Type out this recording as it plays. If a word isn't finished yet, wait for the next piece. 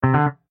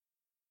Hi,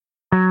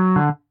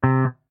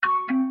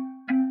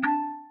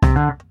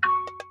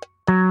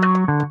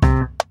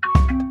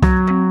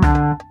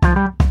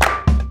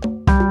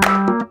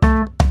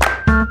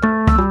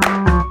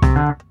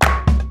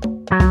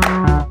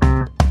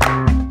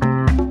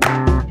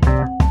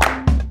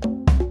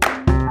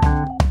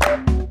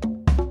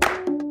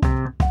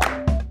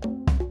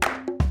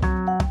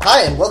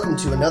 and welcome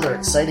to another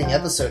exciting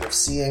episode of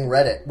Seeing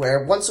Reddit,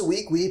 where once a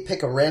week we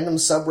pick a random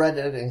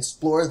subreddit and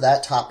explore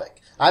that topic.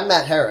 I'm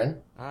Matt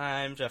Herron.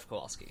 I'm Jeff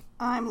Kowalski.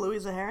 I'm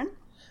Louisa Herron.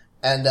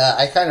 And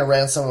I kind of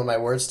ran some of my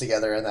words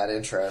together in that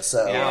intro,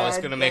 so... Yeah, I was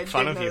going to make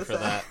fun of you for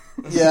that.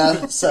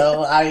 Yeah,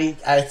 so I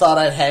thought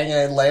I'd hang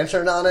a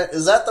lantern on it.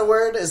 Is that the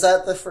word? Is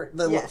that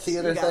the Yes,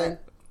 theater thing?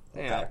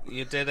 Yeah,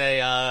 you did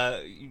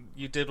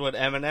you did what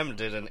Eminem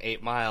did in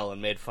 8 Mile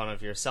and made fun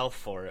of yourself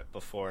for it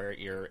before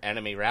your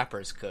enemy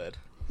rappers could.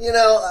 You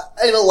know,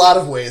 in a lot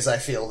of ways I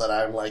feel that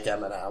I'm like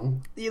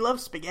Eminem. You love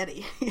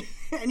spaghetti,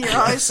 and you're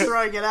always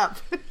throwing it up.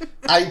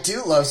 I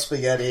do love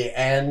spaghetti,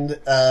 and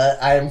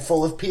I am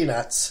full of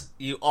peanuts.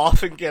 You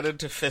often get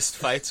into fist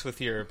fights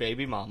with your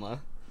baby mama.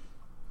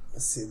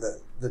 Let's see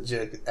the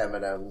joke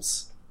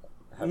Eminem's.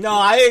 No,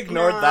 I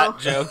ignored No. that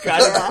joke. I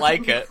didn't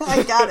like it.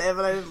 I got it,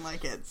 but I didn't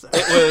like it. So.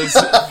 It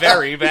was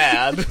very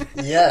bad.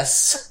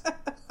 Yes.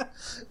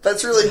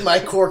 That's really my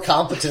core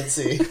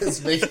competency,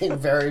 is making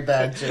very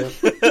bad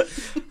jokes.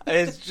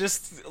 It's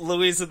just,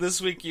 Louisa, this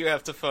week you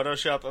have to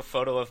Photoshop a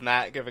photo of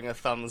Matt giving a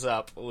thumbs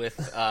up with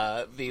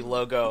the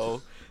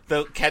logo,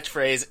 the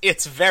catchphrase,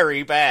 "It's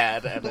very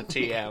bad," and a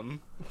TM.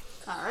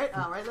 Alright,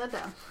 I'll write that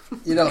down.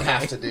 You don't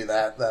have to do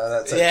that, though.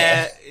 That's okay.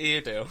 Yeah,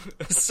 you do.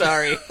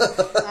 Sorry.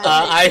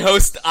 I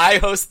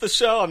host the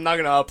show. I'm not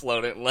going to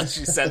upload it unless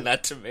you send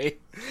that to me.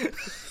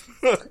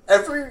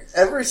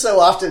 Every so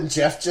often,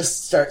 Jeff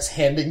just starts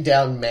handing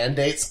down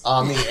mandates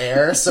on the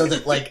air so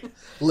that, like,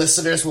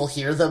 listeners will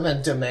hear them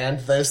and demand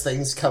those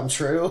things come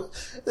true.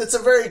 It's a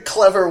very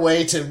clever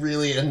way to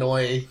really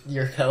annoy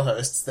your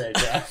co-hosts there,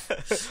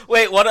 Jeff.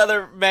 Wait, what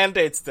other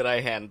mandates did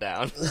I hand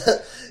down?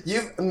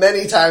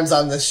 Many times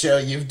on this show,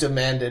 you've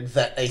demanded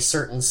that a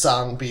certain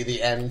song be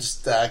the end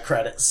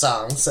credit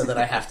song so that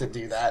I have to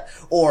do that.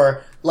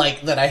 Or,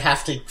 like, that I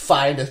have to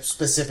find a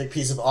specific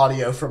piece of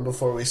audio from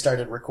before we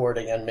started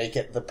recording and make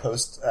it the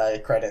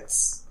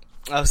post-credits.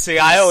 Oh, see,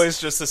 I always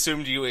just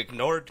assumed you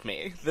ignored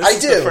me. This I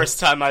is do. the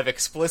first time I've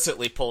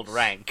explicitly pulled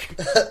rank.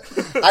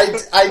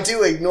 I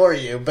do ignore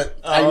you, but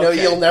I know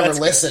okay. you'll never That's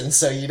listen,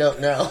 so you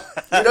don't know.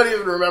 You don't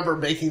even remember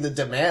making the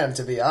demand,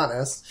 to be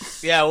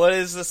honest. Yeah, what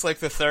is this, like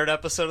the third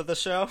episode of the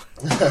show?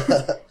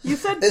 You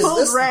said Is pulled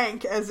this-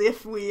 rank as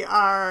if we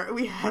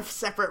have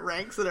separate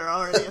ranks that are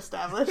already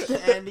established,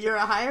 and you're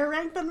a higher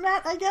rank than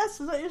Matt, I guess?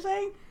 Is that what you're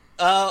saying?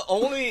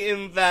 Only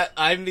in that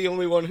I'm the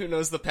only one who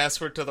knows the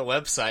password to the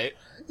website.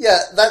 Yeah,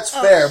 that's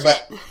fair, shit.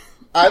 but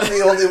I'm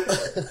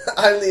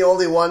the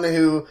only one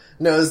who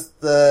knows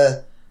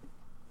the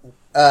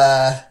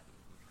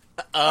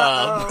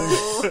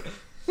Oh.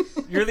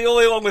 You're the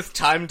only one with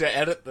time to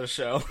edit the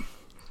show.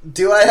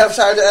 Do I have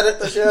time to edit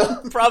the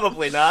show?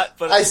 Probably not,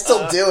 but I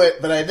still do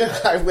it, but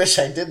I wish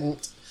I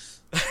didn't.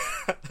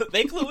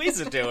 Make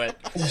Louisa do it.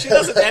 She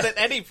doesn't edit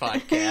any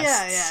podcasts.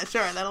 Yeah,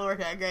 sure, that'll work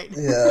out great.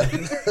 Yeah.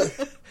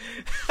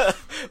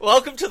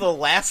 Welcome to the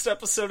last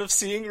episode of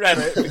Seeing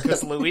Reddit,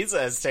 because Louisa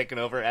has taken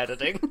over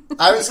editing.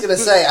 I was gonna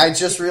say, I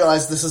just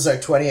realized this is our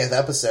 20th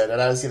episode, and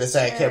I was gonna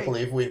say, I can't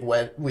believe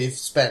we've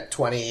spent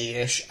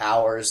 20-ish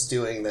hours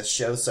doing this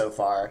show so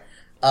far.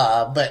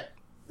 But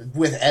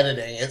with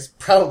editing, it's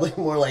probably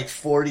more like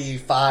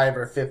 45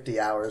 or 50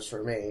 hours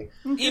for me.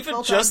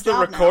 Even just the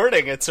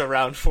recording, it's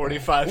around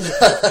 45 to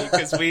 50,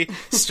 because we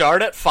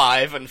start at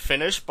 5 and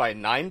finish by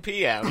 9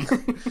 p.m.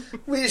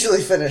 We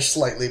usually finish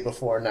slightly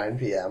before 9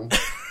 p.m.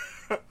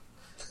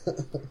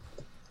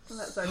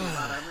 That's our new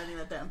motto, I'm writing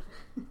that down.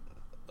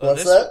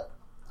 What's that?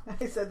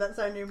 I said that's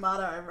our new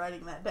motto, I'm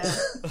writing that down.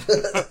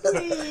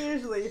 We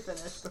usually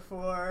finish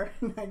before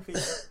 9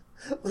 p.m.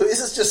 Louise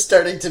is just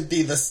starting to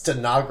be the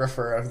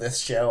stenographer of this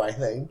show, I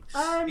think.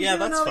 I'm Yeah,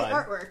 doing that's all fine. the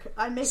artwork.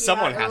 I'm making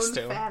Someone our has own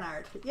to. fan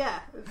art. Yeah,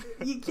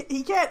 you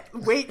can't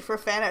wait for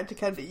fan art to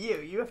come to you.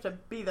 You have to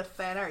be the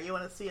fan art you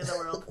want to see in the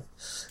world.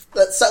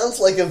 That sounds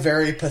like a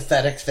very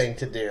pathetic thing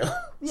to do.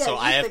 Yeah, So you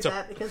I have think to-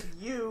 that because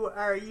you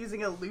are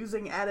using a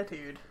losing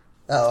attitude.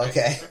 Oh,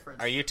 okay. Different.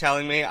 Are you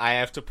telling me I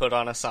have to put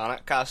on a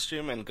Sonic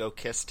costume and go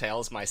kiss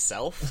Tails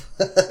myself?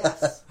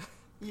 Yes,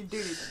 you do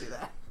need to do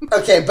that.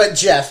 Okay, but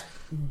Jeff,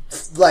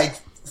 like,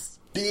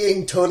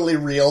 being totally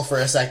real for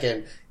a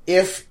second,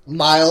 if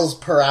miles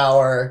per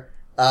hour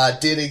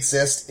did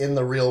exist in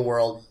the real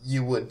world,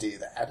 you would do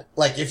that.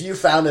 Like, if you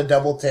found a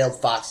double-tailed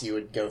fox, you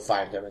would go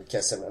find him and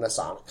kiss him in a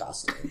Sonic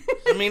costume.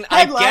 I mean,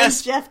 I Headline,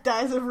 guess... Jeff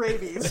dies of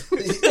rabies.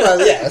 Well,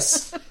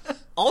 yes.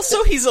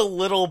 Also, he's a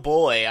little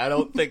boy. I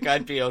don't think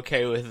I'd be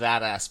okay with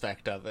that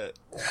aspect of it.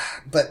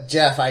 But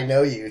Jeff, I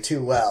know you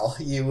too well.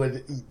 You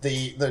would,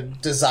 the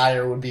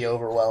desire would be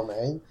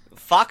overwhelming.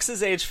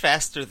 Foxes age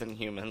faster than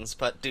humans,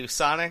 but do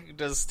Sonic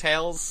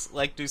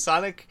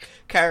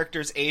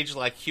characters age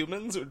like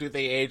humans, or do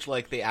they age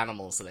like the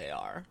animals they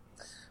are?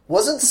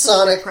 Wasn't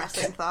Sonic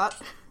Depressing thought.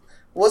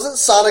 Wasn't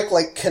Sonic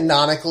like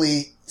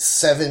canonically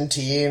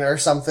 17 or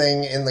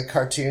something in the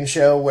cartoon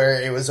show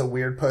where it was a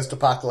weird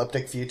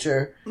post-apocalyptic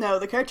future? No,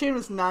 the cartoon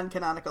was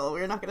non-canonical.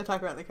 We're not going to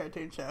talk about the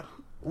cartoon show.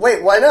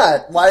 Wait, why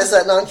not? Why is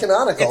that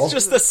non-canonical? It's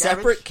just a Garbage.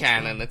 separate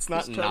canon. It's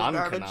not It's total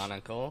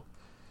non-canonical.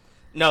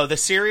 No, the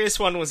serious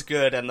one was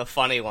good, and the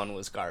funny one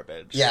was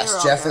garbage. Yes, They're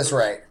all Jeff is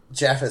garbage. right.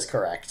 Jeff is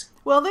correct.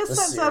 Well, this The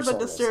sets up serious a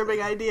one is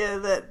disturbing idea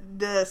that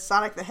the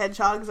Sonic the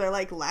Hedgehogs are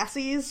like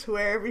lassies,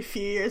 where every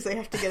few years they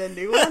have to get a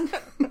new one.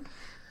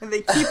 And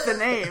they keep the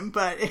name,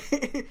 but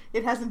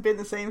it hasn't been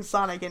the same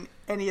Sonic in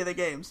any of the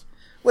games.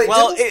 Wait,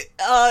 Well, didn't-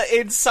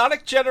 in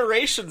Sonic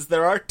Generations,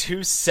 there are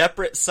two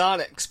separate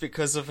Sonics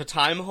because of a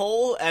time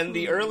hole, and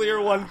the earlier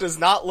one does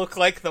not look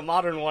like the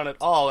modern one at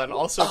all, and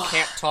also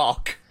can't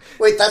talk.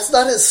 wait, that's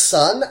not his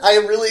son? I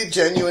really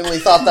genuinely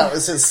thought that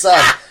was his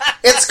son.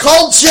 It's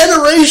called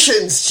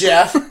Generations,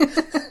 Jeff!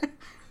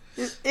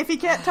 If he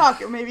can't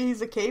talk, maybe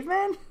he's a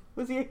caveman?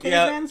 Was he a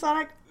caveman,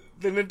 Sonic?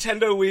 The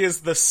Nintendo Wii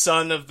is the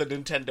son of the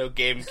Nintendo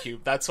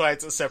GameCube. That's why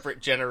it's a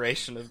separate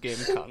generation of game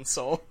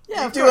console.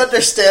 Yeah, I of do course.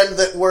 understand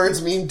that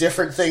words mean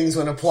different things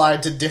when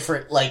applied to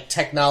different, like,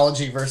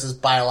 technology versus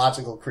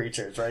biological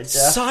creatures, right,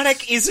 Jeff?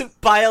 Sonic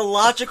isn't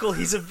biological,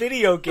 he's a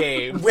video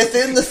game.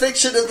 Within the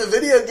fiction of the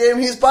video game,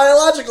 he's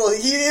biological.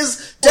 He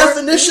is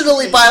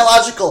definitionally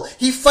biological.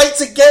 He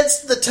fights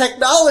against the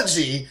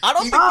technology. I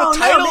don't He- think Oh, the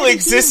no, title maybe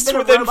exists he's been a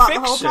within robot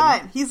fiction. the whole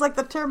time. He's like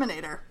the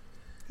Terminator.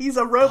 He's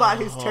a robot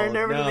who's turned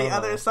over to the no.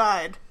 other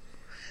side.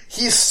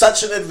 He's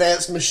such an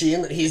advanced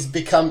machine that he's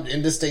become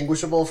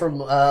indistinguishable from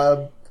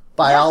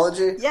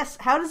biology. Yes,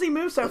 how does he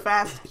move so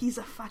fast? He's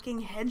a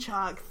fucking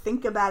hedgehog.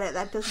 Think about it.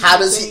 That doesn't How make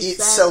does he any eat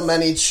sense. so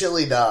many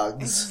chili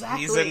dogs?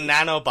 Exactly. He's a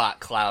nanobot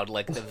cloud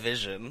like the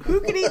Vision. Who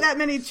could eat that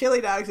many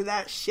chili dogs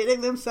without shitting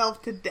themselves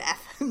to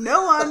death?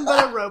 No one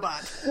but a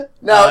robot.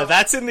 No,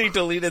 That's in the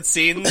deleted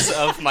scenes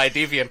of my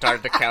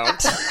DeviantArt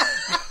account.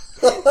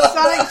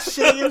 Sonic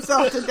shitting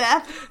himself to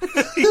death.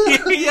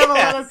 You have a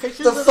lot of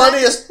pictures the of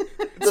funniest, the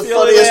The only way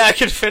funniest, I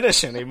can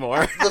finish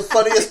anymore. the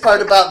funniest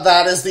part about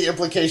that is the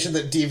implication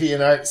that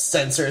DeviantArt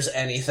censors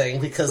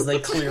anything because they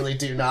clearly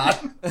do not.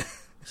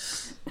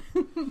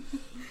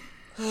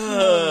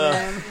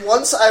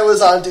 Once I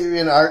was on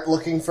DeviantArt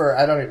looking for,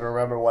 I don't even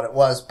remember what it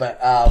was, but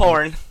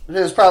Porn. It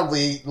was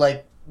probably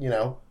like, you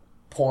know,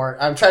 porn.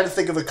 I'm trying to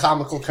think of a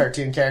comical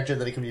cartoon character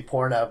that it could be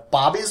porn of.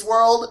 Bobby's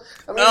World?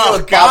 I'm gonna go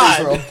with Bobby's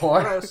God. World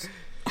porn. Gross.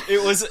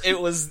 It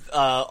was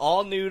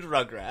all nude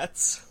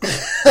Rugrats.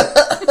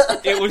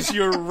 It was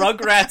your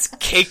Rugrats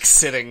cake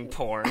sitting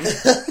porn.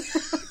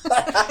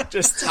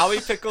 Just Tommy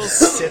Pickles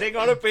sitting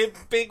on a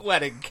big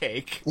wedding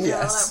cake. Yeah, well,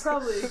 that Yes.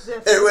 probably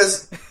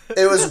exists.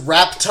 It was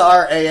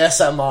Raptar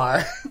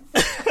ASMR.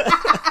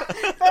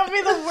 That would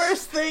be the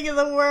worst thing in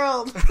the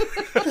world.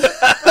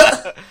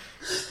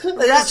 It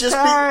would just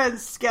Raptor and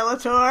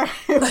Skeletor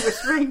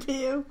whispering to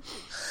you.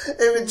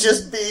 it would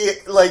just be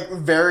like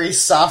very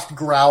soft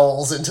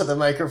growls into the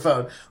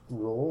microphone.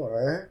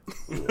 Roar,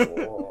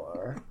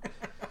 roar,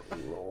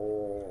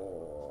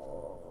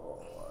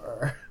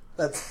 roar.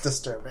 That's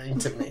disturbing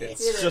to me.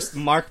 It's just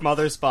Mark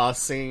Mothersbaugh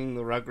singing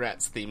the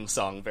Rugrats theme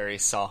song very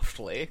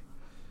softly.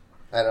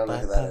 I don't know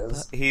who that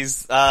is.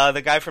 He's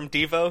the guy from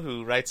Devo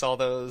who writes all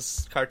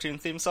those cartoon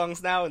theme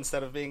songs now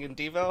instead of being in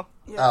Devo.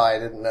 Oh, I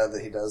didn't know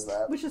that he does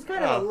that. Which is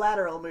kind of a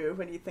lateral move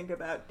when you think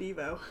about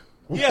Devo.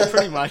 Yeah,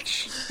 pretty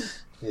much.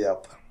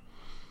 Yep.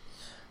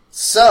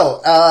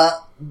 So,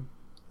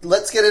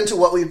 let's get into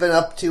what we've been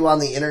up to on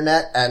the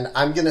internet, and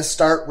I'm gonna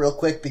start real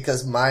quick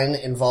because mine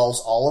involves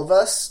all of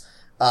us.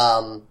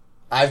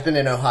 I've been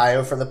in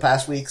Ohio for the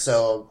past week,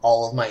 so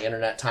all of my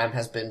internet time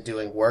has been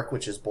doing work,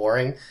 which is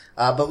boring.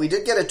 But we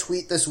did get a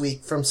tweet this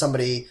week from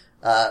somebody,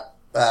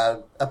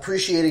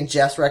 appreciating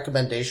Jeff's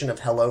recommendation of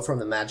Hello from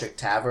the Magic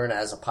Tavern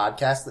as a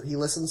podcast that he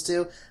listens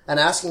to, and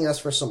asking us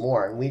for some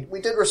more. And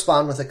we did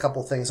respond with a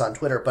couple things on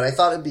Twitter, but I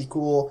thought it'd be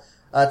cool,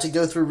 to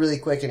go through really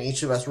quick and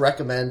each of us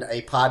recommend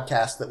a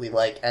podcast that we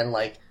like and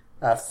like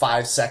a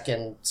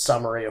 5-second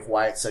summary of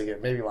why it's so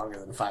good. Maybe longer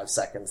than 5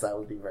 seconds. That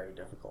would be very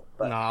difficult.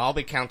 But No, I'll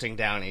be counting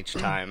down each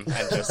time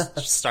and just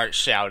start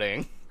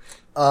shouting.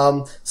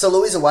 so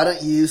Louisa, why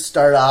don't you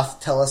start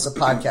off? Tell us a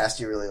podcast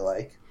you really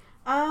like.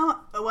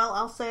 Well,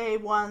 I'll say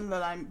one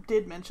that I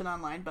did mention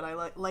online, but I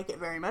like it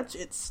very much.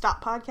 It's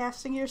Stop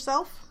Podcasting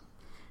Yourself,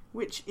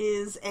 which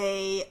is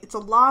it's a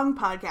long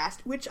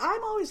podcast, which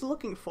I'm always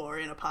looking for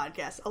in a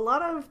podcast. A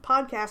lot of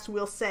podcasts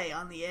will say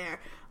on the air,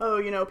 oh,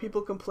 you know,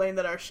 people complain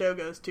that our show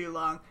goes too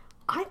long.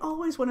 I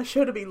always want a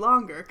show to be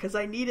longer because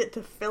I need it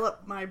to fill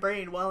up my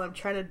brain while I'm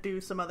trying to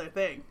do some other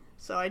thing.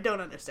 So I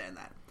don't understand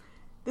that.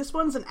 This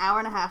one's an hour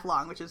and a half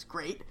long, which is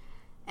great.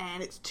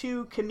 And it's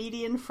two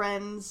comedian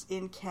friends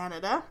in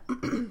Canada.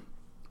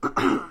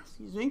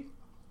 Excuse me.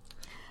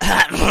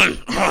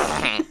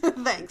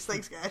 Thanks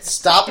guys.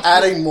 Stop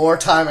adding more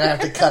time I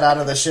have to cut out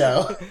of the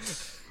show.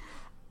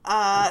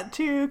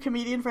 Two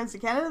comedian friends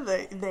in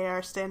Canada. They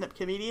are stand-up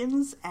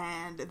comedians,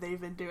 and they've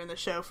been doing the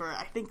show for,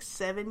 I think,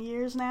 7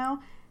 years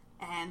now.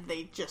 And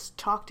they just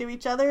talk to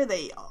each other.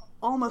 They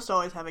almost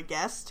always have a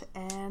guest,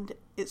 and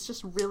it's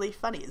just really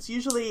funny. It's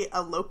usually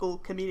a local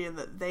comedian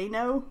that they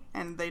know,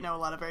 and they know a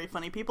lot of very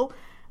funny people.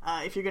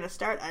 If you're going to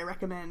start, I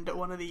recommend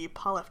one of the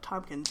Paul F.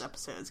 Tompkins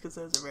episodes, because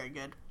those are very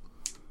good.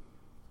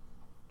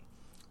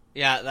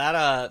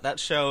 Yeah, that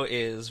show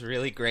is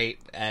really great,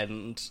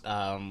 and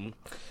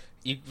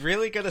you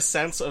really get a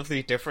sense of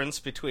the difference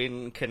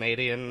between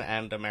Canadian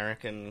and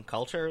American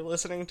culture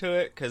listening to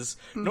it, because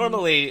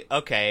normally,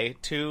 okay,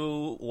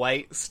 two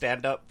white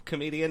stand-up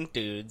comedian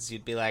dudes,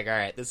 you'd be like,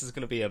 alright, this is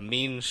going to be a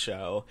mean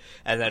show,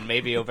 and then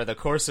maybe over the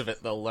course of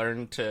it they'll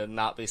learn to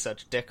not be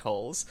such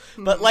dickholes.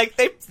 But, like,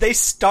 they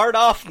start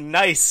off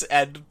nice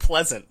and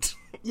pleasant.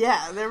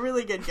 Yeah, they're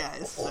really good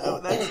guys, so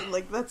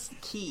that's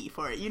key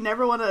for it. You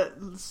never want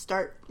to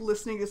start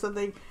listening to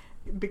something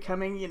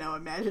becoming,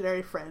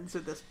 imaginary friends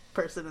with this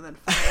person and then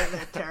find out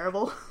they're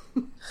terrible.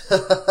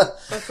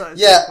 That's always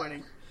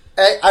disappointing.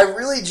 I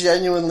really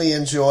genuinely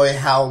enjoy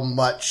how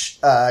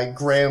much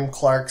Graham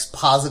Clark's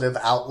positive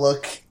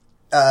outlook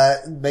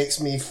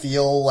makes me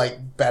feel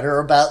like better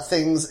about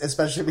things,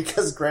 especially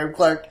because Graham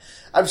Clark,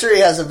 I'm sure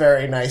he has a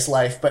very nice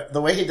life, but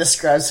the way he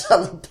describes it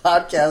on the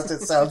podcast,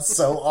 it sounds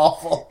so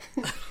awful.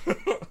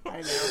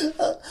 I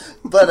know.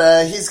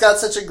 But he's got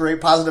such a great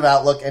positive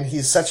outlook, and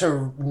he's such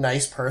a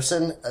nice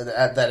person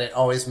that it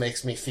always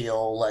makes me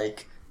feel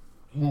like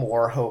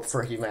more hope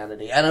for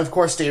humanity. And of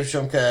course, Dave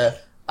Shumka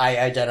I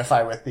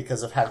identify with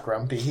because of how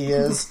grumpy he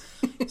is.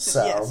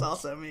 So yes,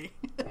 also me.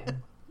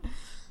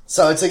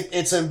 So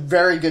it's a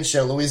very good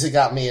show. Louisa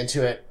got me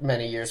into it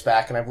many years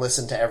back, and I've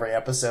listened to every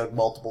episode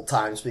multiple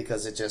times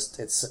because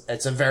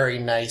it's a very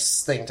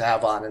nice thing to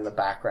have on in the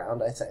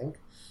background, I think.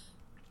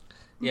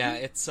 Yeah,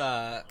 it's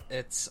I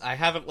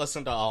haven't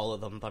listened to all of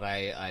them, but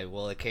I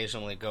will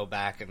occasionally go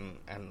back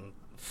and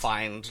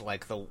find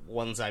like the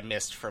ones I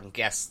missed from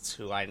guests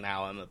who I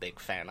now am a big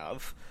fan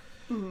of.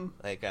 Mm-hmm.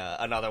 Like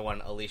another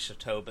one, Alicia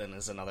Tobin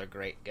is another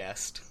great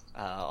guest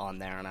on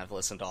there, and I've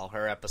listened to all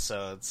her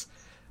episodes.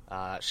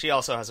 She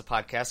also has a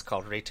podcast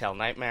called Retail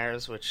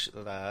Nightmares, which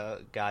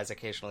the guys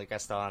occasionally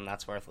guest on.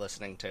 That's worth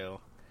listening to.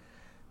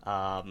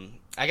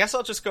 I guess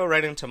I'll just go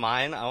right into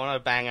mine. I want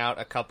to bang out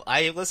a couple.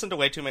 I listen to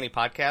way too many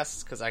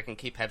podcasts because I can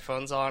keep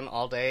headphones on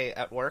all day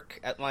at work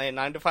at my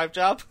 9-to-5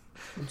 job.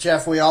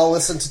 Jeff, we all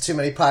listen to too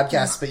many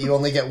podcasts, but you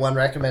only get one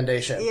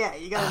recommendation. Yeah,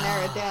 you gotta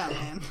narrow it down,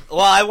 man.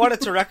 Well, I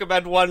wanted to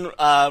recommend one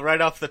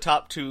right off the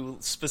top to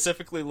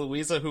specifically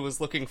Louisa, who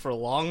was looking for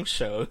long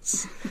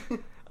shows.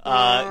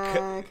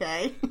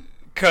 Okay.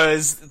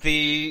 Because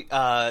the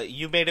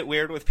You Made It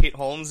Weird with Pete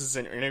Holmes is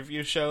an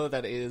interview show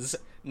that is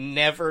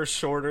never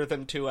shorter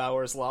than 2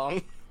 hours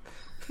long.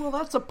 Well,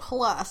 that's a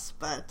plus,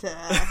 but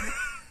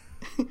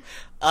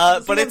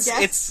but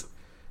it's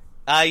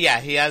yeah,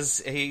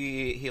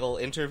 he'll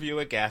interview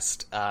a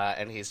guest,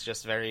 and he's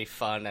just very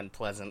fun and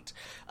pleasant.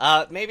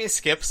 Maybe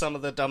skip some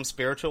of the dumb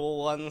spiritual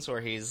ones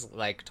where he's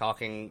like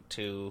talking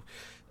to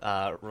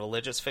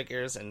religious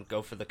figures, and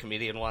go for the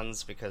comedian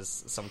ones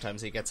because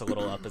sometimes he gets a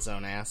little up his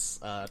own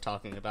ass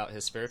talking about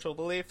his spiritual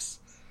beliefs.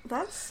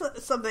 That's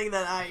something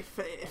that I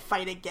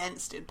fight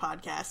against in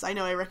podcasts. I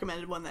know I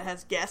recommended one that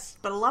has guests,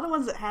 but a lot of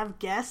ones that have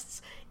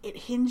guests, it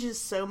hinges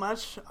so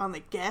much on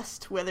the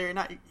guest whether or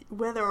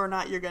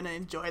not you're going to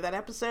enjoy that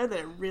episode that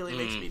it really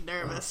makes me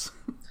nervous.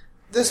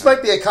 This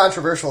might be a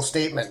controversial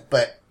statement,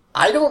 but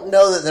I don't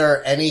know that there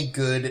are any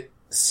good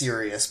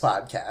serious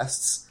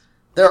podcasts.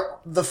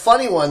 The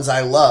funny ones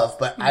I love,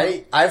 but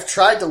I've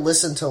tried to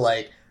listen to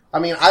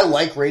I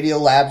like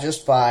Radiolab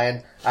just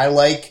fine. I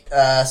like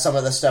some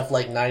of the stuff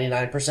like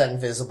 99%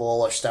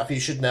 Invisible or Stuff You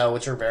Should Know,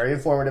 which are very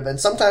informative and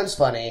sometimes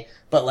funny,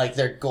 but like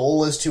their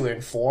goal is to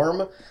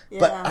inform. Yeah.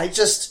 But I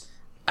just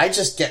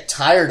get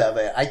tired of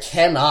it. I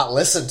cannot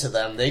listen to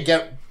them. They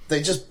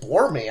just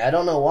bore me. I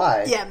don't know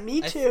why. Yeah,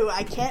 me too.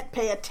 I can't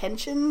pay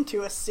attention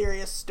to a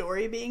serious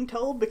story being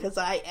told because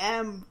I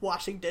am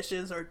washing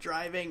dishes or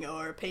driving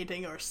or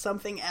painting or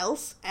something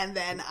else, and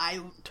then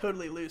I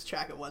totally lose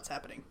track of what's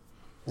happening.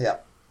 Yeah.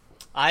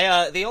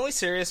 The only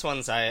serious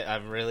ones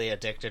I'm really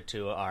addicted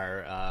to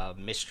are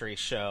Mystery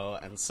Show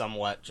and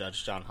somewhat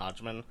Judge John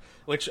Hodgman,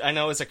 which I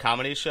know is a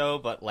comedy show,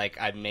 but like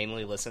I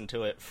mainly listen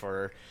to it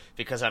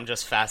because I'm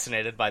just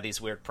fascinated by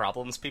these weird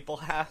problems people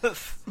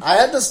have. I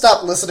had to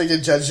stop listening to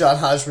Judge John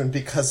Hodgman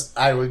because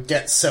I would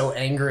get so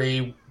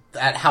angry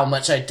at how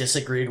much I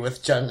disagreed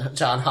with John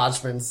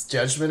Hodgman's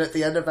judgment at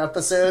the end of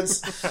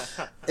episodes.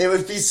 It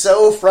would be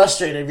so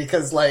frustrating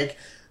because like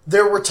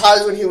there were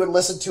times when he would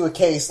listen to a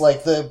case,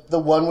 like the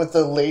one with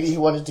the lady who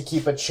wanted to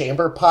keep a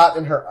chamber pot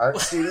in her art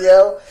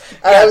studio.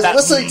 And I was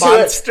listening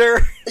monster.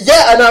 To it.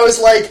 Yeah, and I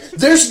was like,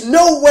 there's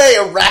no way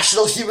a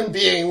rational human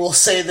being will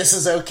say this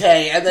is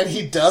okay. And then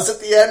he does at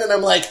the end, and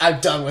I'm like,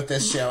 I'm done with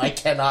this show. I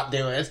cannot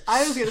do it.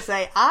 I was going to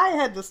say, I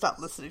had to stop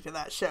listening to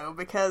that show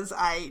because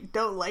I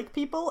don't like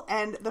people,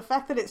 and the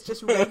fact that it's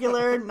just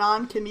regular,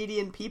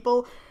 non-comedian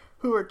people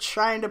who are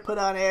trying to put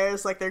on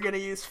airs like they're going to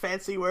use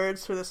fancy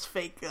words for this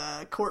fake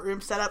courtroom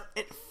setup.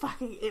 It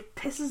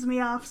pisses me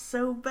off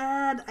so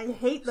bad. I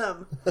hate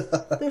them.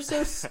 They're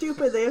so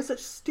stupid. They have such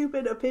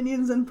stupid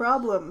opinions and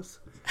problems.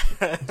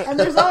 And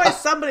there's always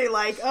somebody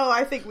like, oh,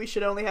 I think we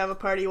should only have a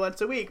party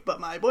once a week, but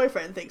my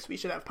boyfriend thinks we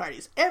should have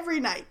parties every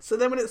night. So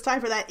then when it's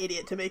time for that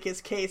idiot to make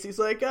his case, he's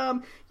like,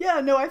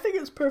 yeah, no, I think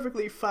it's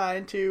perfectly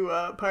fine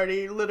to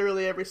party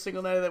literally every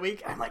single night of the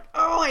week. I'm like,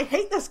 oh, I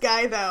hate this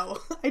guy, though.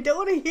 I don't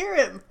want to hear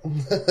him.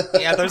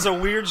 Yeah, there's a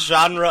weird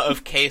genre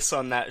of case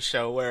on that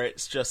show where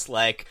it's just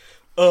like,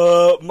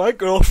 my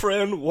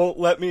girlfriend won't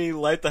let me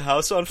light the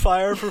house on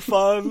fire for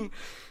fun.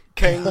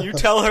 Can you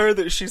tell her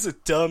that she's a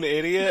dumb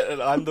idiot and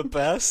I'm the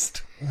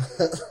best?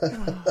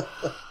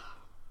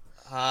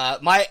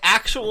 My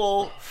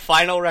actual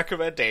final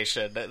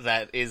recommendation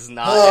that is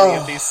not any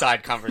of these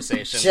side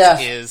conversations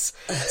is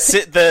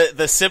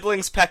the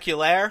Siblings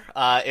Peculiar.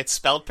 It's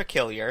spelled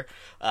peculiar,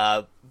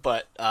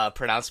 but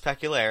pronounced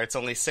peculiar. It's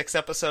only 6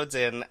 episodes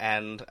in,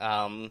 and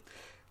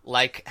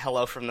like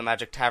Hello from the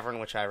Magic Tavern,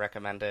 which I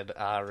recommended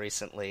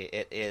recently,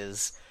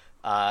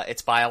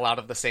 it's by a lot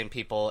of the same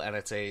people, and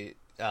it's a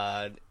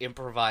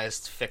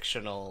improvised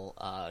fictional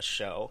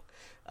show.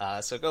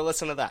 So go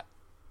listen to that.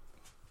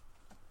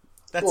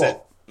 That's cool.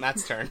 it.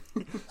 Matt's turn.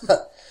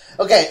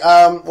 Okay,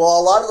 well,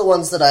 a lot of the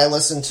ones that I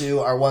listen to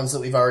are ones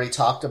that we've already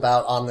talked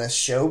about on this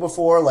show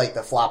before, like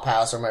the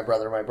Flophouse or My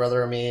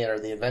Brother and Me, or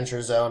the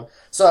Adventure Zone.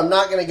 So I'm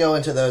not going to go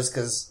into those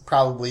because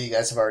probably you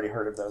guys have already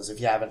heard of those. If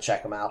you haven't,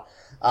 check them out.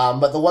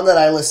 But the one that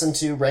I listen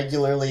to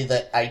regularly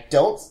that I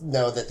don't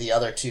know that the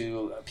other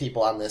two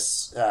people on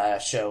this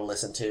show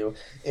listen to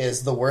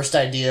is The Worst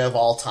Idea of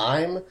All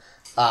Time,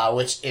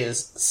 which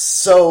is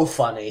so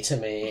funny to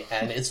me,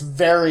 and it's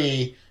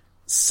very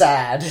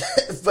sad,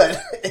 but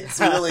it's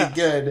really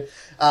good.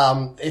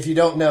 If you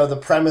don't know, the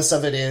premise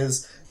of it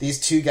is these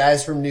two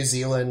guys from New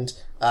Zealand,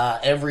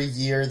 every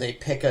year they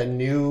pick a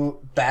new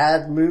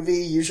bad movie.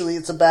 Usually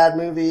it's a bad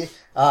movie.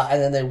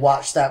 And then they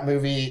watch that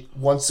movie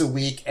once a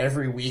week,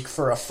 every week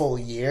for a full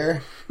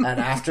year. And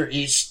after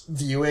each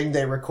viewing,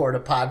 they record a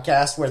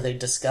podcast where they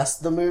discuss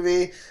the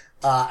movie.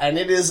 And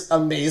it is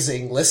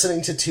amazing.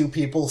 Listening to two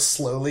people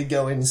slowly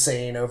go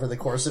insane over the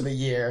course of a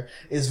year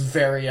is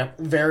very,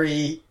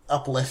 very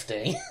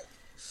uplifting.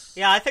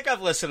 Yeah, I think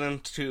I've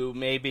listened to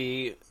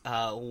maybe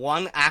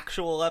one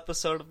actual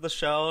episode of the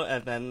show,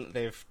 and then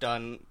they've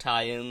done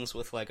tie-ins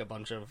with like a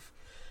bunch of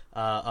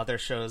other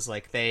shows.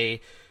 Like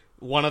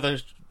one of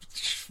the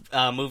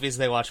movies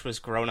they watched was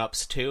Grown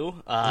Ups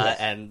 2,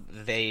 and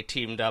they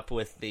teamed up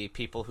with the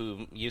people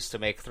who used to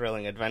make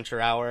Thrilling Adventure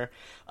Hour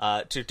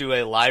to do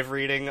a live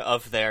reading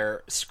of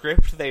their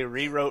script they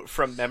rewrote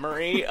from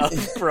memory of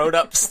Grown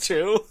Ups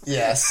 2.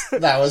 Yes,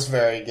 that was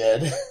very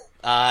good.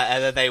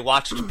 And then they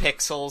watched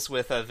Pixels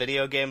with a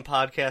video game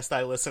podcast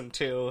I listened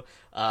to,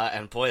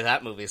 and boy,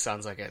 that movie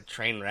sounds like a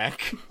train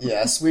wreck.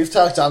 Yes, we've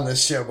talked on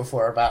this show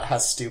before about how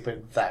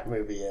stupid that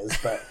movie is,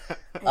 but...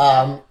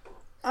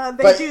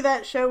 They do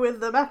that show with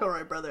the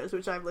McElroy brothers,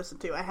 which I've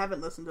listened to. I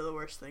haven't listened to The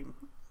Worst Thing.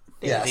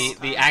 Yeah,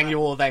 the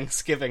annual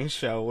Thanksgiving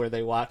show where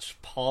they watch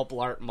Paul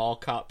Blart Mall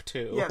Cop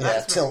 2.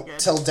 Yeah,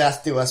 till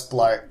death do us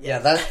Blart. Yeah,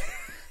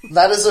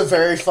 that is a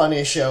very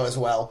funny show as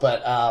well,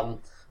 but...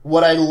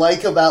 what I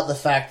like about the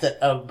fact that,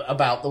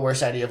 about The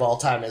Worst Idea of All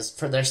Time is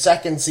for their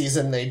second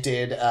season they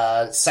did,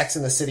 Sex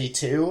and the City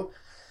 2,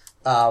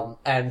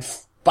 and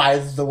by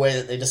the way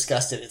that they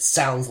discussed it, it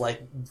sounds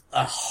like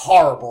a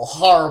horrible,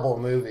 horrible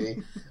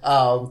movie.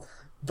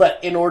 But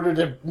in order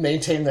to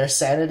maintain their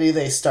sanity,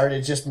 they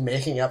started just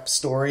making up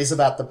stories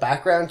about the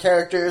background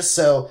characters,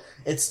 so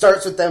it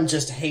starts with them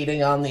just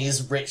hating on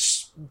these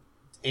rich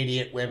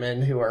idiot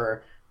women who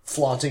are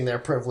flaunting their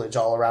privilege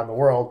all around the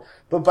world.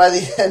 But by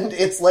the end,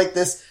 it's like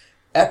this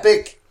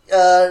epic,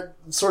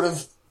 sort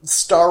of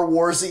Star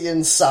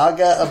Warsian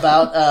saga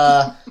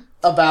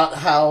about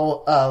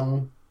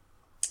how,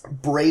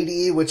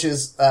 Brady, which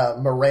is,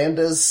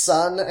 Miranda's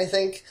son, I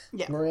think.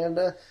 Yeah.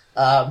 Miranda.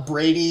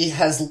 Brady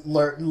has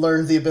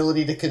learned the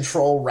ability to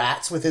control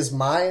rats with his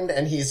mind,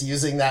 and he's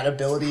using that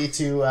ability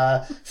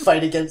to,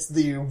 fight against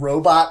the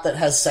robot that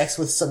has sex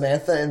with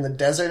Samantha in the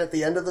desert at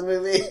the end of the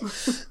movie.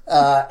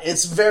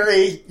 It's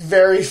very,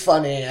 very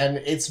funny, and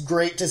it's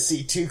great to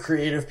see two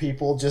creative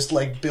people just,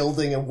 like,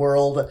 building a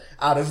world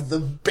out of the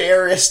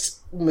barest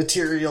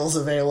materials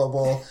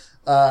available.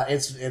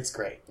 It's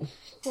great.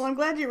 Well, I'm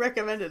glad you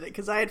recommended it,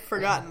 because I had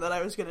forgotten that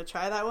I was going to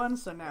try that one,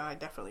 so now I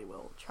definitely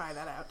will try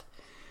that out.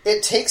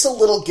 It takes a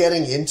little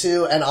getting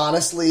into, and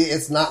honestly,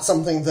 it's not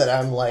something that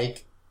I'm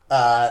like,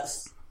 I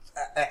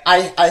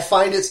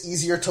find it's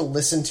easier to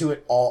listen to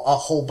it a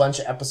whole bunch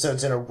of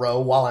episodes in a row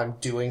while I'm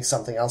doing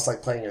something else,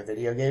 like playing a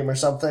video game or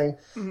something.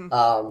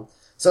 Mm-hmm.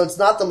 So it's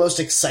not the most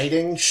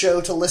exciting show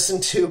to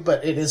listen to,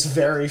 but it is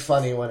very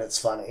funny when it's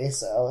funny,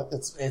 so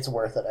it's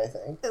worth it, I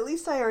think. At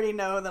least I already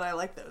know that I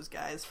like those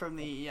guys from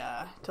the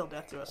Till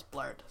Death Do Us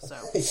Blart, so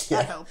Yeah.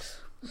 that helps.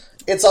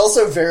 It's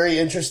also very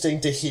interesting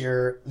to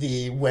hear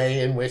the way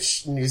in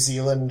which New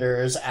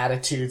Zealanders'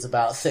 attitudes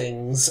about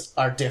things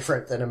are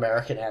different than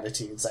American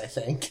attitudes, I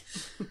think.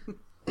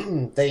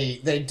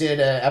 They did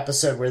an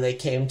episode where they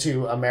came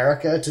to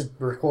America to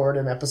record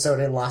an episode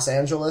in Los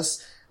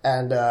Angeles,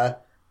 and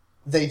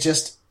they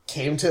just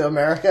came to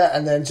America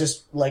and then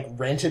just, like,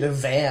 rented a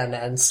van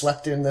and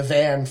slept in the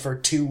van for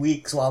 2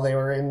 weeks while they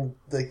were in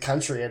the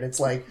country. And it's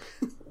like,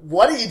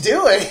 what are you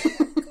doing?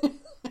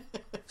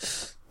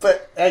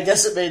 But I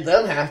guess it made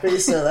them happy,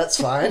 so that's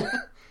fine.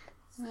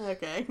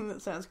 Okay,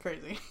 that sounds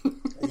crazy.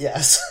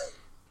 Yes.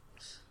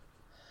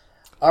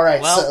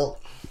 Alright, Well, so...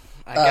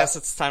 I guess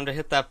it's time to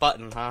hit that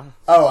button, huh?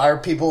 Oh, are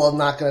people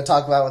not going to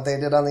talk about what they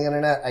did on the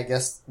internet? I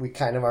guess we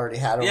kind of already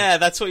had a... Yeah,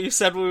 that's what you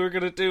said we were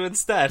going to do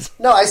instead.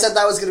 No, I said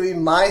that was going to be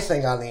my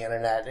thing on the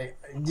internet.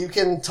 You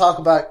can talk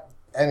about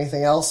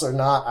anything else or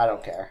not, I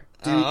don't care.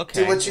 Do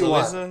what you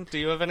Louisa, want. Do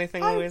you have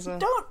anything, I Louisa?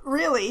 don't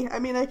really. I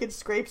mean, I could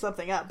scrape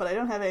something up, but I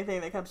don't have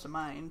anything that comes to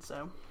mind,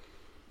 so...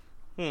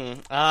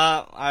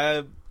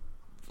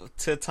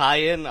 To tie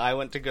in, I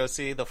went to go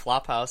see the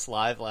Flophouse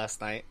live last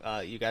night.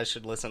 You guys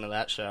should listen to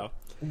that show.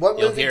 What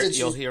movie did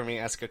you... You'll hear me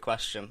ask a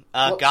question.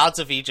 Gods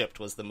of Egypt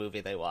was the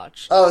movie they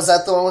watched. Oh, is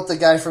that the one with the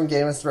guy from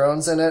Game of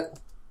Thrones in it?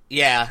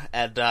 Yeah,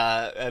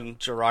 and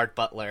Gerard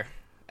Butler,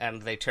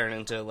 and they turn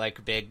into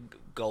like big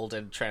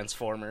golden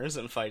transformers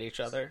and fight each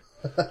other.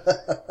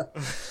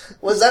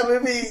 Was that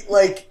movie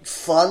like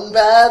fun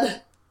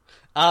bad?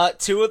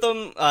 Two of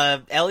them,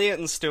 Elliot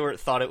and Stuart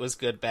thought it was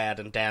good bad,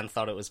 and Dan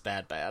thought it was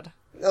bad bad.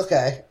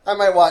 Okay, I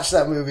might watch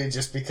that movie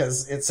just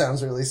because it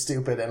sounds really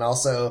stupid, and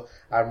also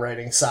I'm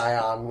writing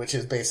Scion, which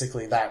is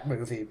basically that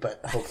movie, but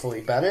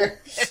hopefully better.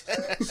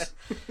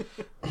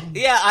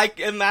 Yeah, I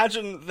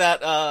imagine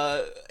that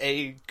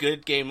a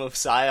good game of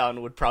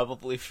Scion would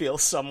probably feel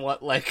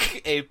somewhat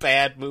like a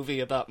bad movie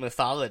about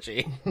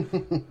mythology.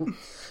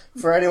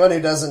 For anyone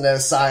who doesn't know,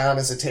 Scion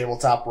is a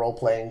tabletop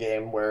role-playing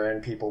game wherein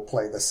people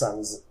play the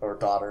sons or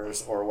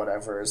daughters or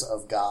whatever's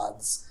of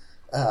gods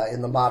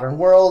in the modern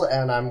world,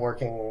 and I'm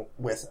working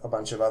with a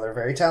bunch of other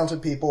very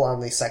talented people on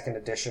the second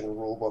edition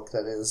rulebook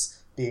that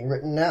is being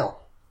written now.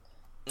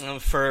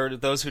 For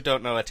those who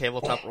don't know, a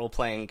tabletop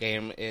role-playing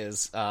game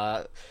is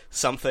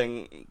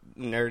something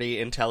nerdy,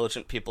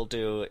 intelligent people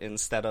do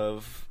instead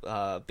of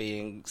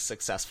being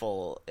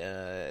successful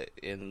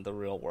in the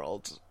real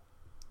world.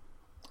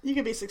 You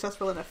can be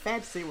successful in a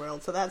fantasy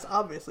world, so that's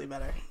obviously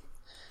better.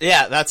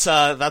 Yeah,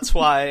 that's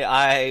why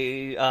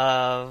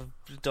I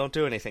don't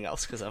do anything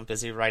else, because I'm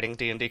busy writing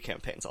D&D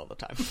campaigns all the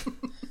time.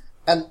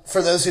 And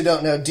for those who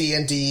don't know,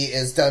 D&D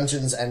is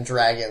Dungeons and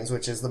Dragons,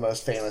 which is the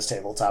most famous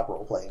tabletop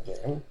role-playing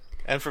game.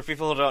 And for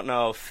people who don't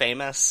know,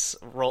 famous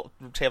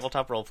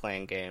tabletop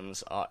role-playing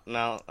games...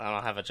 no, I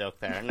don't have a joke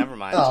there. Never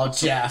mind. Oh,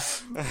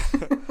 Jeff.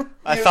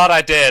 I thought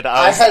I did.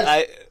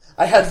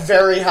 I had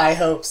very high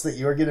hopes that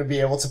you were going to be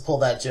able to pull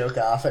that joke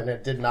off, and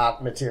it did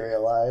not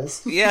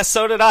materialize. Yeah,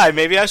 so did I.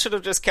 Maybe I should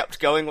have just kept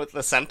going with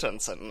the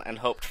sentence and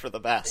hoped for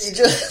the best.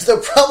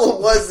 The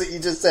problem was that you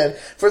just said,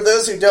 for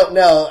those who don't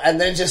know, and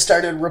then just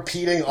started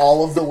repeating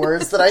all of the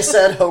words that I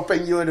said,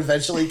 hoping you would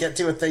eventually get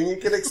to a thing you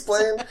could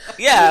explain.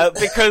 Yeah,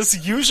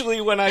 because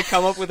usually when I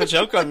come up with a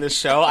joke on this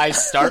show, I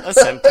start a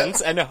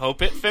sentence and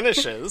hope it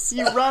finishes.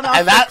 You run off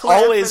and the that cliff,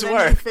 always and then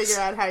works. you figure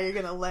out how you're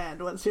going to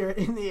land once you're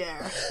in the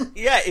air.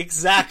 Yeah,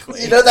 exactly.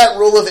 You know that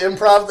rule of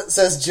improv that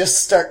says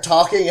just start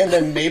talking and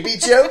then maybe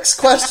jokes,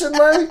 question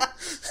mark?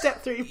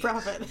 Step 3,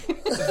 profit.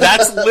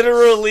 That's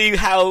literally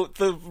how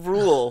the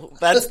rule.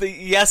 That's the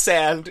yes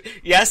and.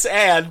 Yes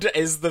and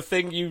is the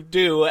thing you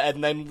do,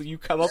 and then you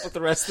come up with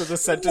the rest of the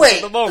sentence Wait,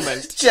 in the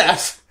moment.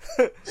 Jeff,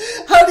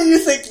 how do you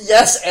think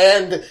yes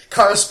and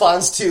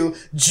corresponds to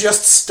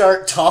just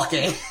start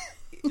talking?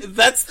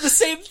 That's the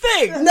same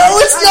thing. No,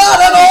 it's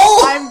not at all!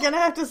 I'm gonna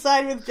have to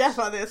side with Jeff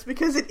on this,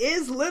 because it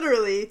is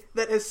literally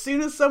that as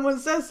soon as someone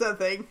says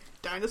something,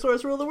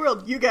 dinosaurs rule the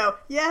world, you go,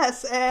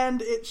 yes,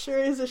 and it sure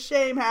is a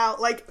shame how,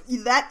 like,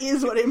 that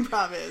is what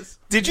improv is.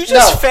 Did you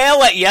just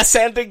fail at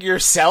yes-anding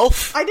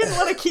yourself? I didn't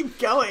want to keep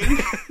going.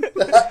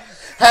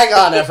 Hang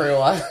on,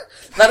 everyone.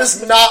 That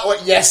is not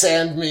what yes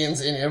and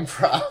means in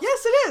improv.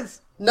 Yes, it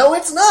is. No,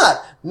 it's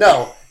not.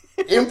 No.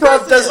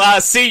 Improv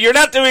doesn't... See, you're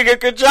not doing a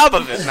good job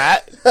of it,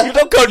 Matt. You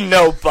don't go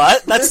no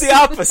but. That's the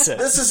opposite.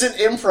 This isn't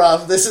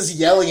improv. This is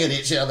yelling at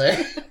each other.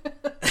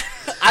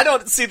 I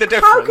don't see the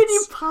difference. How can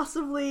you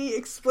possibly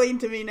explain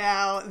to me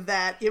now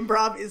that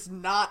improv is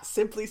not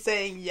simply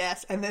saying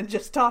yes and then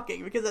just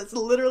talking? Because that's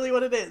literally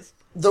what it is.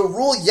 The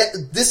rule,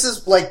 this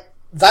is like...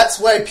 That's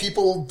why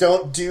people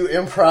don't do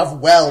improv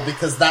well,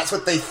 because that's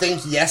what they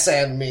think yes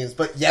and means.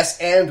 But yes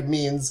and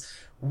means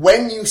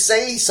when you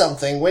say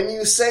something, when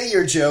you say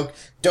your joke,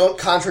 don't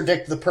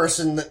contradict the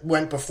person that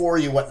went before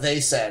you what they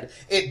said.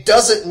 It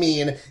doesn't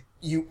mean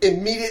you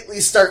immediately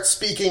start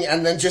speaking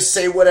and then just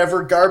say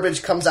whatever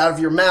garbage comes out of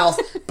your mouth,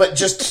 but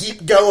just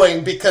keep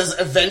going because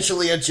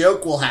eventually a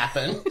joke will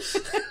happen.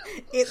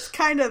 It's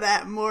kind of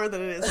that more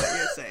than it is what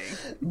you're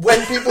saying.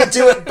 When people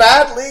do it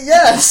badly,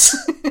 yes.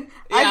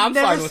 I've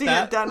never seen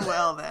it done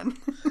well then.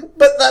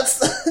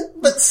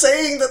 But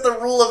saying that the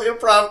rule of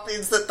improv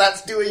means that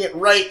that's doing it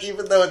right,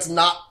 even though it's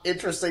not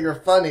interesting or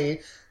funny,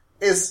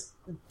 is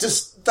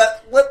just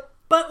that what.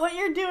 But what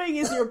you're doing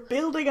is you're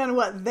building on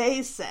what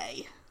they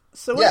say.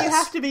 So what you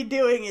have to be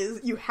doing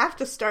is you have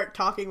to start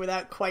talking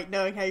without quite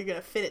knowing how you're going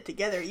to fit it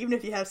together, even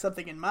if you have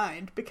something in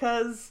mind,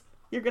 because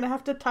You're gonna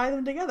have to tie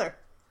them together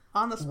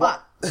on the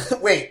spot.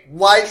 Wait,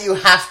 why do you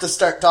have to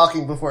start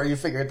talking before you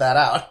figured that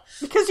out?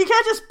 Because you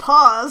can't just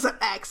pause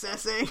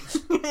accessing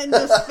and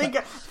just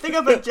think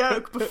of a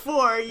joke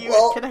before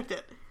you connect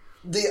it.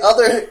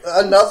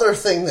 Another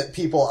thing that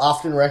people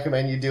often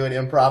recommend you do in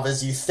improv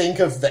is you think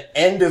of the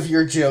end of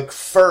your joke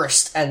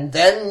first and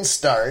then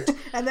start.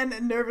 And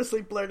then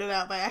nervously blurt it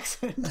out by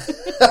accident.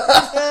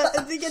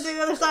 To get to the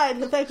other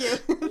side. Thank you.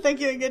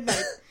 Thank you and good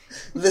night.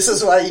 This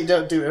is why you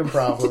don't do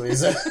improv,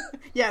 Louisa.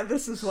 Yeah,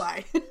 this is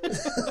why.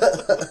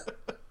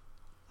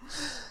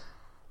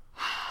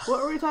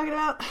 What were we talking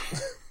about?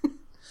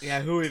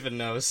 Yeah, who even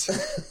knows?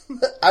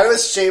 I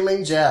was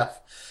shaming Jeff.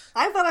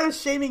 I thought I was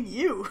shaming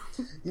you.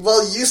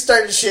 Well, you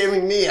started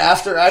shaming me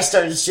after I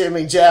started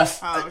shaming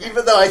Jeff. Oh, okay.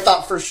 Even though I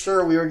thought for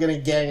sure we were going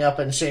to gang up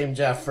and shame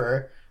Jeff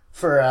for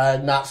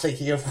not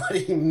thinking of what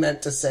he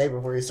meant to say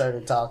before he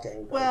started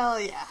talking. But... Well,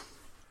 yeah.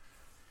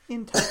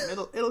 In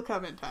time. It'll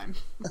come in time.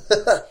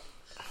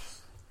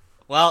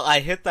 Well, I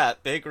hit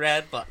that big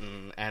red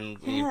button, and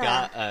we've Yeah.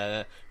 got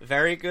a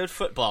very good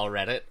football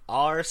Reddit,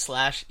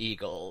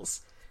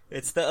 r/Eagles.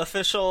 It's the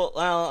official,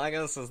 well, I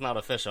guess it's not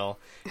official.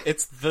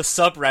 It's the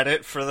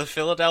subreddit for the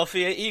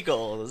Philadelphia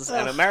Eagles,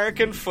 an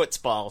American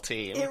football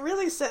team. It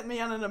really set me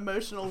on an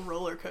emotional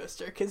roller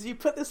coaster, because you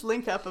put this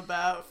link up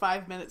about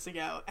 5 minutes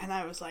ago, and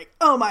I was like,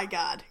 oh my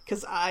god,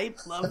 because I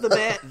love the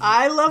band.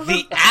 I love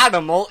the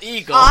Animal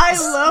Eagles. I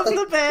love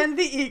the band,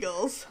 the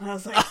Eagles. And I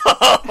was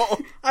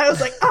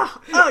like,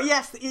 oh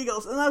yes, the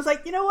Eagles. And I was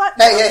like, you know what?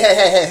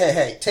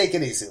 Hey, take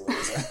it easy,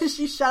 Louisa.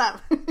 She shut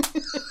up.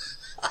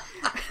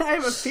 I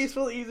have a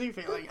peaceful, easy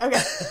feeling. Okay,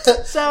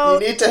 so...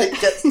 You need to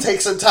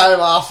take some time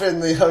off in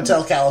the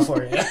Hotel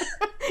California.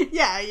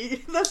 Yeah,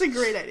 that's a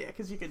great idea,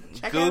 because you can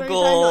check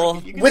Google out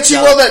anytime you like. Witchy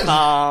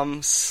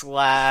Woman!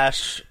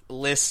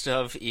 /list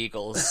of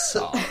Eagles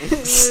songs.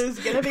 It's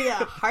gonna be a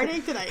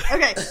heartache tonight.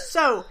 Okay,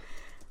 so...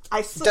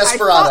 I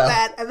thought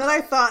that, and then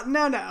I thought,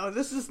 no,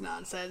 this is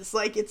nonsense.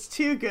 Like, it's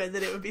too good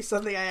that it would be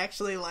something I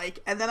actually like.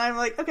 And then I'm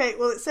like, okay,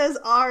 well, it says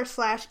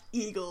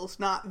r/Eagles,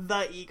 not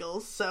the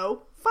Eagles,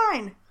 so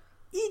fine.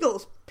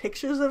 Eagles,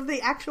 pictures of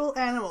the actual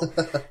animal.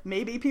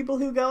 Maybe people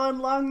who go on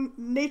long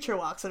nature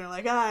walks and are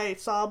like, I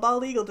saw a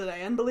bald eagle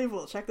today,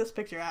 unbelievable, check this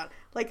picture out.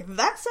 Like,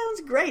 that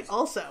sounds great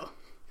also.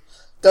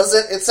 Does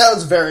it? It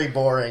sounds very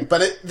boring,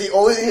 but the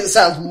only thing that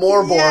sounds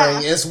more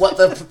boring is what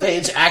the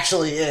page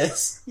actually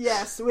is.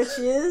 Yes, which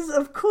is,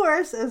 of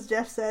course, as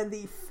Jeff said,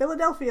 the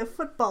Philadelphia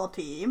football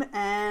team,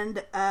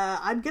 and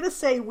I'm gonna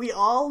say we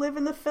all live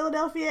in the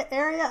Philadelphia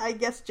area. I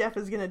guess Jeff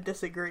is gonna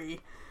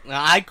disagree.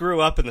 Now, I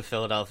grew up in the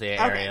Philadelphia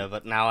area, Okay.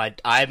 but now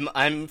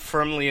I'm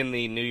firmly in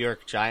the New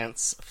York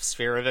Giants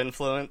sphere of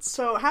influence.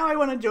 So how I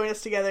want to join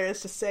us together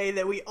is to say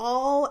that we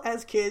all,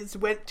 as kids,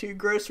 went to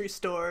grocery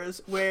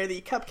stores where the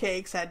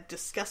cupcakes had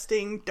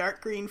disgusting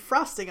dark green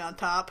frosting on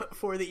top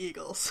for the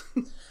Eagles.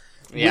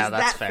 Yeah, Is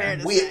that's that fair.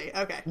 to say?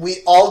 Okay. We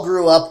all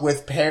grew up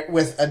with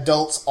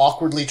adults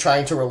awkwardly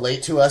trying to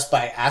relate to us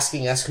by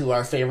asking us who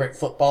our favorite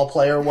football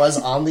player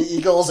was on the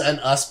Eagles,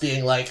 and us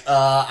being like,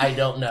 I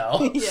don't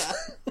know. Yeah.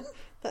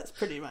 That's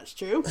pretty much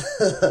true.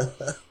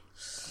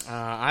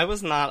 I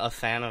was not a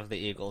fan of the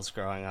Eagles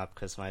growing up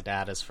because my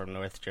dad is from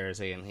North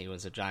Jersey and he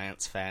was a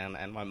Giants fan,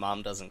 and my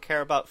mom doesn't care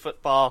about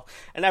football,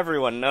 and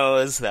everyone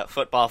knows that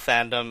football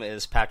fandom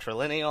is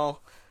patrilineal.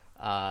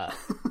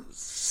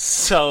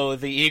 So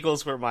the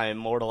Eagles were my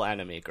mortal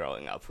enemy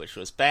growing up, which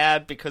was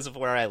bad because of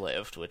where I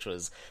lived, which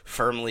was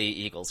firmly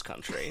Eagles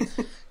country.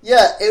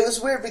 Yeah, it was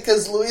weird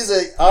because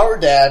Louisa, our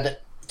dad,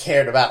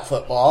 cared about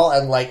football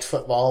and liked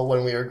football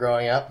when we were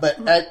growing up, but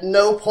at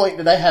no point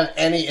did I have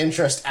any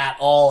interest at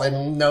all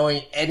in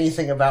knowing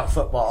anything about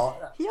football.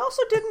 He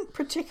also didn't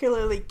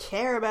particularly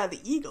care about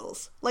the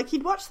Eagles. Like,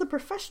 he'd watch the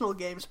professional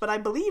games, but I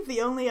believe the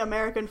only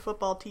American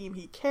football team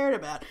he cared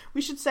about...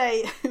 We should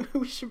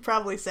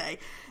probably say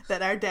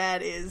that our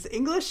dad is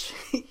English.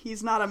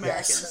 He's not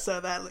American, so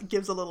that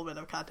gives a little bit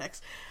of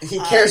context. He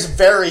cares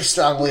very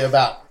strongly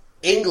about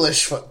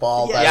English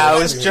football. Yeah, I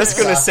was just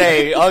gonna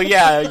say, oh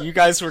yeah, you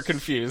guys were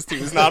confused. He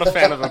was not a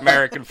fan of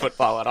American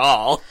football at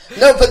all.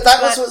 No, but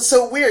that was what's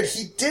so weird.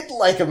 He did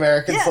like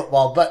American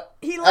football, but...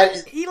 He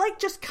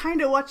liked just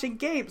kind of watching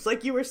games,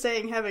 like you were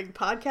saying, having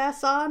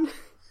podcasts on.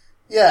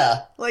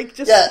 Yeah.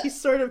 He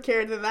sort of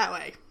cared in that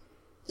way.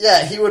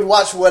 Yeah, he would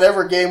watch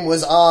whatever game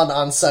was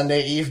on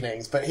Sunday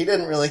evenings, but he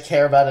didn't really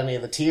care about any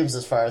of the teams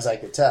as far as I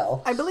could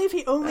tell. I believe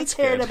he only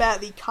cared about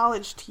the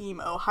college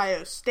team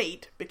Ohio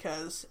State,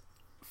 because...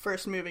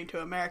 First moving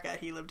to America,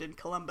 he lived in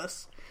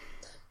Columbus.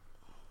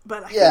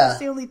 But I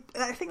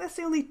think that's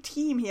the only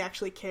team he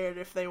actually cared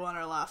if they won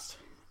or lost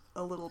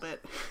a little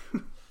bit.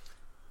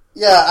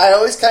 Yeah, I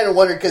always kind of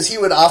wondered, because he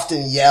would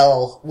often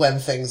yell when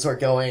things were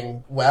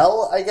going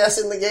well, I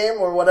guess, in the game,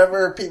 or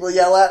whatever people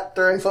yell at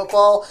during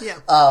football. Yeah.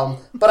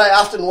 But I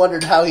often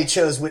wondered how he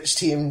chose which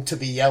team to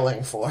be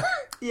yelling for.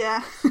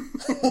 Yeah.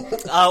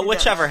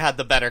 Whichever had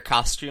the better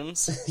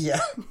costumes.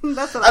 Yeah.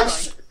 That's what I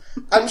like.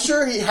 I'm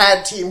sure he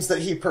had teams that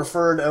he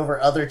preferred over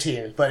other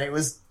teams, but it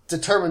was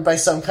determined by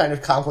some kind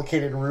of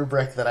complicated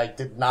rubric that I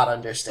did not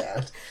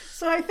understand.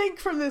 So I think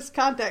from this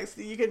context,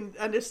 you can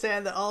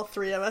understand that all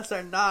three of us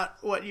are not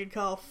what you'd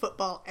call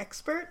football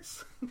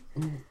experts.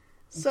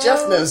 So,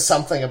 Jeff knows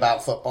something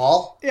about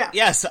football. Yeah.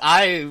 Yes,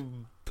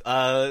 I'm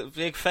a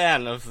big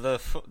fan of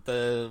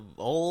the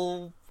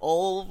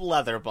old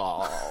leather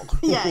ball.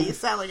 Yeah, you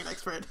sound like an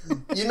expert.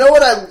 You know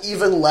what I'm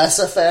even less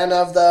a fan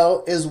of,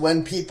 though, is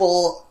when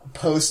people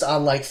post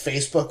on, like,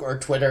 Facebook or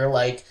Twitter,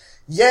 like,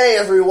 yay,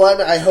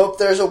 everyone, I hope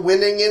there's a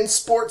winning in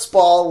sports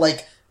ball,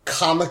 like,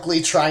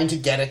 comically trying to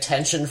get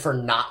attention for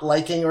not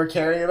liking or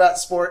caring about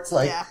sports.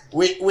 Like, Yeah.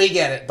 we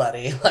get it,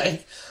 buddy.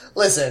 Like,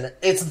 listen,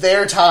 it's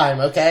their time,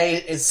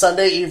 okay? It's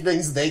Sunday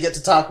evenings, they get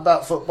to talk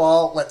about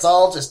football. Let's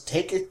all just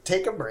take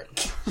a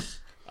break.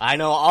 I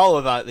know all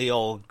about the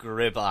old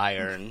grib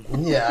iron.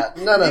 Yeah,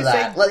 none of You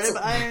that. say rib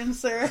iron,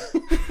 sir?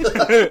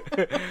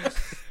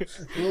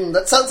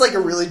 That sounds like a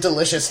really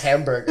delicious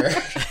hamburger.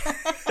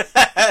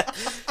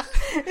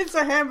 It's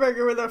a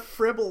hamburger with a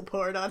fribble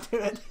poured onto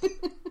it.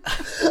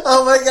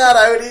 Oh my god,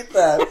 I would eat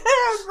that.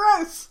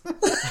 Gross!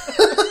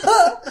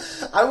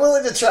 I'm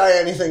willing to try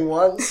anything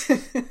once.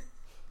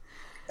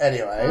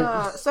 Anyway.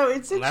 So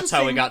it's interesting. And that's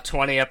how we got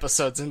 20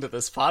 episodes into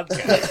this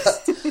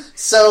podcast.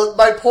 So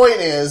my point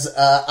is,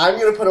 I'm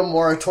going to put a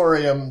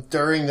moratorium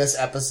during this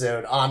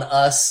episode on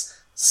us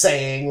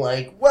saying,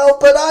 like, well,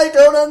 but I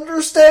don't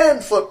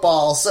understand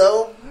football,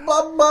 so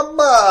blah, blah,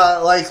 blah.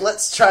 Like,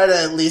 let's try to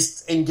at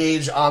least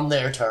engage on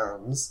their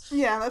terms.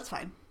 Yeah, that's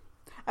fine.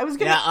 I was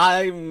gonna.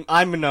 Yeah,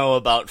 I'm know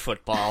about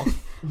football.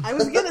 I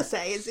was gonna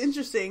say it's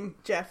interesting,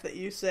 Jeff, that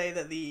you say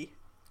that the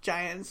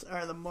Giants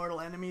are the mortal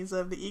enemies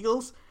of the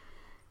Eagles.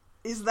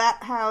 Is that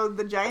how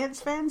the Giants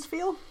fans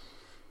feel?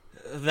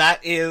 That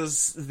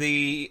is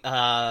the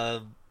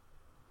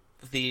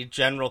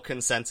general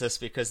consensus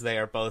because they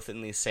are both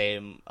in the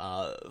same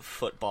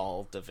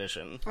football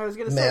division. I was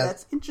going to say,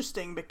 that's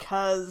interesting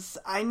because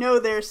I know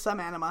there's some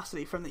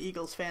animosity from the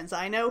Eagles fans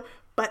I know,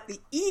 but the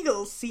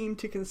Eagles seem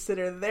to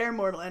consider their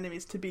mortal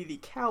enemies to be the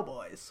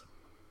Cowboys.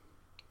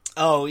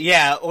 Oh,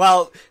 yeah.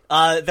 Well,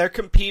 they're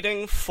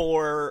competing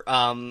for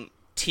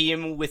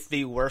team with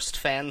the worst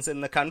fans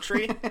in the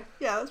country.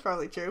 Yeah, that's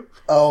probably true.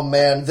 Oh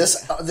man,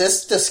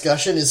 this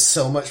discussion is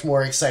so much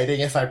more exciting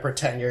if I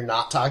pretend you're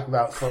not talking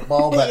about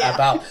football, but Yeah.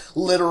 about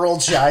literal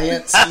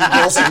Giants,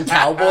 Eagles, and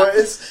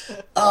Cowboys.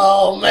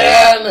 Oh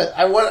man,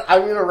 I'm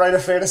gonna write a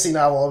fantasy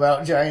novel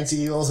about Giants,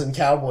 Eagles, and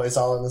Cowboys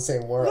all in the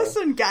same world.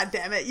 Listen,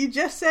 goddammit, you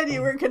just said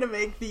you weren't going to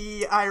make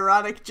the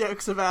ironic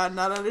jokes about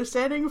not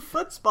understanding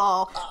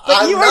football,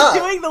 but I'm you not. are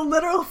doing the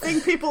literal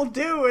thing people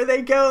do where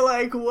they go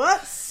like,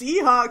 what?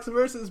 Seahawks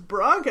versus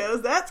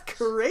Broncos? That's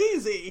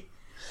crazy.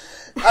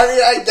 I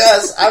mean, I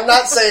guess I'm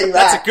not saying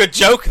That's that. a good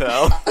joke,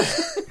 though.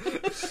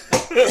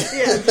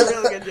 Yeah, it's a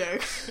really good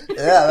joke.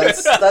 Yeah,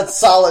 that's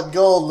solid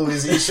gold,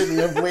 Louisa. You shouldn't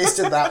have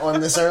wasted that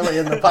one this early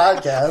in the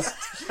podcast.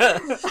 You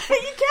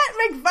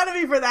can't make fun of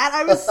me for that.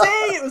 I was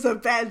saying it was a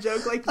bad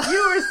joke, like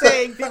you were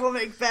saying people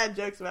make bad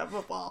jokes about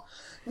football.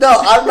 No,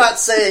 I'm not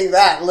saying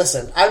that.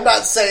 Listen, I'm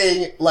not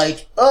saying,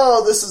 like,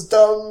 oh, this is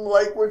dumb,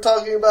 like, we're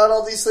talking about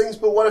all these things,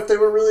 but what if they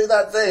were really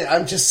that thing?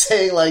 I'm just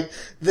saying, like,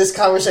 this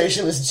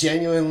conversation is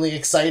genuinely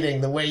exciting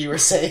the way you were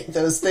saying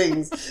those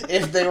things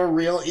if they were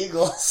real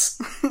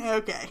Eagles.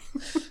 Okay.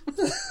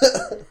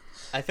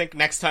 I think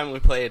next time we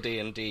play a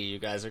D&D, you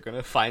guys are going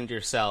to find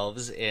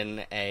yourselves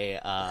in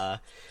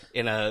a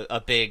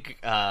big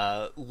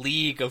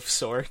league of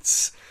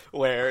sorts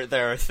where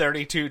there are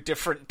 32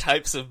 different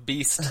types of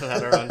beasts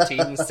that are on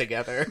teams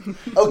together.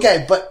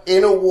 Okay, but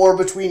in a war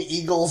between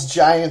Eagles,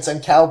 Giants,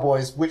 and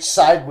Cowboys, which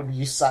team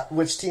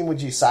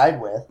would you side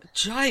with?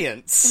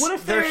 Giants. What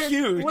if they're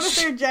huge. What if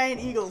they're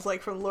giant eagles,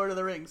 like from Lord of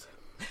the Rings?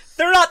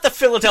 They're not the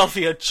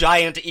Philadelphia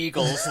Giant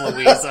Eagles,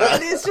 Louisa.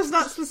 It's just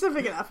not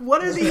specific enough.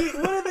 What are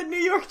the New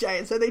York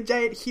Giants? Are they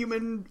giant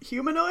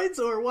humanoids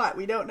or what?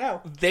 We don't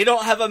know. They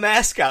don't have a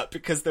mascot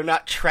because they're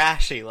not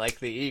trashy like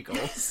the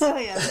Eagles. Oh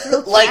yeah, it's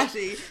real Like,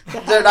 trashy.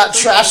 They're not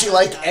trashy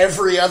like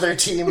every other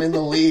team in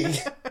the league.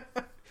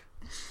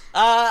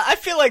 I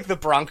feel like the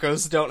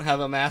Broncos don't have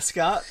a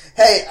mascot.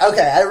 Hey,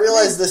 okay, I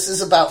realize this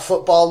is about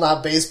football,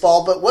 not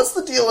baseball, but what's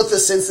the deal with the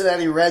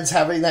Cincinnati Reds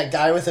having that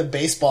guy with a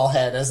baseball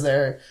head as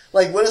their...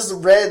 Like, what does the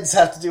Reds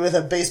have to do with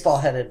a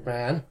baseball-headed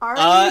man? Are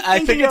you I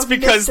think thinking it's of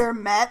because- Mr.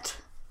 Met?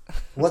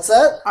 What's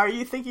that? Are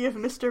you thinking of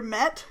Mr.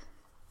 Met?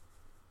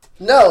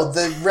 No,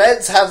 the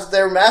Reds have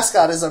their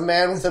mascot is a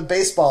man with a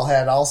baseball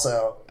head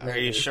also. Are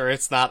you sure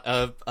it's not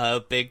a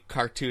big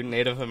cartoon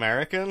Native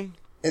American?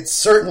 It's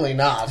certainly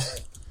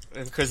not.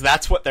 Because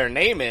that's what their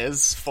name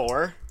is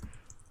for.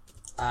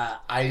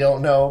 I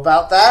don't know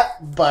about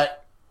that,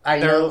 but I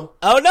know...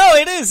 Oh no,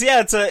 it is.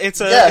 Yeah,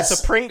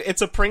 Yes.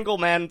 it's a Pringle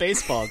Man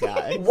baseball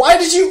guy. Why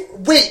did you...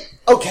 Wait,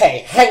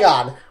 okay, hang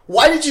on.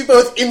 Why did you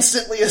both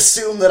instantly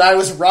assume that I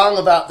was wrong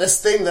about this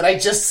thing that I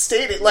just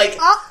stated? Like...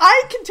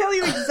 I can tell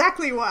you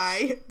exactly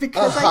why.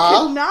 Because I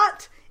could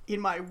not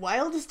in my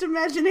wildest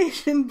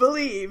imagination,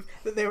 believe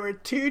that there were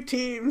two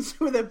teams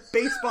with a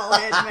baseball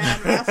head man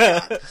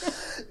mascot.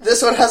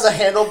 This one has a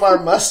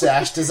handlebar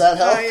mustache. Does that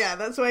help? Oh yeah,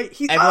 that's why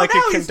he's And like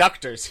a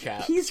conductor's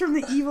cap. He's from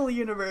the evil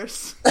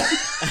universe.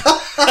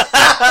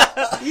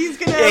 He's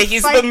gonna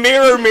He's fight,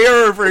 the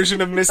mirror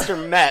version of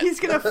Mr. Met. He's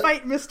gonna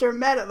fight Mr.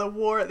 Met at the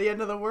war at the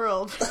end of the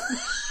world.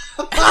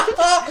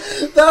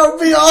 That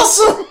would be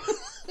awesome!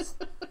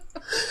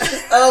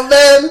 Oh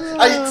man,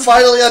 I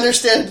finally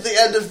understand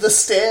the end of The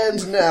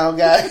Stand now,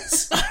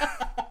 guys.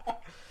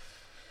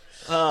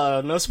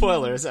 No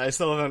spoilers. I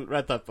still haven't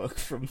read that book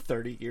from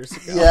 30 years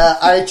ago. Yeah,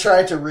 I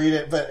tried to read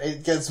it, but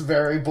it gets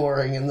very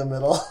boring in the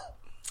middle.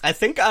 I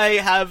think I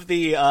have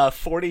the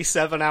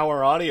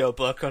 47-hour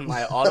audiobook on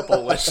my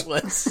Audible wish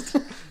list.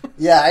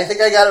 Yeah, I think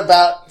I got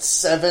about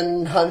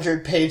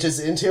 700 pages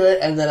into it,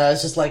 and then I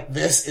was just like,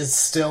 this is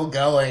still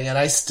going, and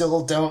I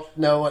still don't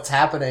know what's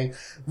happening.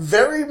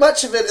 Very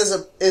much of it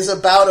is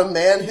about a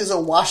man who's a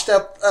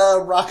washed-up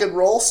rock and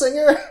roll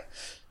singer.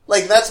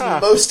 Like, that's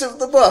most of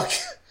the book.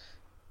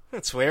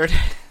 That's weird.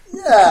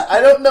 Yeah,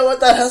 I don't know what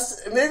that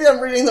has to... Maybe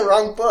I'm reading the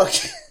wrong book.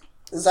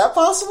 Is that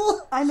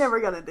possible? I never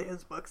got into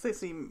his books. They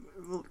seem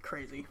a little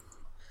crazy.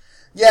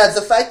 Yeah,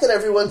 the fact that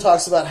everyone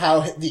talks about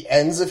how the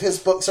ends of his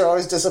books are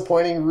always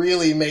disappointing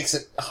really makes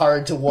it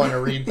hard to want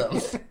to read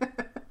them.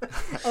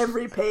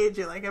 Every page,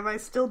 you're like, am I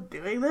still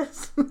doing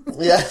this?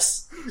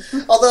 Yes.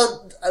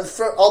 Although,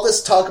 for all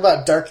this talk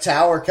about Dark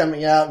Tower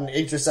coming out and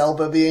Idris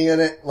Elba being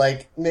in it,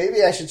 like,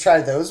 maybe I should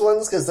try those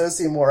ones, because those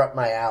seem more up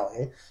my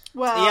alley.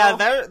 Well,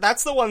 Yeah,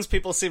 that's the ones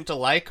people seem to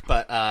like,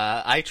 but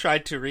I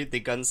tried to read The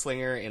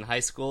Gunslinger in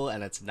high school,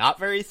 and it's not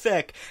very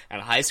thick,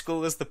 and high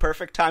school is the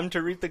perfect time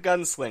to read The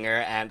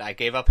Gunslinger, and I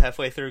gave up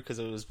halfway through because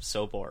it was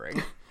so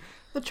boring.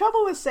 the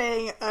trouble with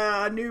saying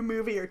a new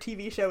movie or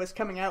TV show is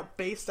coming out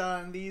based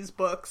on these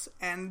books,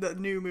 and the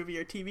new movie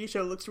or TV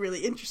show looks really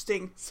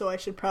interesting, so I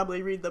should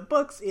probably read the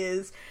books,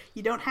 is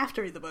you don't have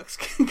to read the books,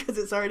 because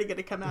it's already going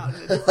to come out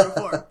in a different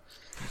form.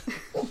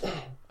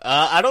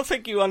 I don't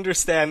think you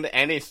understand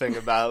anything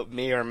about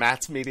me or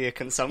Matt's media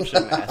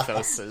consumption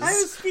ethoses. I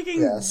was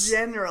speaking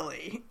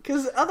generally,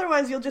 because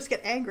otherwise you'll just get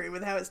angry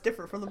with how it's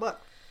different from the book.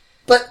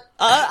 But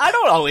I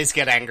don't always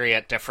get angry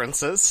at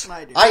differences.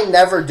 I do. I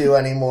never do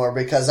anymore,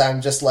 because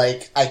I'm just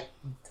like,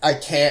 I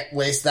can't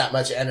waste that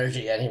much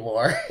energy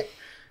anymore.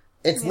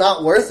 It's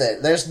not worth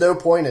it. There's no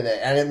point in it,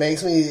 and it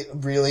makes me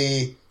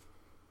really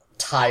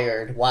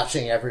tired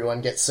watching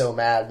everyone get so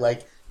mad.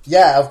 Like,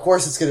 yeah, of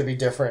course it's going to be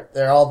different.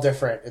 They're all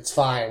different. It's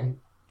fine.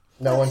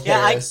 No one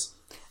cares.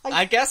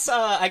 I guess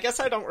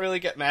I don't really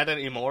get mad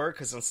anymore,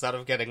 because instead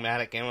of getting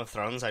mad at Game of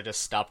Thrones, I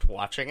just stopped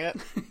watching it.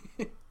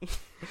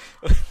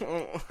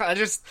 I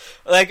just,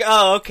 like,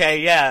 oh, okay,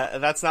 yeah,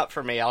 that's not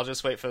for me. I'll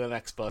just wait for the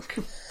next book.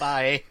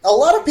 Bye. A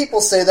lot of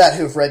people say that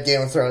who've read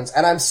Game of Thrones,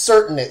 and I'm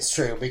certain it's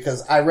true,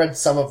 because I read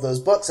some of those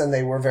books and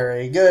they were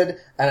very good,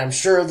 and I'm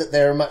sure that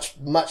they're much,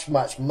 much,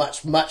 much,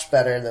 much, much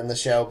better than the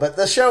show, but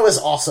the show is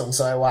awesome,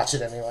 so I watch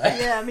it anyway.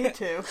 Yeah, me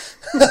too.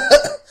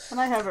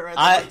 And I haven't read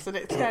the books, and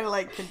it's kind of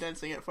like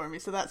condensing it for me,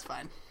 so that's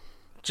fine.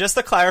 Just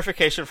a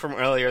clarification from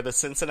earlier, the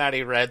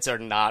Cincinnati Reds are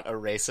not a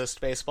racist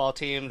baseball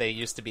team. They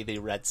used to be the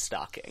Red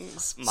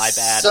Stockings. My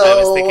bad.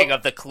 I was thinking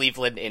of the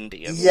Cleveland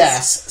Indians.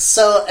 Yes,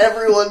 so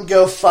everyone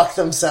go fuck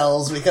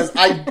themselves, because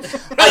I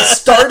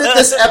started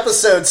this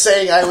episode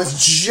saying I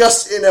was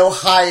just in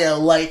Ohio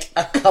like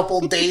a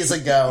couple days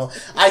ago.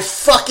 I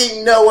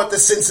fucking know what the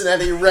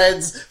Cincinnati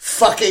Reds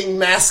fucking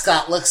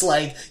mascot looks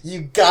like,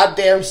 you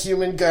goddamn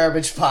human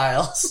garbage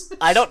piles.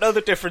 I don't know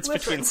the difference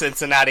between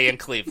Cincinnati and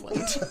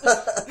Cleveland.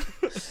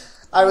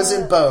 I was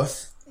in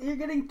both. You're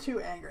getting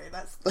too angry.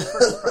 That's the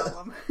first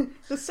problem.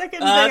 The second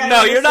thing I no,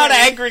 want to you're not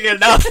say- angry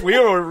enough. We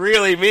were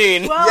really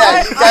mean. Well,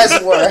 Yeah, you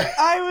guys were.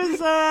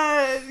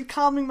 I was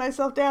calming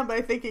myself down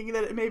by thinking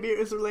that maybe it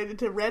was related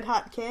to Red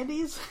Hot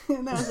candies,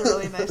 and that was a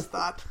really nice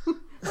thought. What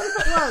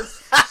if it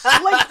was?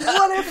 Like,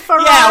 what if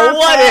Ferrara Yeah,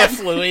 what Pan-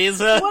 if,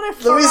 Louisa? What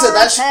if Louisa, Ferrara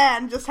that's-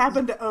 Pan just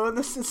happened to own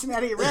the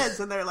Cincinnati Reds,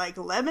 and they're like,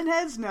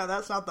 Lemonheads? No,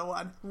 that's not the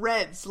one.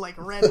 Reds, like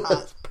Red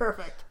Hot.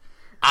 Perfect.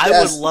 I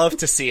Yes. would love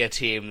to see a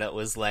team that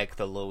was like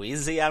the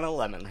Louisiana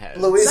Lemonheads.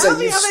 That would Louisa,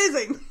 be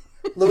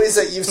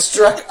amazing. you've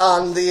struck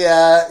on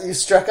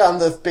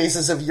the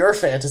basis of your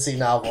fantasy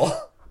novel.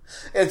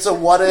 It's a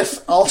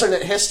what-if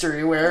alternate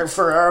history where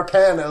Ferrara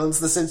Pan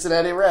owns the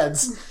Cincinnati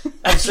Reds.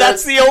 I'm sure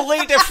That's the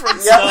only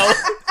difference, Yep.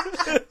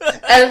 though.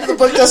 and the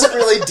book doesn't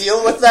really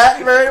deal with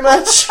that very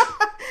much.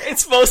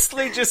 It's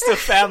mostly just a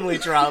family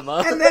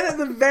drama. And then at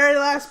the very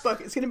last book,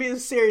 it's going to be a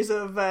series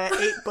of 8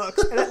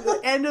 books. And at the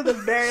end of the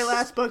very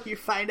last book, you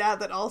find out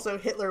that also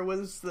Hitler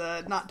was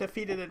not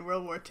defeated in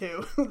World War II.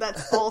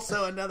 That's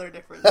also another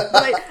difference. But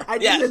I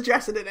didn't Yeah.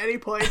 address it at any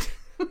point.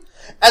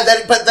 But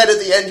then at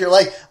the end you're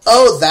like,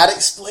 oh, that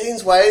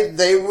explains why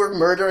they were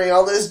murdering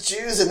all those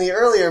Jews in the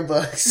earlier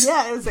books.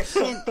 Yeah, it was a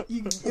hint.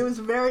 It was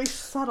very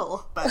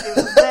subtle, but it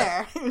was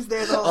there. It was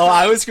there the whole Oh,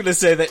 time. I was gonna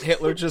say that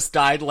Hitler just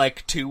died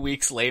like 2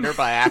 weeks later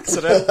by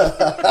accident.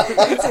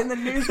 It's in the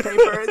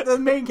newspaper. The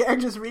main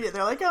characters read it.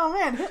 They're like, oh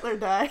man, Hitler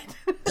died.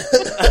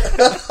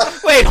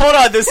 Wait, hold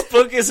on. This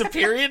book is a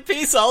period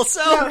piece also?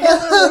 No,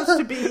 Hitler lives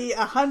to be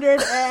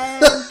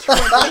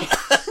 120.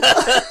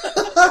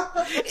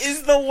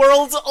 Is the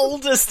world's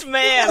oldest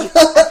man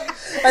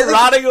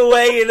rotting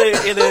away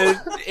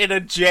in a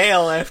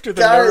jail after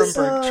the Guys,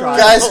 Nuremberg trials.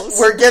 Guys,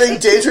 we're getting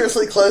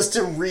dangerously close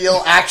to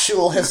real,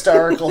 actual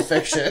historical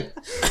fiction.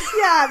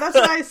 Yeah, that's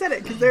why I said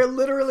it, because they're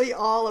literally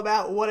all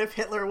about what if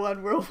Hitler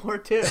won World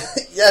War II.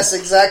 Yes,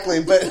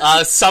 exactly,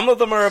 but... Some of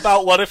them are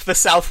about what if the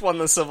South won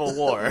the Civil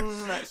War.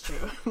 That's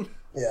true.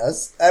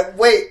 Yes.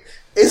 Wait,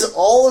 is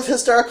all of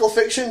historical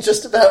fiction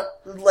just about,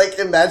 like,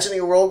 imagining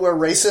a world where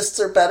racists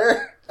are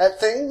better at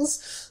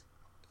things?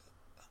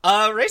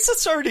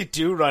 Racists already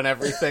do run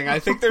everything. I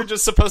think they're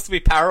just supposed to be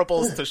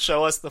parables to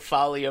show us the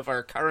folly of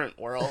our current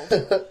world.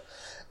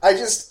 I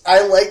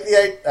like the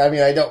idea. I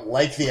mean, I don't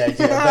like the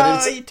idea,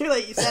 but it's... Too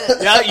late, you said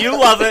it. Yeah, you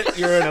love it.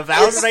 You're an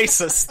avowed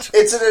racist.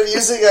 It's an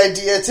amusing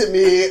idea to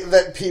me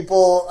that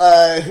people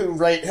who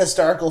write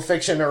historical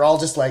fiction are all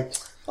just like,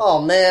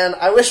 oh man,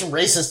 I wish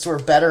racists were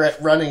better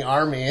at running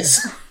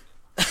armies.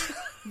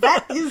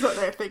 That is what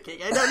they're thinking.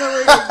 I don't know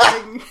where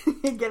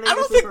you're getting I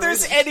don't this think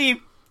there's information.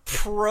 any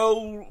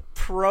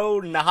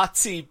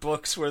pro-Nazi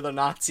books where the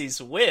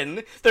Nazis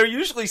win. They're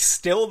usually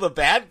still the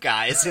bad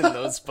guys in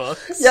those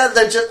books. Yeah,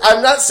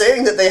 I'm not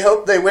saying that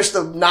they wish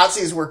the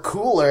Nazis were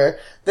cooler.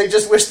 They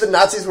just wish the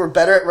Nazis were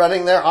better at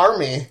running their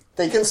army.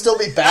 They can still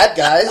be bad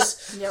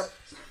guys. Yep.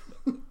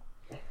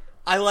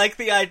 I like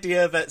the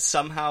idea that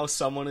somehow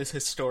someone is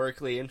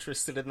historically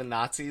interested in the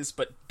Nazis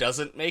but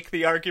doesn't make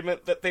the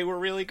argument that they were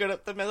really good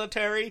at the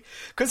military.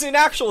 Because in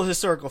actual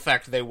historical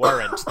fact, they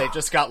weren't. They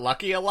just got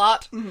lucky a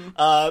lot. Mm-hmm.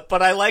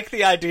 But I like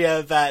the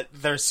idea that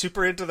they're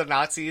super into the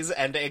Nazis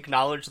and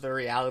acknowledge the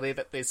reality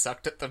that they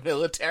sucked at the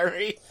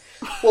military.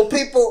 Well,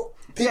 people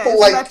Yeah, isn't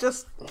like... that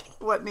just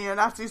what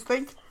neo-Nazis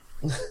think?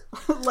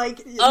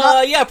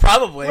 Yeah,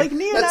 probably. Like,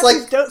 neo-Nazis That's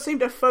like- don't seem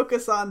to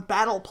focus on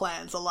battle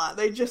plans a lot.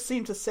 They just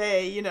seem to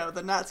say,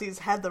 the Nazis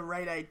had the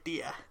right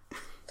idea.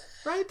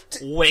 Right?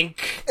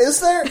 Wink.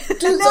 Is there...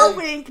 No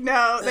wink,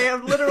 no. They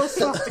have literal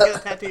swastika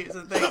tattoos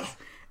and things.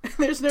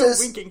 There's no Does-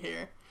 winking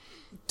here.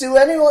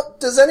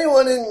 Does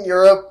anyone in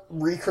Europe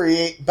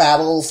recreate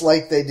battles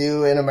like they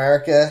do in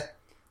America?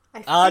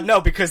 No,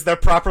 because they're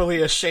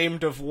properly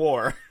ashamed of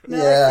war. No,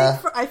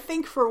 Yeah. I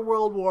think for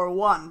World War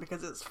I,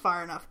 because it's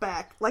far enough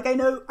back. Like, I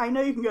know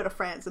you can go to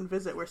France and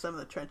visit where some of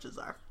the trenches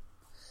are.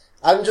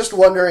 I'm just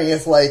wondering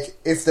if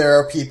there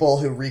are people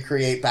who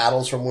recreate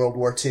battles from World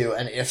War II,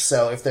 and if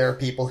so, if there are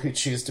people who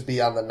choose to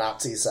be on the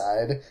Nazi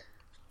side.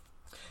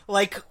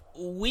 Like,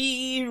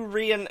 we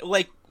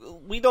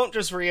don't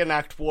just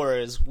reenact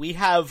wars, we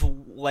have,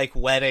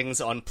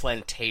 weddings on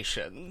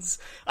plantations.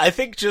 I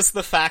think just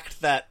the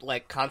fact that,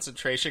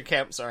 concentration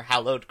camps are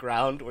hallowed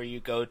ground where you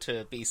go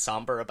to be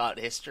somber about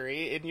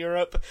history in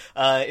Europe,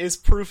 is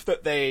proof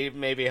that they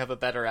maybe have a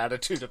better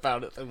attitude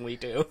about it than we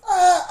do.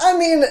 I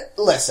mean,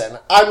 listen,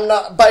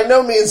 by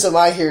no means am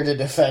I here to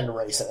defend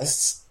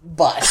racists,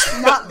 but...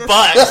 Not this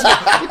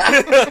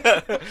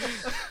But,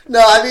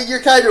 No, I mean,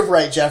 you're kind of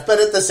right, Jeff, but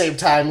at the same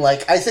time, I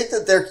think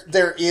that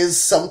there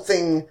is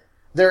something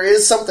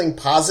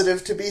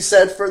positive to be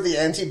said for the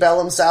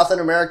antebellum South in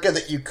America,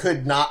 that you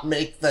could not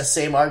make the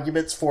same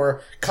arguments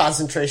for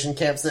concentration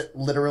camps that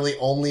literally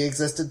only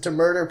existed to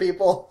murder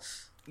people.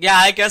 yeah,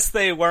 I guess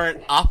they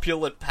weren't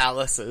opulent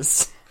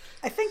palaces.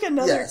 I think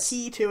another Yes.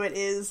 key to it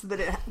is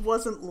that it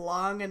wasn't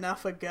long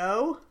enough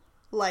ago.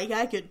 Like,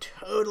 I could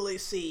totally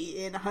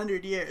see in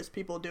 100 years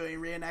people doing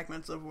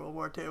reenactments of World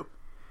War II.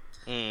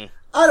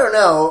 I don't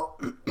know.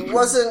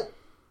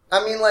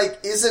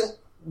 Isn't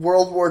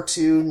World War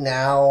II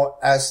now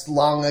as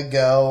long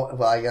ago,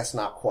 well, I guess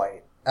not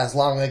quite, as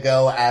long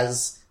ago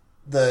as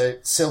the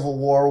Civil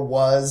War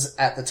was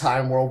at the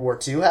time World War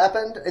II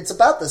happened? It's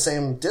about the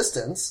same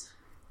distance.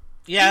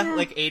 Yeah,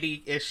 Yeah.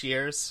 80-ish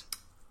years.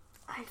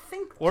 I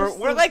think We're just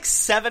the-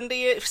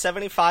 70,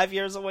 75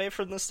 years away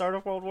from the start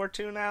of World War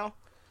II now,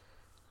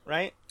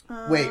 right?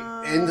 Wait,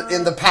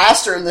 in the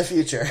past or in the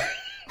future?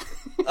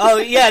 Oh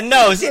yeah,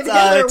 no, Did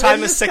Hitler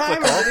time win is this time,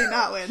 cyclical. or did he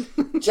not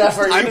win? Jeff,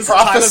 are Time you is a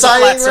flat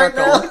prophesying right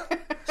now?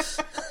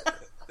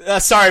 circle.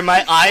 Sorry,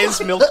 my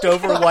eyes milked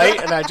over white,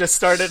 and I just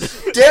started.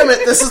 Damn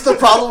it, this is the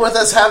problem with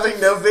us having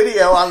no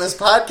video on this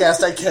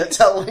podcast. I can't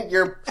tell when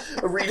you're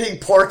reading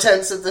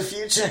portents of the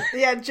future.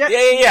 Yeah, Jeff.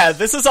 Yeah.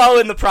 This is all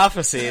in the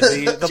prophecy.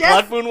 The Jeff-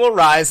 blood moon will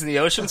rise, and the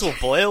oceans will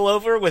boil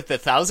over with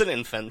 1,000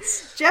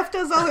 infants. Jeff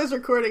does all his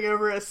recording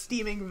over a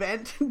steaming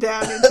vent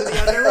down into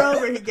the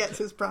underworld where he gets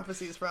his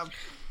prophecies from.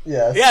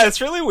 Yes. Yeah,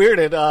 it's really weird.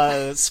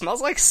 It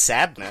smells like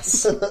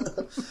sadness.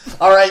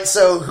 Alright,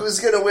 so who's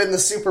gonna win the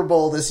Super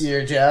Bowl this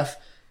year, Jeff?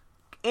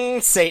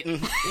 Satan.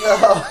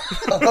 Oh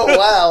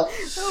wow.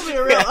 That'll be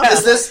a real.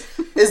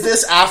 Is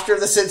this after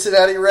the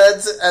Cincinnati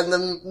Reds and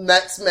the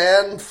Mets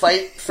man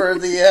fight for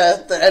the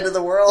end of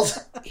the world?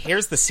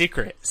 Here's the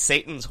secret.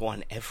 Satan's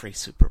won every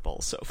Super Bowl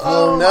so far.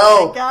 Oh, Oh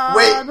no. my God.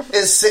 Wait,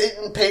 is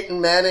Satan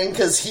Peyton Manning?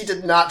 Because he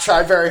did not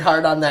try very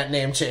hard on that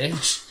name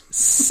change.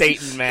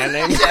 Satan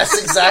Manning.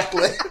 Yes,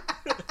 exactly.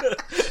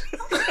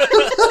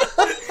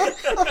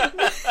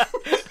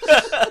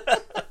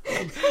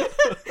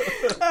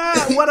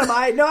 What am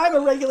I? No, I'm a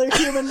regular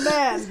human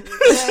man.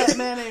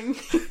 Manning.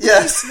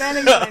 Yes.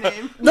 Manning's my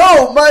name.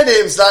 No, my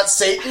name's not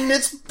Satan,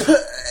 it's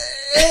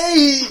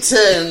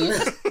Peyton.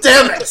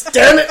 Damn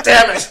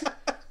it.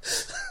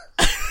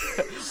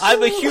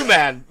 I'm a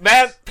human.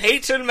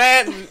 Peyton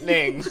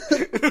Manning.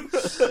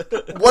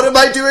 What am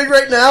I doing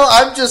right now?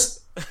 I'm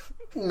just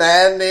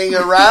manning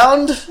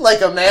around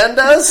like a man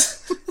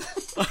does.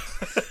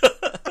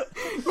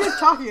 You're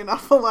talking an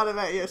awful lot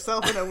about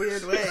yourself in a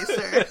weird way,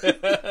 sir.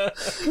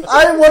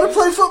 I want to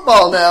play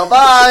football now.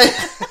 Bye.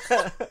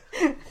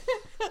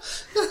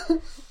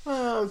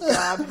 Oh,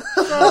 God.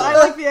 So I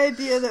like the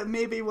idea that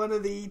maybe one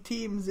of the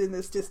teams in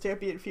this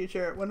dystopian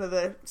future, one of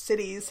the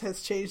cities,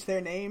 has changed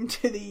their name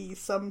to the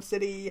Some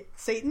City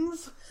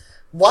Satans.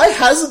 Why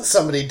hasn't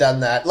somebody done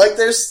that? Like,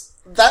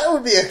 that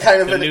would be a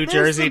kind of The New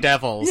Jersey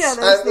Devils. Yeah,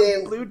 there's I the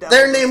mean, Blue Devils.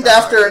 they're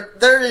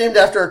named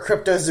after a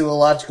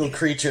cryptozoological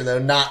creature, though,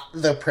 not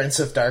the Prince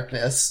of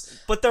Darkness.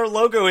 But their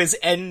logo is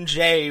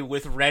NJ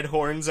with red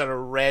horns and a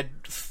red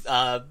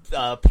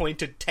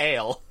pointed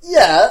tail.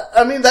 Yeah,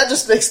 I mean, that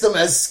just makes them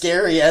as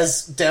scary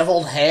as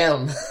deviled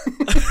ham.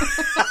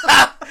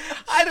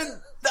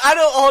 I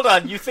don't, hold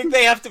on, you think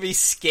they have to be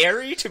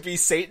scary to be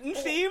Satan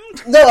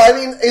themed? No, I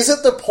mean, is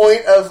it the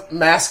point of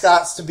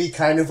mascots to be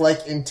kind of,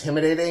 like,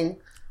 intimidating?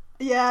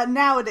 Yeah,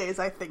 nowadays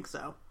I think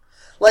so.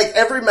 Like,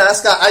 every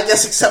mascot, I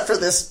guess except for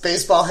this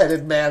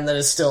baseball-headed man that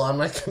is still on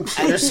my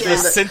computer screen.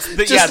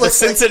 The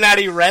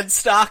Cincinnati Red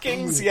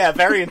Stockings? Yeah,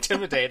 very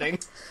intimidating.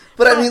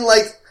 But I mean,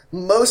 like,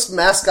 most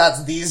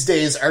mascots these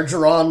days are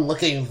drawn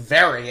looking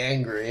very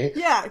angry.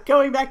 Yeah,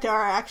 going back to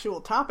our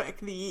actual topic,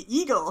 the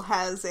eagle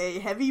has a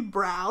heavy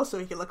brow, so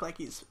he can look like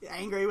he's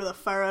angry with a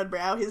furrowed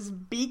brow. His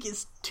beak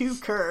is too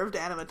curved,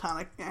 wait a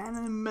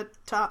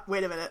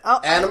minute. Oh,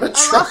 I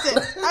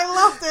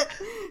lost it.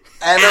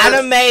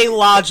 Anime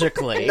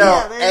logically.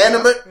 No,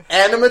 Yeah,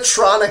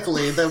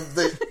 animatronically,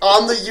 the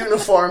on the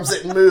uniforms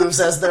it moves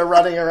as they're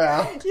running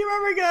around. You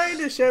remember going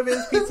to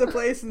Showbiz Pizza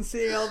Place and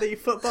seeing all the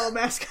football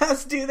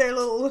mascots do their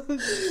little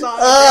song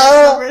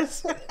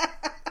numbers?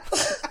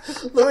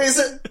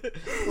 Louisa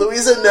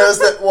knows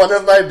that one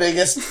of my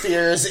biggest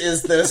fears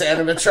is those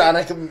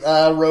animatronic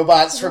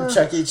robots from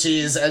Chuck E.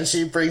 Cheese, and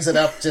she brings it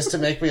up just to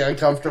make me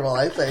uncomfortable,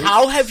 I think.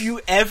 How have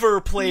you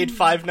ever played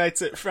Five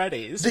Nights at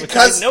Freddy's?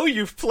 Because I know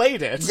you've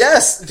played it.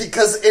 Yes,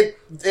 because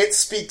it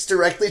speaks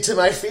directly to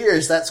my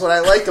fears. That's what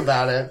I like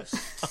about it.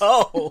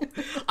 Oh,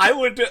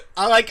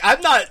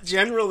 I'm not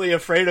generally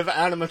afraid of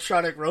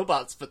animatronic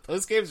robots, but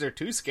those games are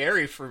too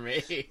scary for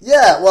me.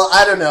 Yeah, well,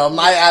 I don't know.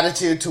 My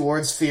attitude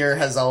towards fear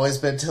has always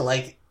been to,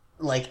 like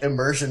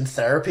immersion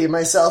therapy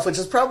myself, which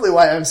is probably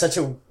why I'm such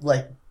a,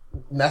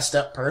 messed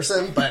up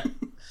person, but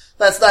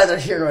that's neither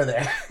here nor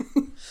there.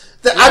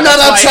 I'm not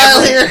on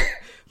trial here!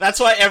 That's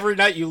why every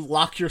night you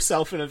lock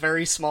yourself in a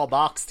very small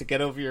box to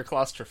get over your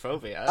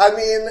claustrophobia. I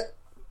mean,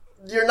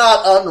 you're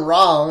not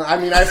unwrong. I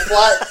mean, I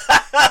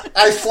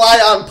fly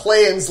on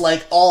planes,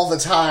 all the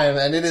time,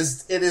 and it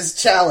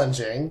is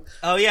challenging.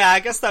 Oh yeah, I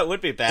guess that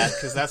would be bad,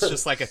 because that's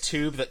just like a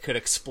tube that could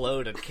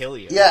explode and kill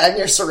you. Yeah, and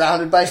you're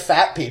surrounded by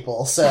fat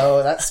people,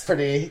 so that's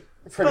pretty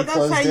But that's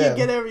closed how in. you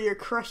get over your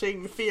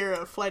crushing fear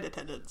of flight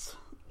attendants.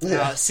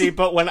 See,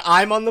 but when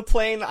I'm on the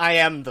plane, I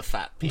am the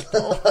fat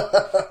people.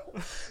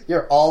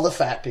 You're all the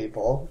fat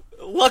people.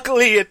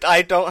 Luckily,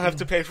 I don't have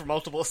to pay for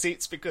multiple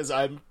seats because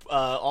I'm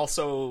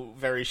also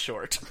very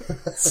short.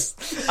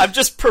 I'm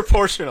just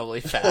proportionally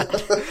fat.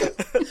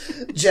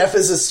 Jeff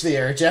is a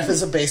sphere. Jeff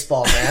is a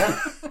baseball man.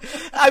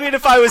 I mean,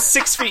 if I was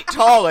 6 feet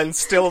tall and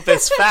still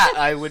this fat,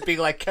 I would be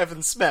like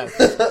Kevin Smith.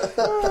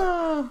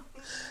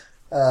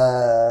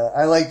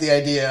 I like the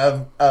idea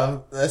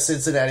of the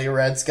Cincinnati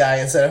Reds guy,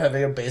 instead of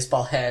having a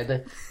baseball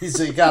head, he's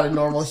got a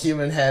normal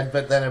human head,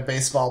 but then a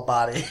baseball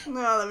body.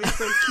 No, that'd be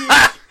so cute.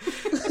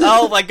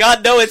 Oh my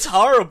god, no, it's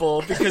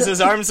horrible, because his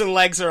arms and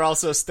legs are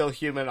also still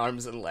human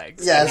arms and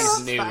legs. Yes. He's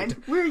That's nude.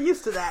 fine. We're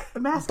used to that. The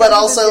mascots But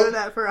have also- been doing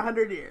that for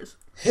 100 years.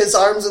 His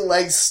arms and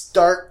legs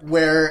start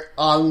where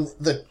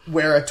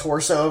a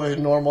torso of a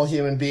normal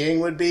human being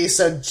would be,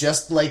 so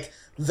just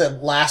the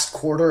last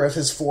quarter of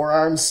his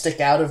forearms stick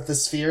out of the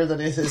sphere that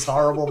is his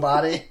horrible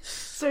body.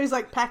 So he's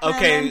like Pac-Man.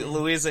 Okay, then?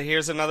 Louisa,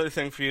 here's another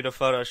thing for you to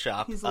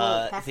Photoshop. He's a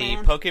little The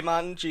Pac-Man.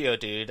 Pokemon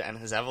Geodude and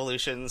his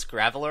evolutions,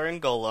 Graveler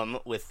and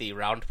Golem, with the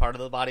round part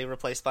of the body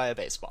replaced by a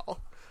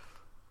baseball.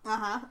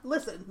 Uh-huh.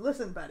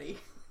 Listen, buddy.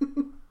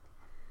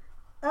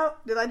 Oh,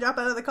 did I drop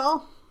out of the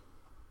call?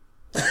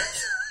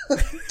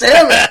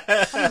 Damn it!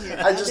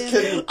 I just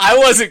couldn't. I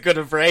wasn't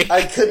gonna break.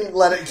 I couldn't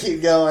let it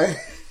keep going.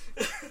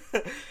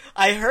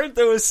 I heard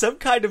there was some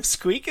kind of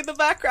squeak in the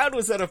background.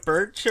 Was that a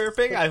bird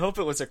chirping? I hope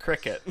it was a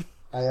cricket.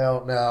 I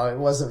don't know. It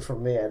wasn't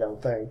from me, I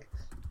don't think.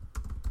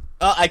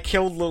 I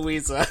killed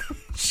Louisa.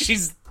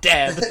 She's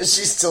dead.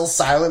 She's still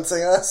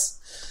silencing us?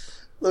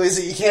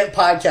 Louisa, you can't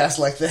podcast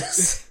like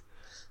this.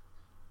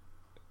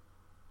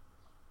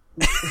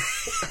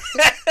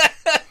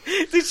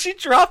 Did she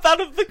drop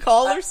out of the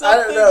call or something?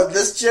 I don't know.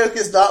 This joke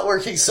is not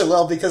working so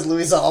well because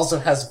Louisa also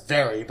has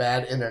very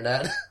bad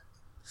internet.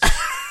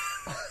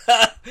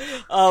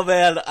 Oh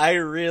man, I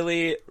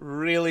really,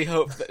 really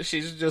hope that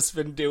she's just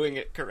been doing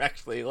it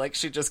correctly. Like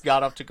she just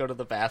got up to go to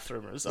the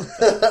bathroom or something.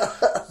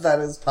 That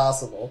is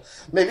possible.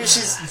 Maybe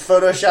she's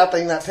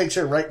photoshopping that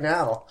picture right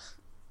now.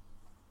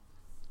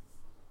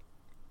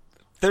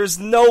 There's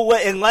no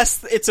way,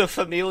 unless it's a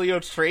familial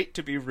trait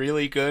to be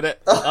really good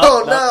at...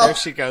 Oh, no. There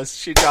she goes.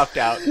 She dropped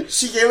out.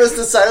 She gave us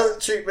the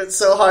silent treatment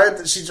so hard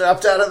that she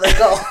dropped out of the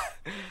call.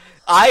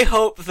 I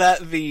hope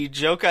that the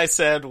joke I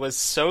said was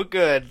so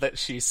good that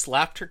she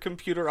slapped her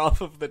computer off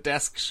of the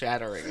desk,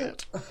 shattering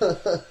it.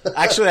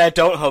 Actually, I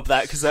don't hope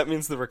that, because that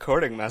means the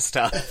recording messed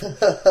up.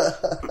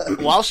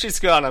 While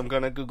she's gone, I'm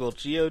gonna Google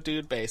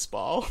Geodude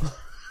Baseball.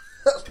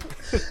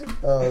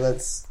 Oh,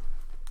 that's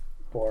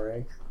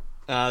boring.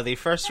 The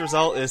first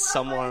result is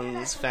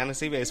someone's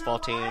fantasy baseball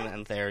team,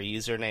 and their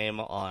username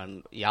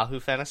on Yahoo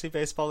Fantasy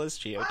Baseball is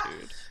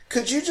Geodude.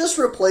 Could you just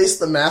replace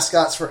the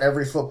mascots for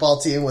every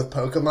football team with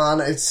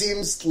Pokemon? It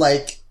seems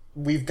like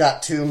we've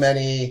got too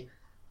many...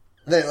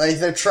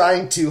 They're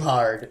trying too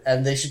hard,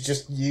 and they should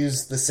just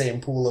use the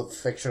same pool of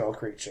fictional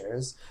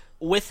creatures.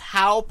 With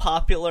how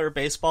popular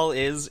baseball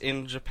is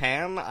in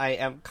Japan, I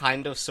am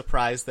kind of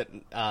surprised that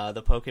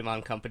the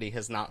Pokemon Company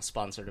has not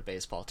sponsored a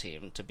baseball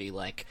team to be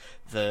like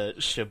the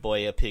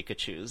Shibuya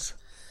Pikachus.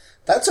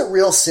 That's a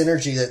real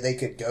synergy that they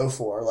could go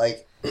for.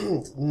 Like,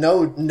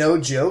 no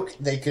joke,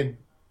 they could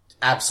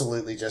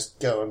absolutely just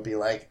go and be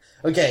like,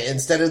 okay,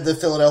 instead of the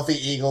Philadelphia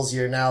Eagles,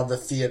 you're now the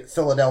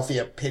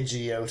Philadelphia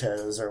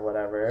Pidgeotos or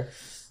whatever.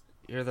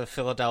 You're the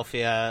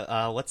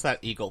Philadelphia, what's that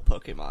eagle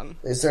Pokemon?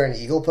 Is there an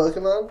eagle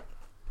Pokemon?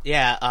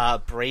 Yeah,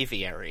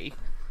 Braviary.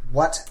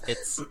 What?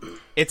 It's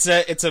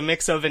a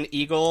mix of an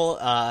eagle,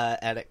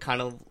 and it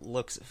kind of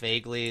looks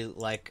vaguely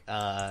like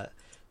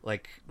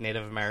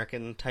Native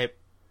American type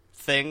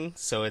thing.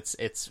 So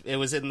it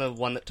was in the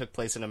one that took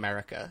place in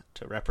America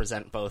to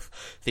represent both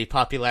the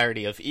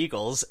popularity of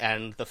eagles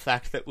and the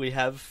fact that we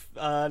have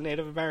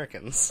Native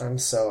Americans. I'm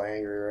so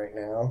angry right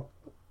now.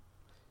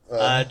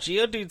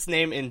 Geodude's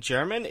name in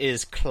German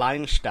is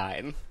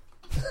Kleinstein.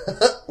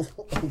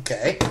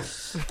 Okay.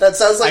 That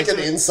sounds like an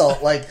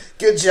insult. Like,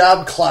 good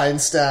job,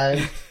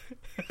 Kleinstein.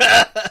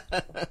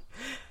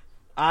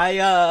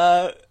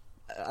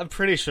 I'm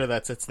pretty sure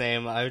that's its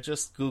name. I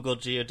just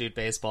googled Geodude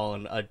Baseball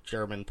and a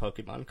German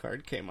Pokemon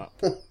card came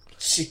up.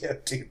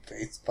 Geodude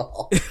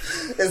Baseball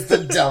is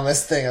the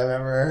dumbest thing I've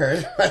ever heard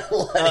in my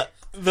life.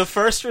 The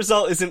first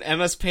result is an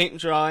MS Paint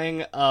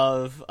drawing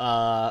of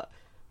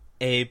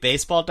a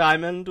baseball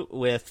diamond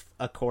with,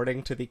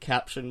 according to the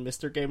caption,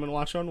 Mr. Game &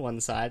 Watch on one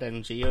side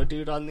and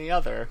Geodude on the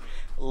other,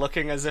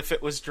 looking as if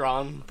it was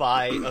drawn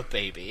by a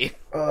baby.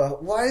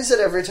 Why is it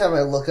every time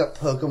I look up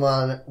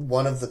Pokemon,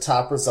 one of the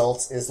top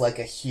results is like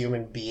a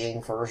human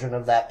being version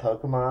of that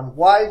Pokemon?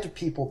 Why do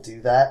people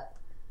do that?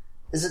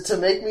 Is it to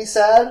make me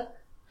sad?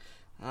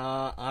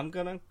 I'm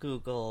gonna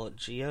Google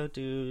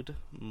Geodude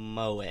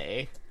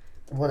Moe.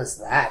 What is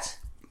that?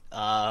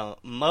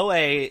 Moe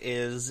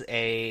is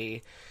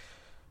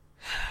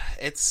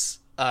it's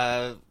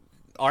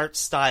art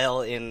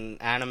style in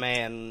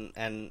anime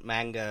and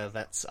manga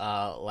that's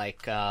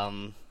like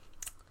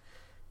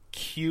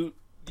cute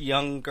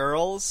young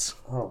girls.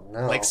 Oh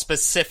no. Like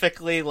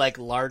specifically like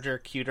larger,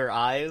 cuter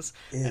eyes.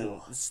 Ew. And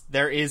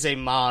there is a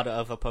mod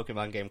of a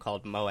Pokemon game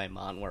called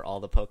Moemon where all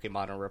the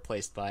Pokemon are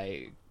replaced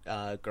by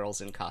girls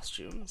in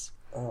costumes.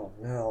 Oh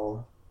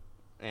no.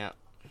 Yeah.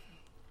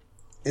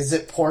 Is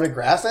it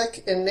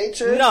pornographic in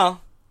nature?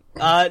 No.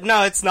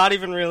 No, it's not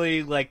even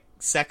really like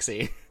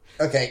sexy.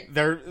 Okay.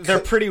 They're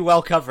pretty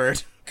well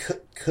covered.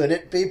 Could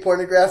it be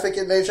pornographic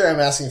in nature? I'm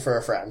asking for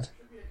a friend.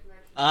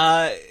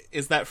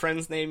 Is that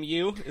friend's name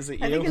you? Is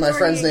it you? My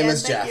friend's name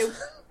is Jeff.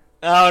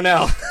 Oh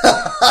no.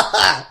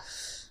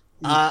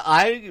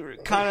 I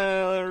kind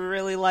of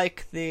really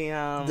like the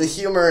The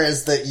humor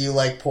is that you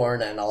like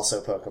porn and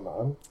also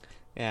Pokemon.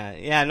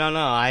 Yeah, no,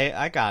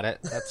 I got it.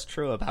 That's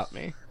true about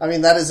me. I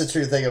mean, that is a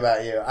true thing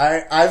about you.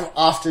 I've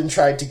often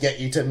tried to get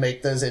you to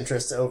make those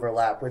interests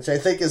overlap, which I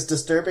think is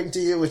disturbing to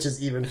you, which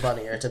is even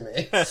funnier to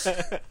me.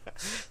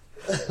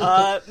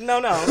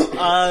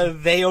 No.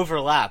 They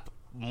overlap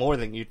more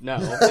than you'd know.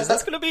 Is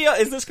this gonna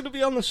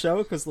be on the show?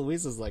 Because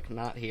Louisa's like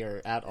not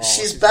here at all.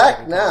 She's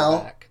back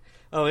now. Back.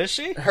 Oh, is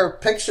she? Her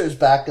picture's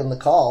back in the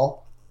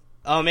call.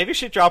 Oh, maybe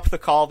she dropped the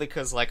call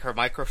because, like, her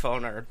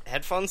microphone or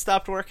headphones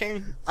stopped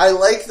working? I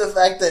like the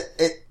fact that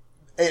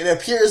it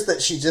appears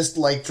that she just,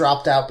 like,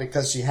 dropped out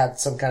because she had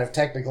some kind of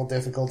technical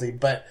difficulty,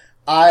 but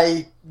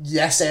I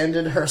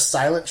yes-anded her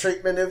silent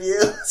treatment of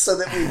you so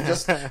that we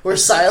just were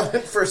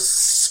silent for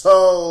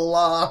so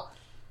long.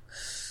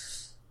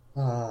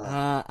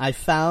 I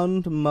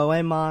found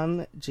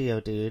Moemon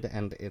Geodude,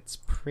 and it's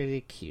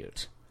pretty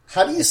cute.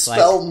 How do you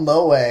spell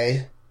Moe?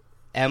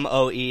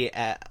 M-O-E,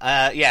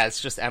 yeah,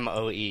 it's just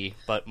M-O-E,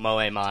 but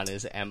Moemon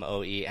is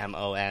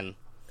M-O-E-M-O-N.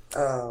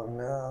 Oh,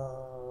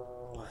 no.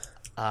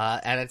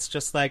 And it's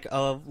just like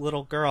a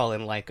little girl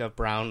in like a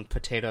brown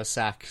potato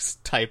sack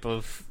type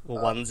of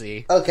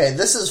onesie. Okay,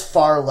 this is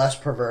far less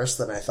perverse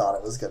than I thought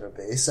it was going to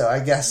be, so I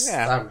guess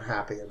Yeah. I'm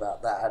happy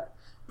about that.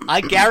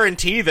 I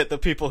guarantee that the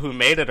people who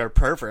made it are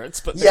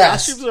perverts, but the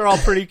Yes. costumes are all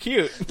pretty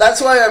cute.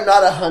 That's why I'm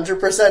not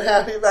 100%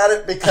 happy about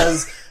it,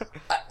 because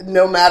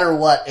no matter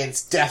what,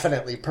 it's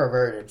definitely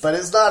perverted. But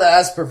it's not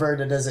as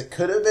perverted as it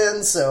could have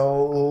been,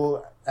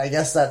 so I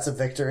guess that's a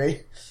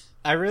victory.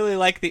 I really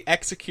like the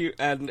Execute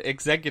and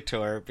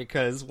Executor,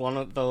 because one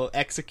of the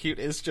Execute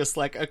is just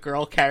like a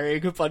girl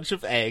carrying a bunch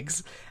of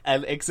eggs,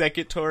 and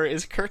Executor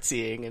is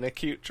curtsying in a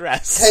cute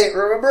dress. Hey,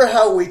 remember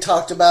how we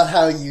talked about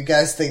how you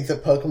guys think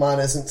that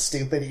Pokemon isn't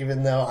stupid,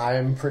 even though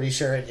I'm pretty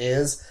sure it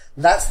is?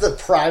 That's the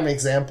prime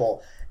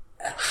example.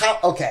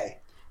 Okay.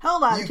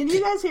 Hold on, can you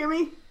guys hear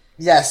me?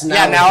 Yes, now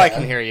Yeah, we now I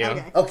can hear you.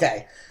 Okay.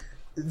 Okay.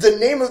 The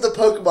name of the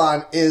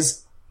Pokemon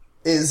is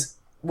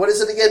what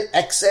is it again?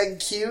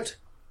 Exeggcute?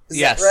 Is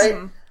Yes. that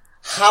right?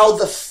 How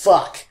the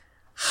fuck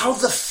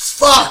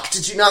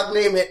did you not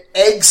name it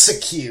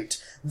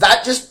Execute?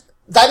 That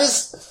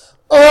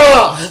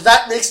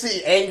makes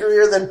me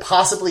angrier than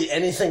possibly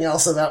anything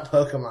else about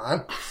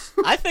Pokemon.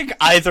 I think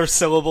either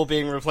syllable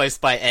being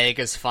replaced by egg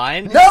is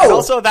fine. No! And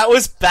also, that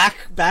was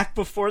back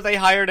before they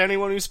hired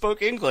anyone who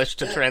spoke English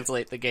to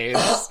translate the games.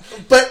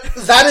 But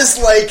that is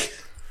like,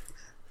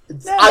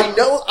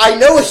 I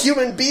know a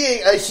human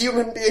being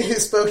who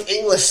spoke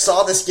English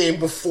saw this game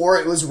before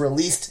it was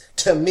released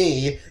to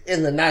me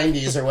in the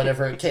 90s or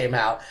whenever it came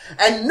out.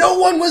 And no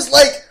one was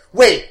like,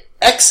 wait,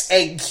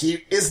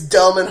 Exeggcute is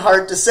dumb and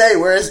hard to say,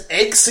 whereas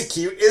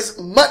Execute is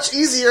much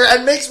easier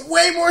and makes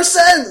way more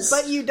sense.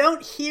 But you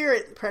don't hear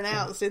it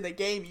pronounced in the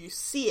game, you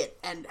see it,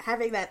 and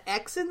having that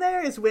X in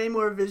there is way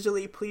more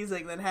visually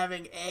pleasing than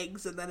having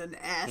eggs and then an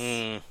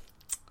S.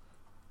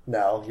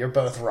 No, you're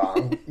both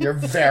wrong. You're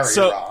very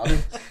wrong.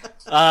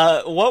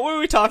 What were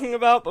we talking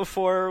about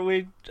before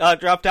we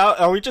dropped out?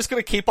 Are we just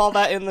going to keep all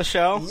that in the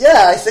show?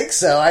 Yeah, I think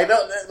so. I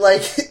don't,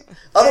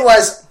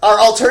 otherwise, our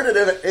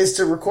alternative is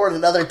to record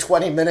another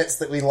 20 minutes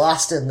that we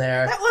lost in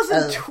there. That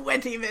wasn't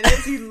 20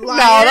 minutes, you liar.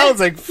 No, that was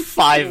like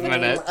 5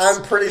 minutes.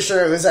 I'm pretty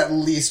sure it was at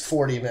least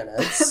 40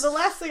 minutes. The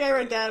last thing I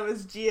wrote down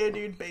was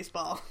Geodude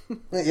baseball.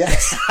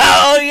 Yes.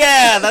 Oh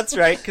yeah, that's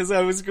right, because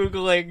I was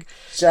Googling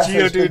Jeff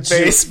has been Geodude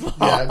baseball.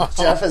 Yeah,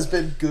 Jeff has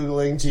been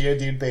Googling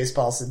Geodude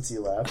baseball since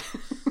you left.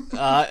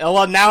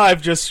 Well, now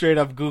I've just straight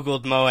up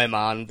Googled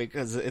Moemon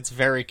because it's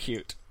very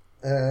cute.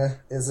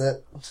 Is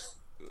it?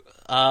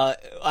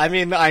 I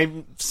mean,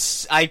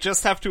 I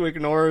just have to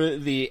ignore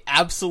the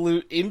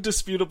absolute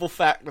indisputable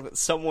fact that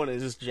someone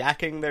is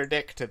jacking their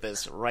dick to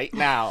this right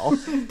now.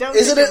 Don't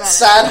Isn't think it about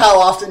sad how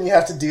often you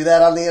have to do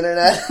that on the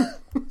internet?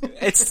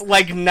 It's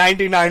like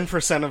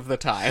 99% of the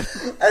time.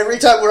 Every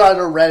time we're on a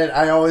Reddit,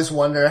 I always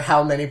wonder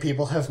how many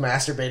people have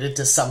masturbated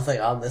to something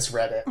on this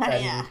Reddit.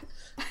 And Yeah.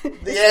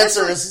 the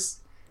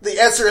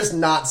answer is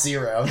not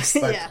zero. Is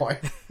my Yeah. point.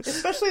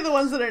 Especially the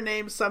ones that are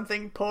named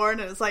something porn,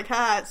 and it's like,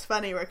 it's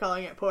funny we're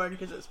calling it porn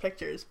because it's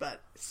pictures, but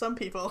some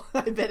people,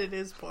 I bet it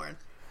is porn.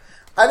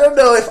 I don't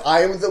know if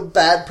I'm the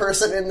bad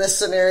person in this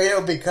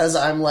scenario because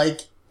I'm like,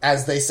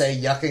 as they say,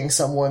 yucking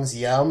someone's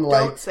yum.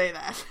 Don't say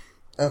that.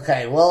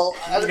 Okay, well,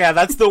 Yeah,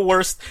 that's the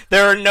worst.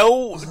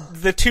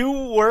 The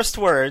two worst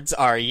words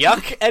are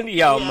yuck and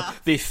yum. Yeah.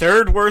 The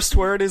third worst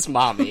word is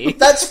mommy.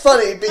 that's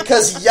funny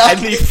because yuck.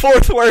 And the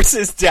fourth worst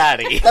is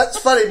daddy. That's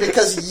funny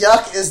because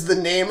yuck is the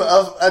name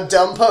of a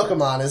dumb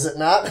Pokemon, is it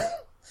not?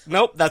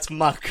 Nope, that's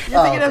muck.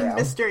 You're thinking damn.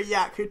 of Mr.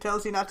 Yuck, who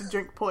tells you not to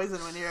drink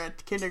poison when you're a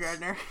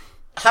kindergartner.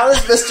 How is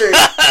Mr.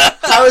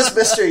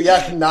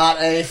 Yuck not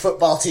a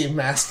football team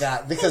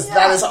mascot? Because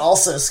that is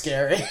also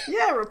scary.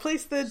 Yeah,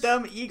 replace the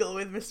dumb eagle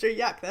with Mr.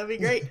 Yuck. That'd be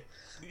great.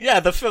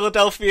 Yeah, the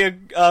Philadelphia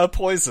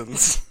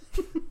Poisons.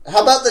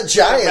 How about the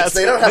Giants?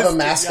 They don't have a Mr.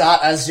 mascot,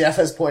 as Jeff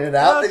has pointed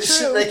out. Oh, They just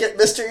should true. make it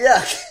Mr.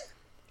 Yuck.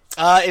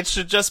 It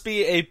should just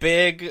be a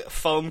big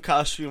foam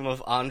costume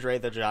of Andre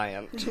the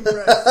Giant.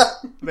 Right.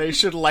 They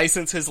should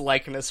license his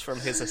likeness from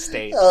his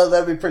estate. Oh,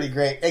 that'd be pretty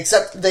great.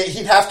 Except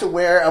he'd have to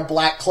wear a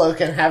black cloak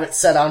and have it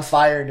set on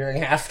fire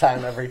during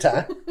halftime every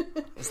time.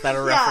 Is that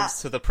a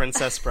reference to The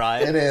Princess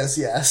Bride? It is,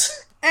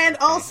 yes. And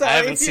also, I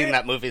haven't if seen you're-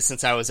 that movie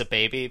since I was a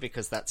baby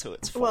because that's who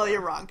it's for. Well,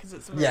 you're wrong because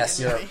it's a very Yes,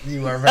 good movie.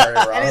 you are very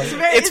wrong. And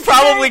It's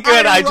probably very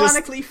good, I just-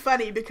 ironically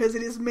funny because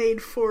it is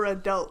made for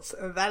adults,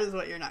 and that is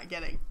what you're not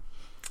getting.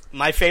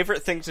 My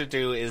favorite thing to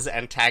do is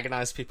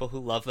antagonize people who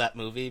love that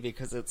movie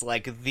because it's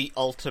like the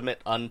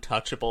ultimate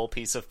untouchable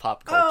piece of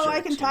pop culture. Oh,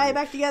 I can tie it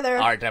back together.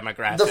 Our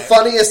demographic. The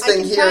funniest I thing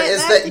can here tie it is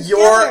back that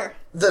together.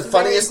 the It's very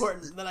funniest.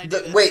 important that I do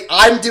this. Wait,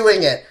 I'm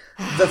doing it.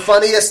 The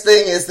funniest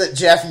thing is that,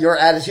 Jeff, your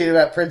attitude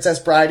about Princess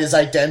Bride is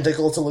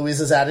identical to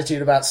Louisa's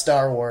attitude about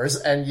Star Wars,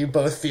 and you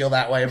both feel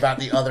that way about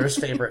the other's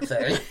favorite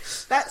thing.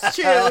 That's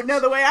true. No,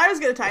 the way I was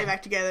going to tie it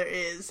back together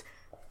is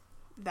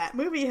That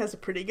movie has a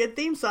pretty good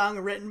theme song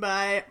written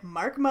by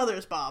Mark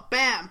Mothersbaugh.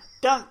 Bam!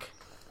 Dunk!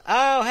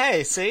 Oh,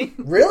 hey, see?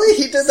 Really?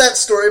 He did that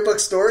Storybook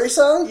Story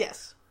song?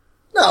 Yes.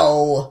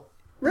 No.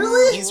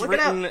 Really? He's Look it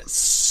written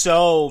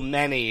so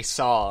many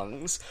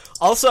songs.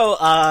 Also,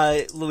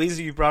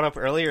 Louisa, you brought up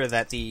earlier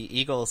that the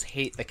Eagles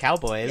hate the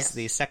Cowboys. Yes.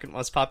 The second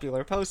most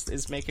popular post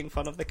is making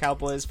fun of the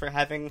Cowboys for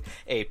having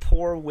a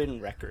poor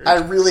win record. I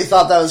really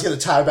thought that was going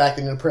to tie back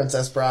into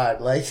Princess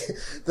Bride. Like,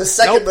 the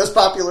second Nope. most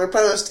popular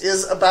post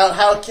is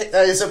about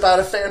is about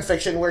a fan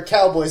fiction where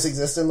cowboys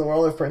exist in the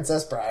world of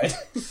Princess Bride.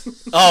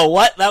 Oh,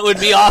 what? That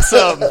would be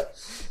awesome!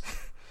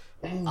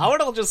 I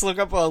want to just look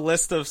up a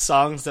list of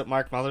songs that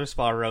Mark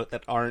Mothersbaugh wrote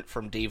that aren't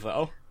from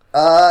Devo.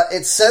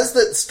 It says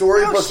that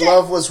Storybook Oh, shit.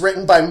 Love was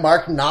written by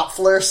Mark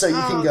Knopfler, so you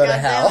can go to God damn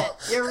hell.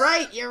 it. You're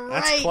right, you're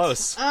right. That's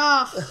close.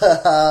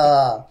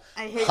 Oh,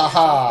 I hate myself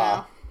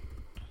now.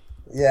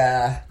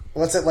 Yeah.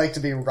 What's it like to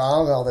be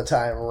wrong all the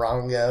time,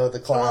 Rongo the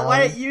clown? Well,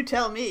 why don't you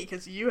tell me?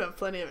 Because you have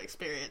plenty of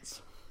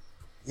experience.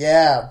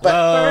 Yeah, but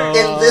Oh.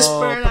 in this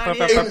Burn on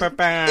you.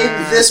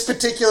 in this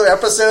particular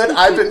episode,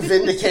 I've been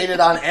vindicated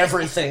on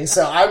everything,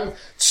 so I'm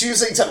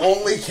choosing to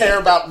only care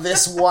about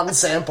this one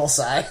sample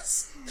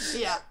size.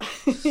 Yeah.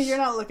 You're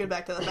not looking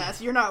back to the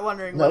past. You're not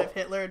wondering Nope. what if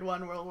Hitler had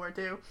won World War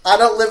II. I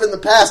don't live in the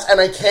past,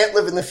 and I can't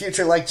live in the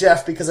future like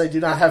Jeff because I do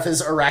not have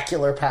his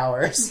oracular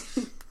powers.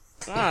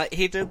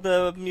 He did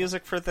the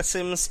music for The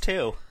Sims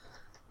 2.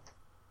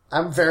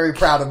 I'm very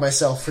proud of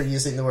myself for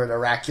using the word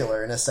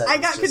oracular in a sentence.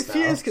 I got just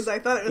confused now. because I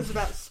thought it was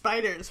about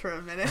spiders for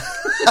a minute.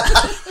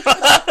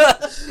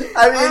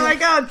 I mean, Oh my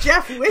god,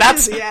 Jeff wishes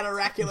That's- he had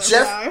oracular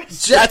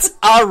powers. Jeff, That's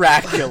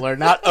oracular,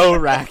 not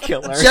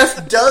oracular.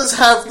 Jeff does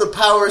have the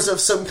powers of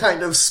some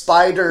kind of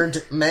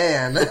spidered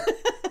man.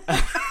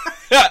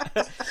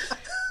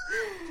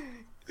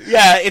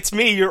 Yeah, it's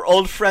me, your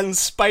old friend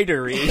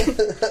Spidery.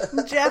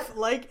 Jeff,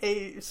 like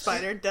a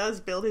spider, does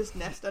build his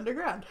nest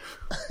underground.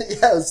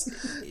 Yes.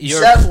 Your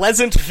Jeff,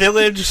 pleasant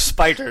village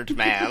spidered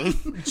man.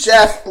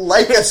 Jeff,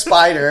 like a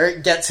spider,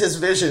 gets his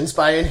visions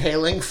by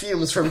inhaling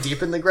fumes from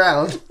deep in the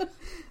ground.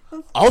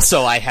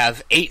 Also, I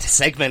have 8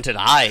 segmented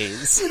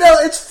eyes. You know,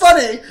 it's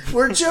funny,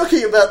 we're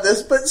joking about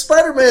this, but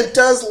Spider-Man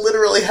does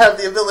literally have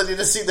the ability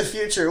to see the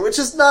future, which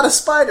is not a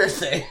spider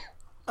thing.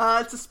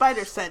 It's a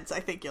spider sense, I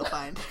think you'll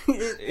find.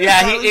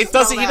 Yeah, he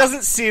spelled out.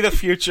 doesn't see the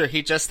future,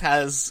 he just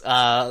has,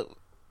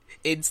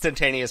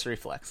 instantaneous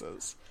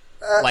reflexes.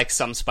 Like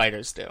some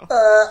spiders do.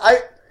 I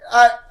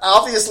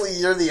obviously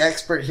you're the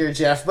expert here,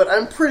 Jeff, but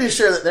I'm pretty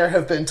sure that there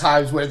have been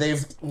times where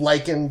they've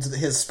likened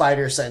his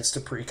spider sense to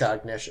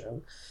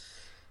precognition.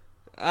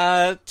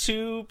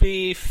 To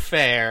be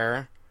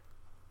fair,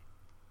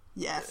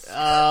 Yes.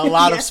 a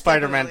lot of Yes,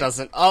 Spider-Man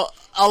definitely. doesn't.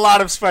 A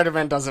lot of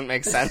Spider-Man doesn't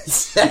make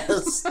sense.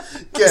 Yes.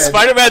 Good.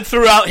 Spider-Man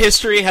throughout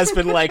history has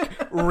been like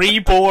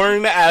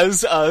reborn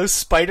as a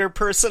spider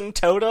person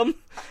totem,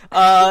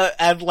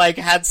 and like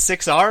had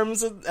 6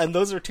 arms, and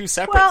those are 2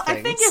 separate Well, things.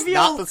 I think if you'll,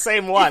 not the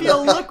same one. If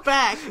you'll look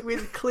back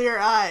with clear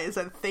eyes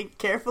and think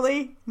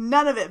carefully,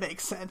 none of it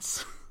makes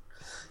sense.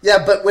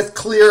 Yeah, but with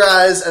clear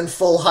eyes and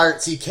full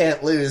hearts, you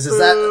can't lose. Is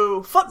that...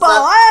 Ooh,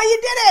 football!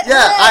 You did it!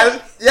 Yeah,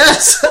 Hooray!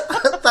 yes!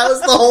 That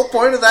was the whole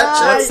point of that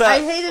joke. What's that- I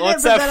hated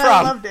what's it, but that then from?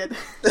 I loved it.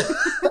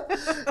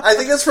 I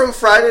think it's from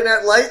Friday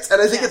Night Lights,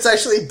 and I think Yeah. it's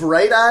actually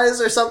Bright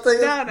Eyes or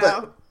something. No.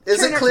 But is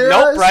Turn it it- Clear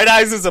Nope, Eyes? Bright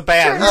Eyes is a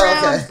band. Turn Oh,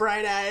 around, okay.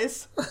 bright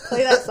eyes.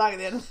 Play that song at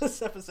the end of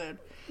this episode.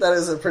 That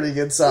is a pretty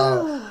good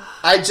song.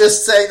 I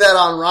just sang that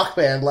on Rock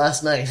Band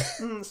last night.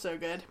 So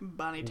good.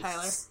 Bonnie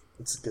Tyler.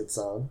 It's a good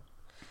song.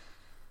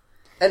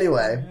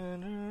 Anyway,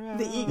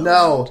 The Eagles.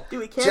 no. Do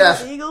we care Jeff,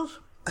 about the Eagles?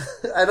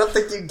 I don't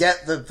think you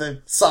get that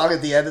the song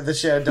at the end of the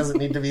show doesn't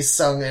need to be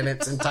sung in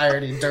its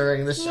entirety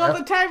during the Well, the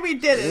show. time we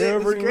did it, it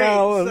was Every great.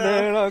 now and so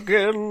then I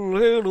get a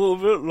little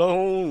bit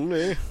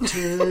lonely.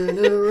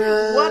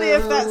 what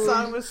if that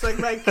song was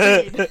sung by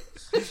Creed?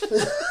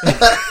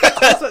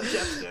 That's what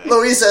Jeff's doing.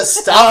 Louisa,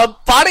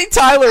 stop. Bonnie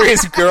Tyler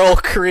is Girl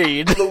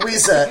Creed.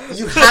 Louisa,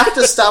 you have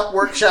to stop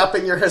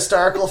workshopping your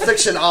historical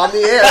fiction on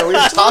the air.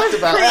 We've talked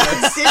about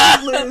Creed this.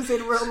 didn't lose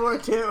in World War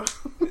II.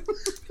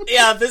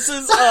 Yeah, this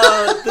is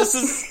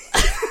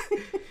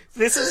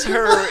this is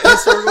her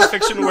historical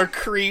fiction where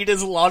Creed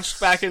is launched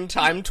back in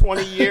time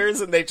 20 years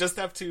and they just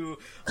have to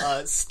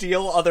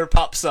steal other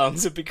pop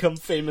songs and become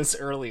famous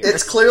earlier.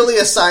 It's clearly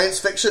a science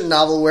fiction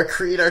novel where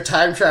Creed are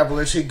time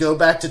travelers who go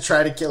back to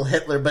try to kill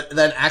Hitler, but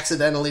then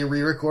accidentally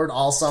re-record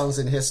all songs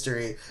in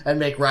history and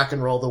make rock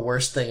and roll the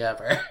worst thing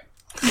ever.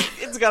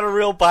 It's got a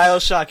real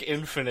BioShock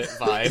Infinite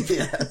vibe.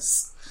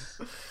 Yes.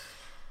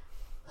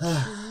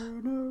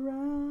 Turn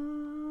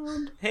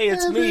around. Hey,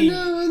 it's Every me,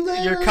 now and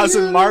then your I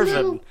cousin get a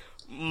Marvin.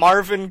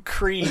 Marvin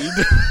Creed.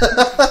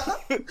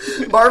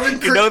 Marvin You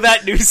Creed. know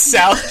that new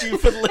sound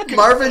you've been looking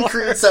Marvin for?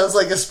 Creed sounds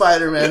like a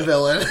Spider-Man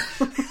villain.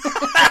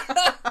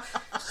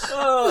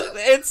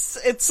 It's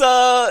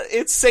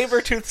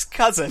Sabretooth's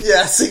cousin.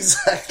 Yes,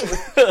 exactly.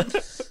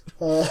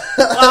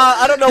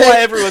 I don't know why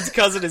everyone's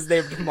cousin is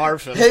named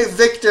Marvin. Hey,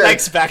 Victor.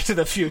 Thanks, Back to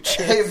the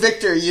Future. Hey,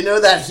 Victor, you know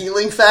that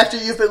healing factor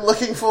you've been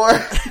looking for?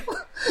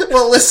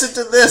 Well, listen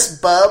to this,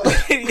 bub.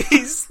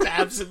 He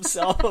stabs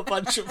himself a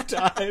bunch of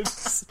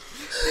times.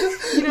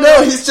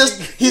 No, he's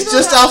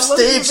just off What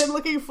stage. you've been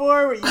looking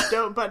for, where you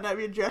don't button up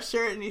your dress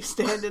shirt and you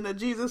stand in a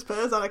Jesus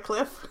pose on a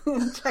cliff.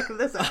 Check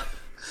this out.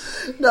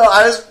 No,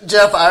 I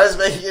was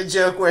making a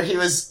joke where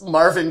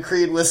Marvin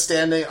Creed was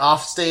standing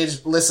off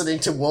stage listening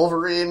to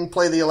Wolverine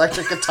play the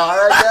electric guitar,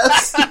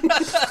 I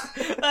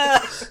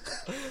guess.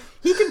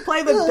 He can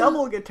play the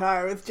double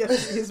guitar with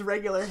just his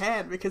regular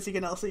hand because he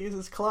can also use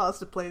his claws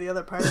to play the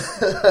other part of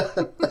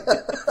it.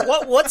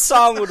 What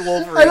song would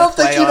Wolverine I don't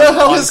think play you know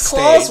how on his stage?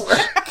 claws work.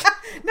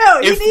 No,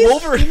 If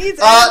Wolverine-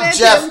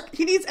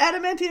 he needs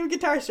adamantium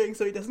guitar strings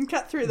so he doesn't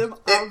cut through them,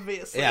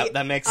 obviously. Yeah,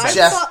 that makes I sense.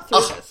 Jeff, thought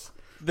through this.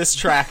 This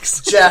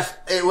tracks. Jeff,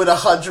 it would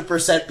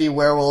 100% be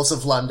Werewolves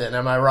of London,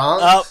 am I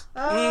wrong?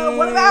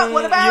 What about...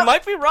 You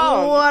might be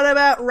wrong. What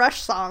about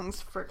Rush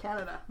songs for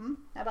Canada?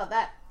 How about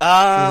that?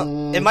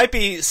 It might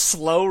be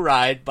Slow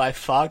Ride by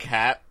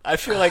Foghat. I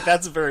feel like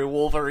that's a very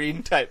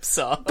Wolverine-type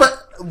song.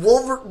 But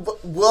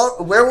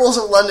Werewolves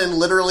of London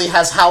literally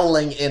has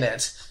howling in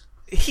it.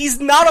 He's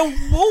not a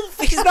wolf.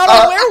 He's not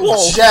a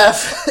werewolf.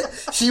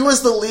 Jeff, he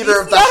was the leader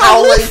of the not a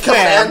Howling wolfman.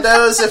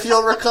 Commandos, if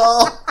you'll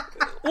recall.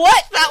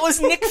 What? That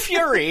was Nick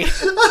Fury.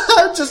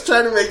 I'm just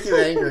trying to make you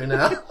angry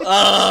now.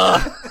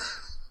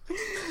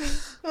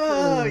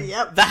 Oh,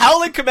 yep. The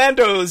Howling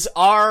Commandos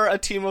are a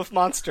team of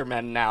monster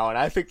men now, and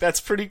I think that's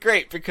pretty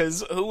great,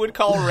 because who would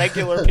call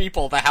regular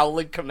people the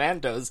Howling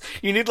Commandos?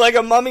 You need, like,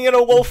 a mummy and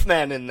a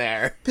wolfman in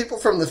there. People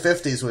from the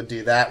 50s would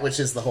do that, which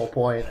is the whole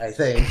point, I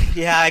think.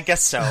 Yeah, I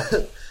guess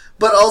so.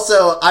 But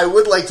also, I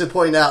would like to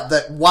point out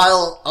that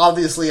while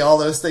obviously all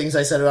those things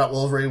I said about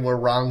Wolverine were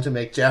wrong to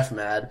make Jeff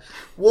mad,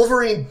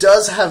 Wolverine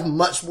does have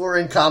much more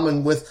in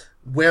common with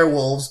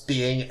werewolves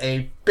being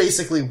a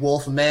basically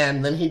wolf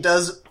man than he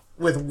does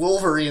with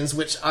Wolverines,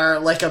 which are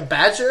like a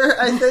badger,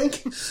 I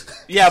think.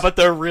 Yeah, but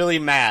they're really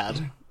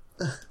mad.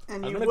 And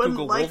I'm you gonna wouldn't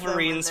Google like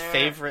Wolverine's them when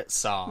they're favorite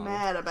song.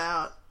 mad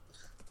about...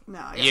 No,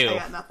 I You.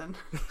 got nothing.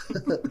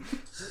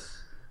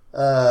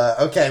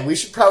 Okay, we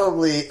should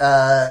probably,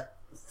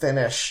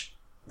 finish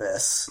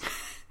this.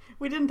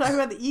 We didn't talk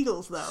about the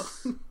Eagles, though.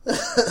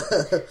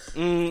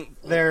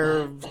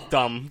 They're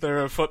dumb.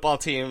 They're a football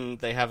team.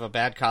 They have a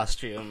bad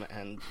costume,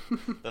 and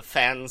the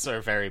fans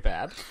are very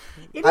bad.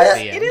 It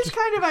end. is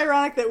kind of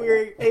ironic that we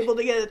were able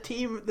to get a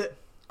team that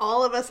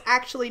all of us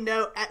actually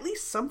know at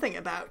least something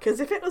about. Because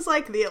if it was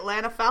like the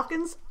Atlanta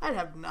Falcons, I'd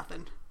have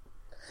nothing.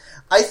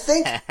 I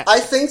think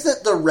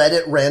that the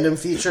Reddit random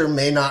feature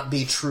may not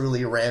be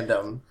truly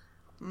random.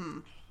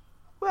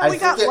 Well, we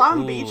got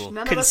Long Beach. Ooh,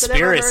 None of us had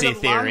ever heard conspiracy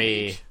of Long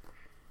theory. Beach.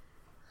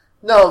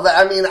 No, but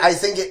I mean, I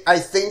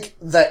think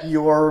that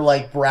your,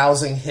 like,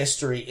 browsing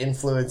history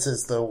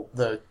influences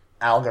the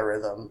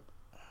algorithm.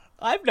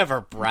 I've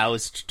never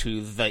browsed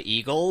to the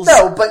Eagles.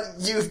 No, but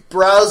you've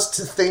browsed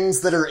to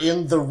things that are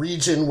in the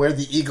region where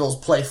the Eagles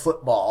play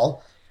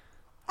football.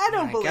 I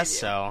don't I believe guess you.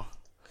 so.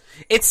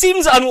 It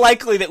seems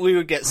unlikely that we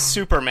would get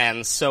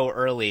Superman so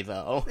early,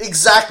 though.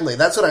 Exactly,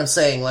 that's what I'm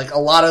saying. Like, a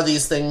lot of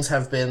these things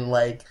have been,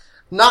 like,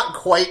 not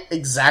quite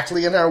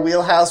exactly in our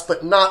wheelhouse,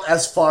 but not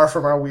as far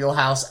from our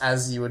wheelhouse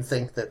as you would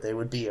think that they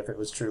would be if it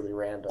was truly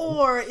random.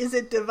 Or is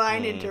it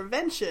divine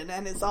intervention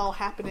and it's all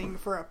happening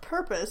for a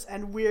purpose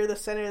and we're the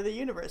center of the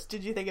universe?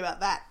 Did you think about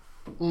that?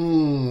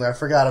 I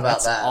forgot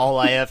about that. All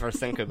I ever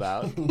think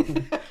about.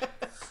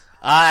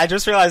 I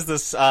just realized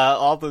this,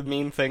 all the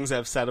mean things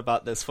I've said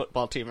about this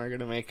football team are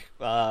gonna make,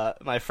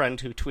 my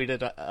friend who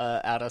tweeted,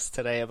 at us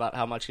today about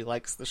how much he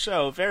likes the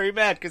show very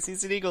mad because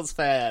he's an Eagles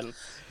fan.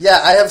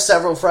 Yeah, I have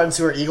several friends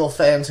who are Eagle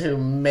fans who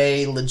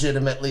may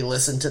legitimately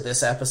listen to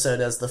this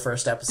episode as the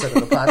first episode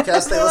of the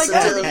podcast they They're like,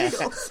 listen "Oh, the to.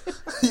 Eagles."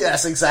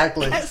 Yes,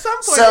 exactly. At some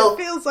point, So- it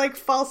feels like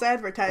false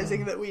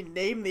advertising that we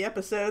named the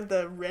episode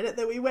the Reddit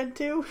that we went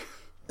to.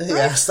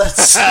 Yes,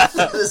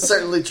 that is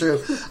certainly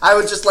true. I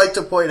would just like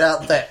to point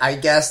out that I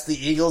guess the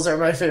Eagles are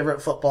my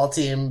favorite football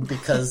team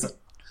because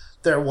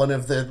they're one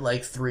of the,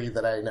 like, 3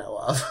 that I know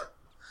of.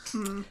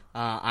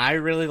 I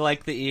really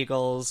like the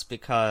Eagles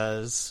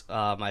because,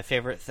 my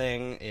favorite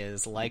thing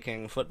is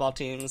liking football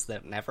teams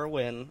that never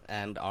win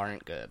and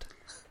aren't good.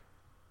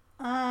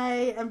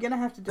 I am going to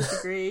have to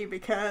disagree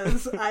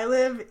because I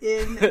live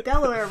in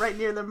Delaware right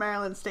near the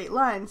Maryland state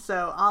line,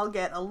 so I'll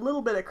get a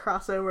little bit of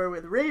crossover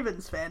with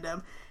Ravens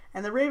fandom.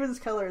 And the Ravens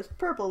color is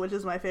purple, which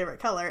is my favorite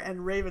color,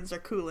 and Ravens are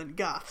cool and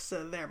goth,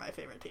 so they're my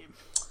favorite team.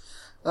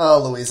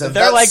 Oh, Louisa,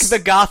 They're like the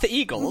goth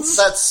Eagles.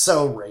 That's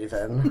so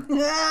Raven.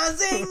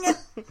 Zing!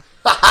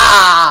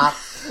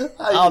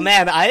 Oh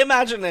man, I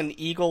imagine an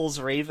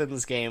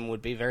Eagles-Ravens game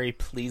would be very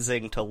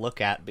pleasing to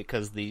look at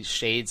because the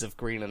shades of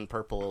green and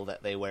purple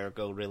that they wear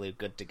go really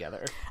good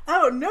together.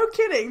 Oh, no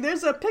kidding.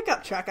 There's a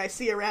pickup truck I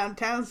see around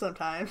town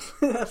sometimes.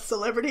 A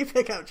celebrity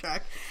pickup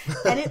truck.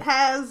 And it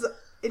has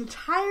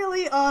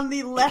entirely on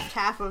the left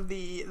half of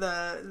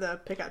the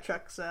pickup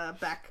truck's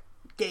back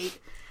gate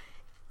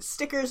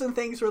stickers and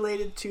things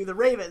related to the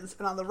Ravens,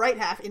 and on the right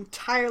half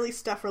entirely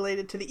stuff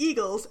related to the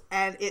Eagles,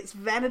 and its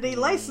vanity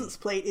license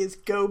plate is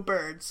Go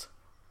Birds.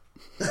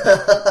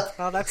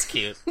 Oh, that's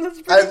cute. That's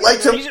pretty I'd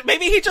like to...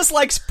 Maybe he just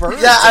likes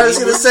birds. Yeah, I and was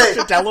he gonna moved say...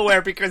 to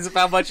Delaware because of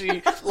how much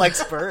he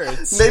likes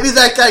birds. Maybe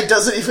that guy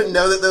doesn't even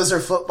know that those are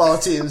football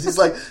teams. He's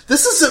like,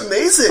 this is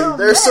amazing. Oh,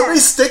 there are so man.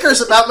 many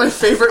stickers about my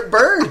favorite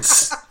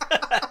birds.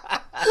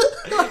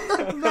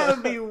 That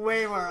would be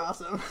way more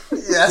awesome.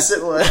 Yes,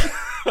 it would.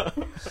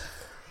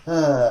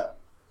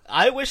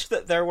 I wish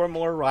that there were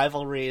more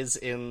rivalries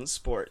in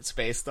sports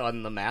based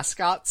on the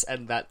mascots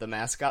and that the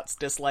mascots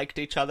disliked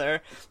each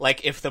other.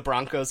 Like, if the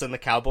Broncos and the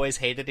Cowboys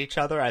hated each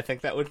other, I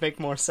think that would make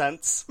more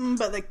sense.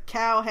 But the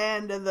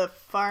cowhand and the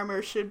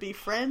farmer should be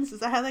friends? Is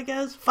that how that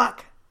goes?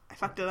 Fuck. I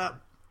fucked it up.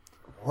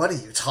 What are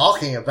you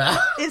talking about?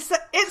 It's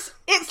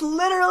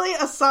literally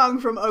a song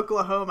from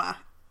Oklahoma.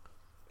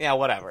 Yeah,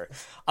 whatever.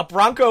 A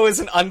Bronco is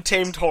an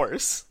untamed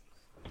horse.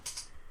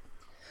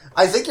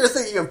 I think you're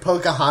thinking of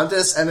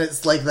Pocahontas, and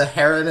it's like the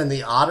heron and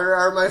the otter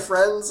are my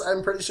friends.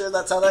 I'm pretty sure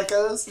that's how that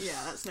goes. Yeah,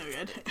 that's no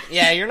good.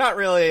 Yeah, you're not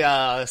really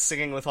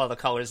singing with all the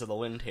colors of the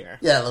wind here.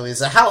 Yeah,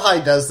 Louisa, how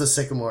high does the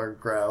sycamore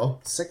grow?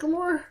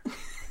 Sycamore?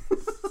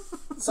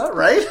 Is that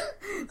right?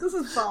 This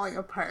is falling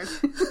apart.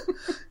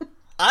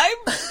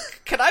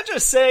 Can I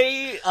just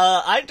say,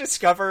 I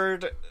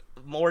discovered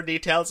more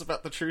details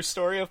about the true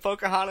story of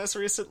Pocahontas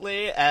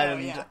recently,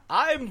 and yeah.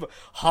 I'm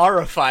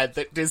horrified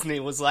that Disney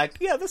was like,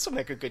 yeah, this will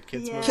make a good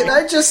kids movie. Can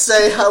I just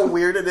say how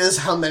weird it is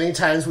how many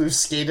times we've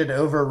skated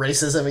over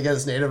racism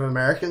against Native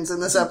Americans in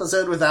this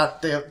episode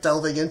without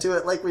delving into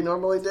it like we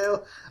normally do?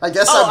 I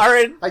guess I'm our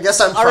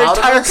proud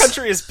entire of us.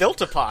 country is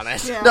built upon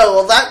it. Yeah. No,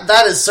 well,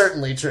 that is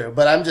certainly true,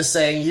 but I'm just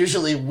saying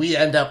usually we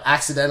end up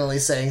accidentally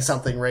saying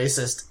something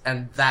racist,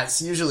 and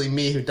that's usually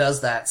me who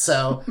does that,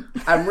 so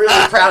I'm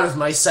really proud of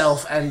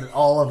myself and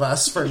all of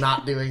us for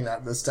not doing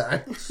that this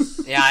time.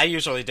 Yeah, I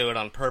usually do it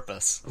on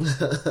purpose.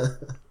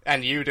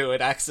 And you do it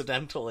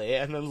accidentally,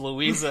 and then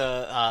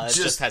Louisa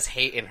just has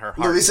hate in her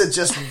heart. Louisa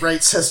just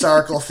writes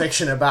historical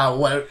fiction about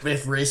what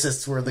if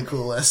racists were the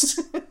coolest.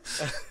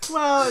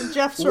 Well,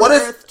 Jeff's from What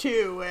if- Earth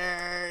 2,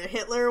 where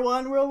Hitler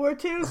won World War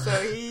II, so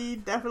he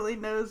definitely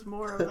knows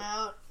more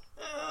about...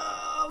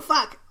 Oh,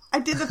 fuck. I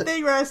did the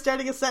thing where I was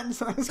starting a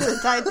sentence and I was going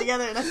to tie it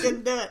together and I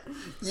couldn't do it.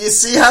 You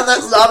see how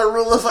that's not a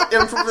rule of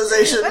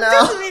improvisation That now?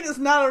 doesn't mean it's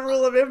not a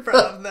rule of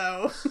improv,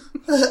 though.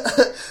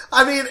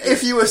 I mean,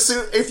 if you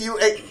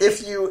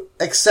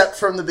accept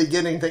from the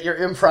beginning that your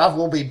improv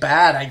will be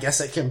bad, I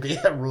guess it can be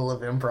a rule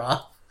of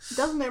improv.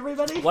 Doesn't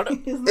everybody? What-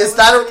 Isn't Is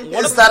what everybody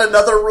does? that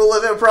another rule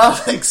of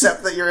improv?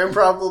 Except that your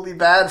improv will be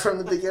bad from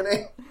the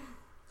beginning?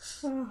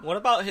 What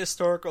about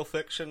historical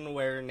fiction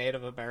where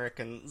Native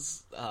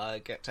Americans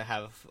get to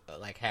have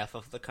like half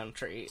of the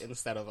country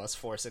instead of us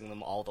forcing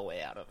them all the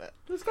way out of it?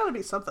 There's got to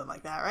be something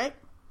like that, right?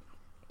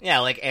 Yeah,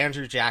 like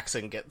Andrew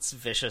Jackson gets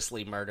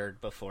viciously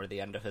murdered before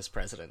the end of his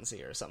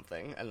presidency or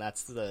something, and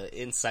that's the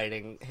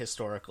inciting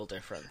historical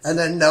difference. And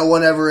then no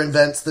one ever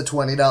invents the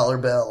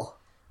 $20 bill.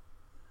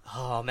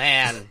 Oh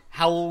man,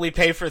 how will we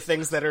pay for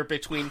things that are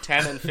between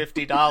 $10 and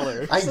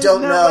 $50? I There's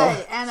don't no know.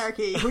 way.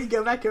 Anarchy. We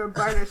go back to a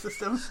barter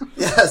system.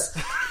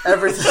 Yes,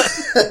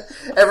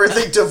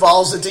 everything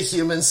devolves into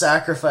human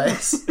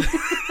sacrifice.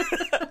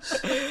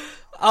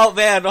 Oh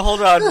man,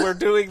 hold on, we're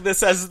doing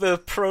this as the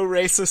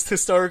pro-racist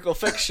historical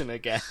fiction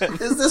again.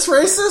 Is this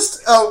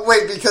racist? Oh,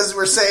 wait, because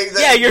we're saying that...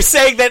 Yeah, you're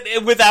saying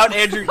that without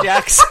Andrew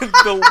Jackson,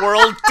 the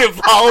world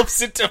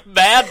devolves into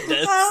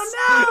madness. Oh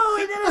no,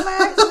 we did it by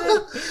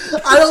accident.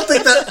 I don't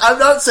think that... I'm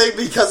not saying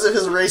because of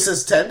his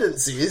racist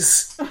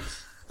tendencies.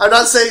 I'm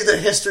not saying that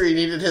history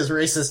needed his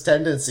racist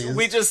tendencies.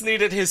 We just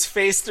needed his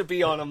face to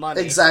be on a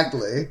money.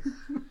 Exactly.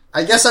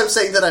 I guess I'm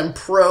saying that I'm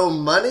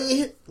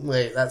pro-money?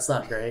 Wait, that's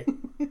not great.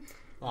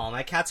 Oh,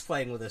 my cat's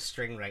playing with a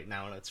string right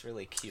now, and it's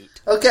really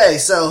cute. Okay,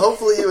 so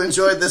hopefully you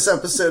enjoyed this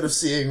episode of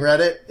Seeing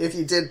Reddit. If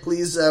you did,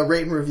 please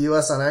rate and review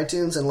us on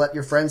iTunes and let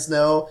your friends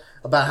know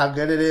about how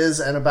good it is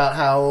and about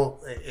how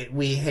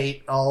we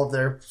hate all of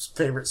their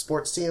favorite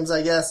sports teams,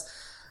 I guess.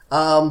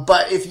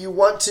 But if you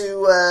want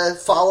to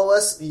follow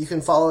us, you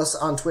can follow us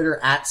on Twitter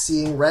at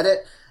Seeing Reddit.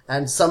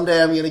 And someday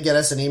I'm going to get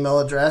us an email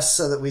address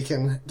so that we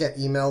can get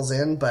emails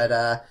in.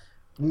 But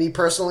me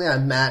personally,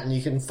 I'm Matt, and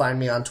you can find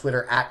me on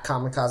Twitter at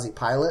Kamikaze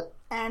Pilot.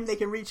 And they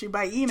can reach you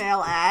by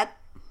email at...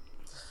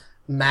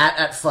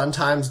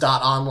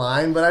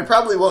 Matt@funtimes.online, but I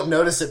probably won't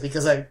notice it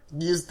because I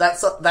use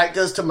that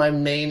goes to my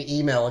main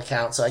email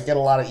account, so I get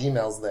a lot of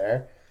emails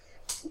there.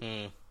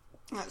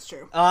 That's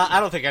true. I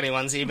don't think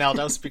anyone's emailed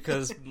us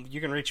because you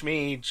can reach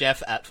me,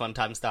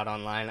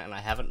 Jeff@funtimes.online, and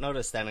I haven't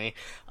noticed any.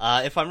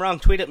 If I'm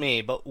wrong, tweet at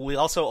me, but we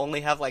also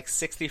only have like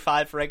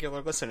 65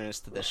 regular listeners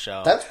to this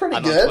show. That's pretty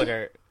I'm good. on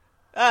Twitter.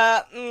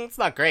 It's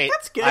not great.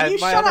 That's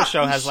good. My other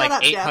show has like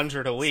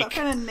 800 a week. Stop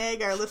trying to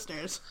nag our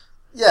listeners.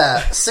 Yeah,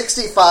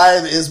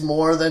 65 is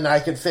more than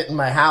I could fit in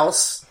my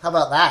house. How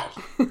about that?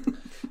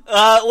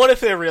 What if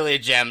they're really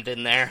jammed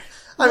in there?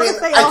 I What mean,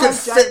 if they I all could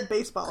have giant fit.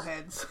 baseball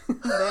heads? Then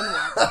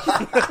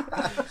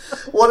what?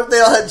 What if they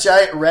all had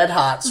giant red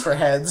hots for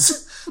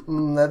heads?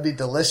 That'd be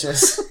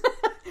delicious.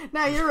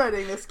 Now you're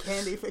writing this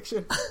candy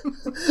fiction.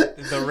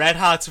 The Red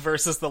Hots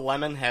versus the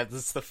Lemonheads.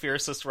 It's the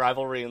fiercest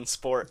rivalry in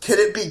sport. Could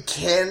it be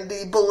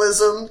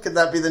Candibalism? Could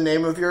that be the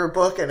name of your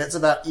book? And it's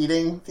about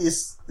eating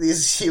these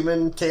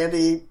human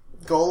candy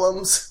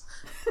golems?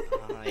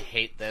 Oh, I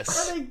hate this.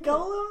 Are they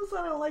golems?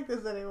 I don't like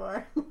this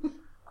anymore.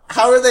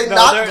 How are they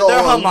not they're, golems?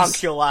 They're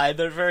homunculi.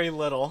 They're very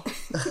little.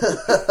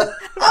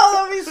 Oh,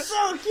 that'd be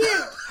so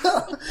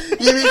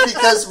cute! You mean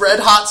because red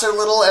hots are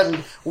little, and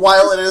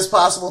while it is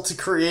possible to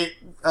create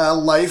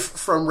life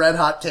from red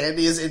hot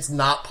candies, it's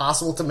not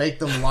possible to make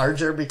them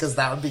larger because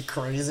that would be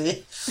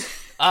crazy.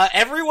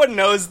 Everyone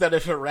knows that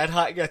if a Red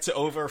Hot gets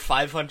over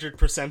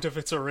 500% of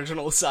its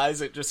original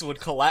size, it just would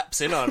collapse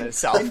in on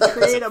itself. And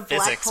create a black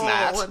Physics, hole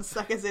Matt. and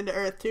suck us into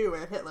Earth 2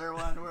 where Hitler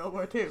won World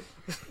War II.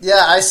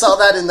 Yeah, I saw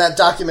that in that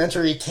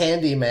documentary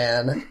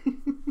Candyman.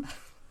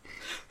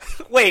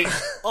 Wait,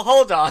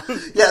 hold on.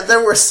 Yeah,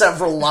 there were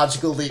several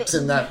logical leaps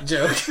in that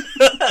joke.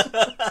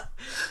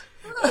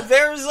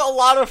 There's a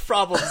lot of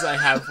problems I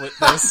have with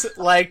this.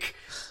 Like,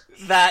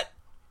 that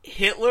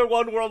Hitler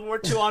won World War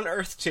II on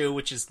Earth 2,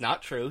 which is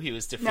not true. He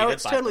was defeated No,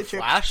 it's by totally the true.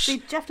 Flash.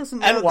 See, Jeff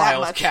doesn't and know that much.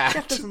 Wildcat.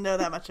 Jeff doesn't know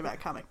that much about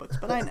comic books,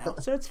 but I know,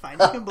 so it's fine.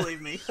 You can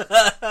believe me.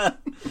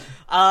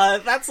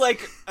 That's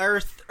like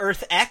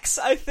Earth X,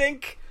 I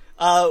think,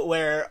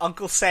 where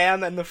Uncle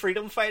Sam and the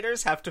Freedom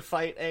Fighters have to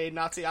fight a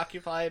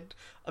Nazi-occupied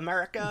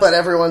America. But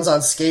everyone's on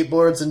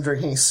skateboards and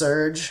drinking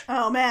Surge.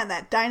 Oh man,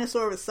 that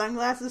dinosaur with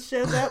sunglasses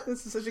shows up.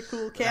 This is such a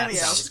cool that cameo.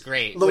 sounds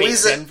great.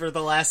 Louisa- Wait, Denver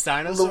the Last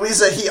Dinosaur?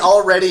 Louisa, he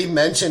already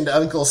mentioned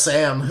Uncle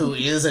Sam, who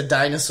is a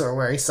dinosaur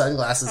wearing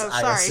sunglasses, Oh,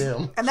 I sorry.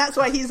 assume. And that's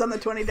why he's on the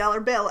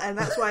 $20 bill, and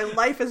that's why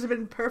life has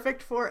been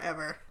perfect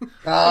forever. Oh.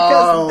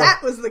 Because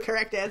that was the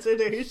correct answer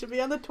to who should be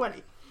on the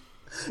 20.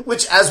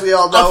 Which, as we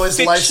all know, A is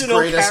life's fictional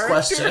greatest character?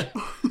 question.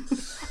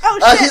 Oh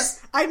shit! he's-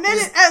 I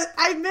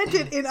meant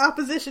it in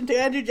opposition to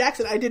Andrew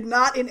Jackson. I did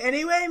not in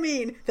any way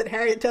mean that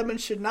Harriet Tubman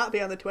should not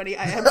be on the 20.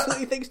 I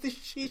absolutely think that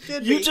she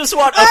should be. You just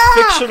want a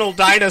fictional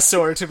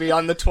dinosaur to be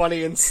on the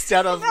 20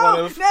 instead of one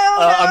of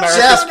America's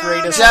Jeff,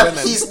 greatest Jeff,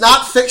 women. he's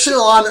not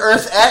fictional on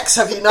Earth X.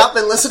 Have you not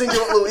been listening to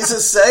what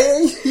Louisa's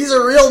saying? He's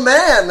a real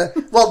man.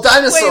 Well,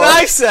 dinosaur. Wait,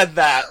 I said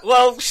that.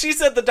 Well, she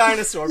said the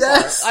dinosaur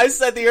Yes. part. I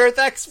said the Earth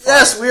X part.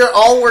 Yes, we are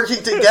all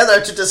working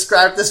together to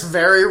describe this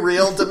very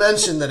real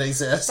dimension that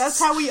exists. That's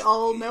how we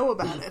all know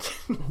about it.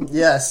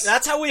 Yes.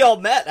 That's how we all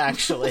met,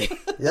 actually.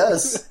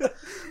 Yes.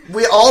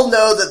 We all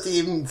know that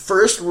the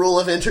first rule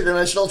of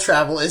interdimensional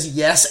travel is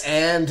yes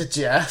and,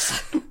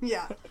 Jeff.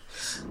 Yeah.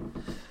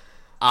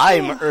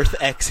 I'm Earth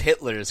X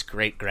Hitler's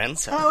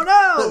great-grandson. Oh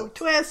no!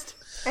 Twist.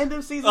 End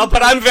of season. Oh,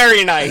 but I'm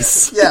very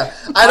nice. Yeah.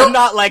 I'm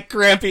not like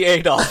Grampy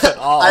Adolf at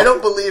all. I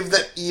don't believe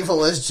that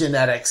evil is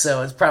genetic,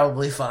 so it's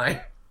probably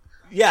fine.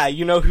 Yeah,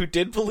 you know who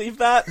did believe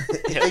that?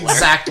 Hitler.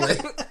 Exactly.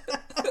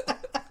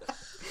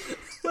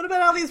 What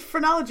about all these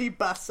phrenology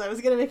busts? I was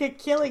gonna make a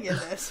killing in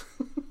this.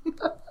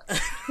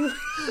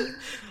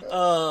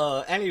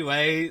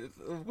 Anyway,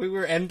 we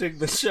were ending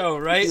the show,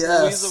 right?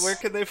 Yes. Louisa, where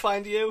can they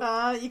find you?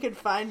 You can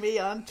find me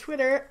on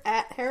Twitter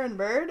at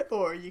Heronbird,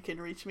 or you can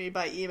reach me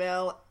by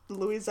email,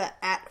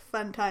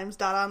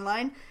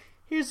 louisa@funtimes.online.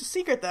 Here's a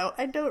secret, though.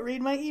 I don't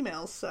read my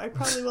emails, so I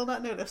probably will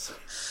not notice.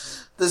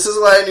 This is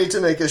why I need to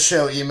make a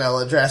show email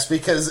address,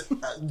 because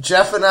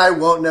Jeff and I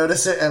won't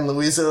notice it, and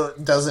Louisa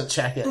doesn't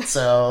check it,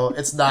 so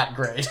it's not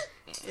great.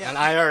 And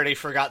I already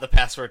forgot the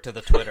password to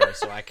the Twitter,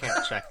 so I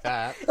can't check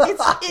that.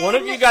 It's in... One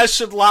of you guys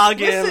should log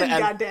Listen, in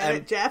and...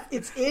 goddammit, Jeff.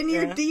 It's in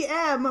your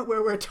DM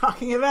where we're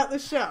talking about the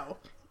show.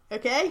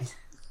 Okay?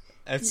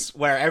 It's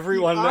where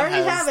everyone You already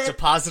have has it.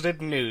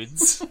 deposited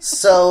nudes.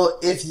 So,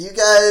 if you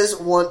guys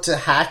want to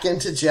hack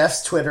into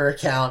Jeff's Twitter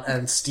account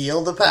and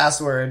steal the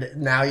password,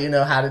 now you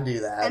know how to do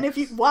that. And if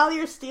you, while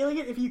you're stealing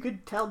it, if you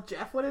could tell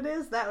Jeff what it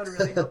is, that would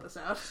really help us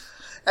out.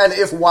 And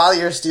if while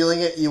you're stealing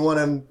it, you want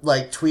to,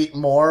 like, tweet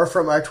more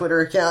from our Twitter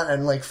account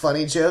and, like,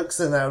 funny jokes,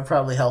 then that would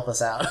probably help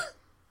us out.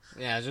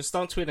 Yeah, just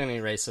don't tweet any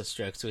racist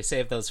jokes. We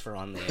save those for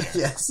on the air.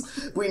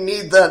 Yes. We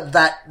need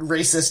that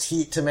racist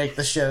heat to make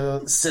the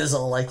show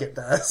sizzle like it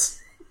does.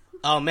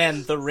 Oh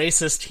man, the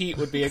racist Heat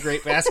would be a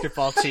great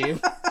basketball team.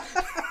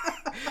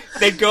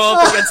 They'd go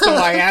up against the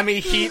Miami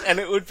Heat and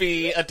it would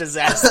be a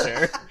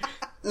disaster.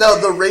 No,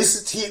 the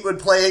racist heat would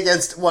play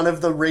against one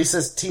of the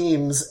racist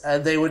teams,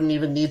 and they wouldn't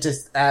even need to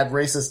add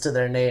racist to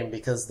their name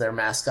because their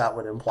mascot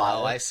would imply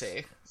Oh, it. I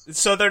see.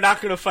 So they're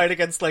not going to fight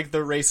against, like, the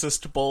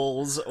racist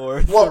Bulls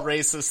or Well, the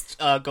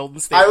racist Golden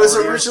State I was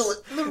Warriors. originally...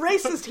 The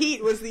Racist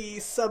Heat was the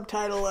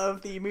subtitle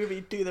of the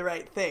movie Do the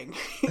Right Thing.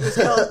 It was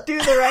called Do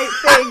the Right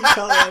Thing,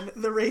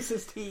 The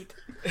Racist Heat.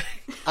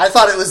 I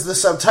thought it was the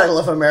subtitle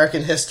of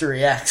American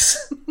History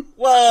X.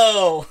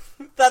 Whoa!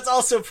 That's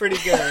also pretty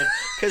good,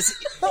 because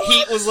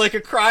Heat was like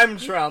a crime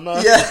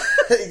drama. Yeah,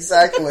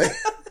 exactly.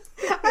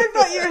 I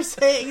thought you were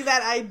saying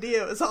that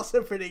idea was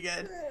also pretty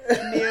good.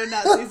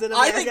 Neo-Nazis in America.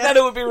 I think that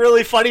it would be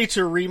really funny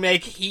to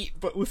remake Heat,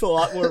 but with a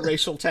lot more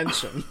racial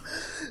tension.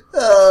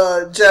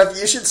 Jeff,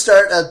 you should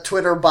start a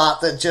Twitter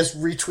bot that just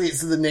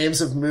retweets the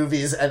names of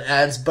movies and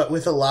adds, but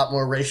with a lot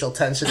more racial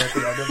tension at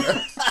the end of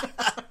them.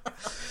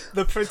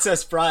 The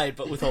Princess Bride,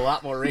 but with a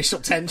lot more racial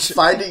tension.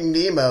 Finding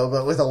Nemo,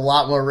 but with a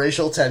lot more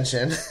racial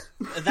tension.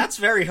 That's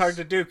very hard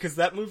to do, because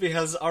that movie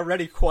has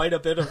already quite a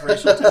bit of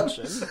racial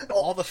tension.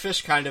 All the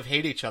fish kind of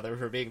hate each other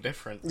for being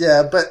different.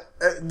 Yeah, but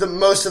the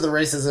most of the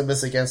racism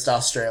is against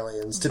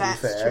Australians, to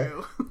That's be fair.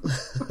 true.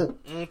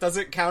 Does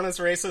it count as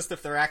racist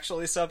if they're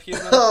actually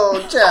subhuman? Oh,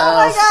 Jeff. Oh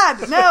my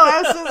god! No,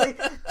 absolutely.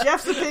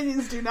 Jeff's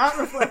opinions do not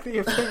reflect the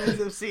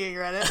opinions of Seeing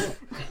Reddit.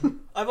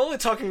 I'm only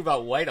talking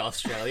about white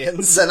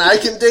Australians. Then I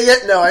can dig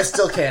it? No, I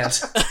still can't.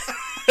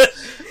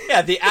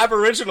 Yeah, the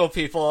Aboriginal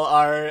people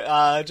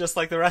are just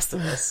like the rest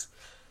of us.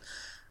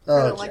 I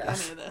Oh, don't like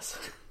Jeff. any of this.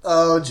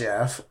 Oh,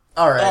 Jeff.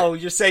 Alright. Oh,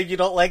 you're saying you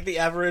don't like the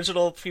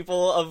Aboriginal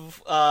people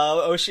of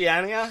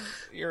Oceania?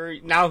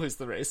 Now who's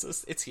the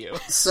racist? It's you.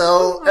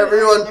 So,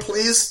 everyone,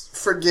 please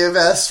forgive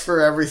us for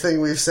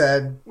everything we've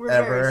said We're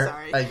very ever,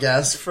 sorry. I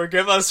guess.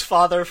 Forgive us,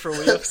 Father, for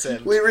we have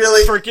sinned. We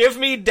really, Forgive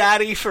me,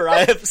 Daddy, for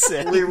I have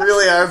sinned. we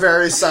really are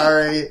very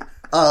sorry.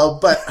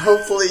 But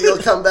hopefully you'll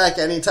come back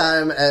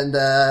anytime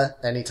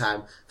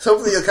anytime.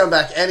 Hopefully you'll come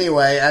back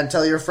anyway and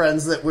tell your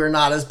friends that we're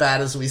not as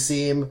bad as we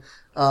seem.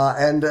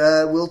 And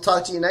we'll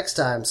talk to you next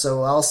time.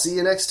 So I'll see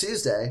you next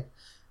Tuesday.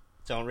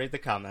 Don't read the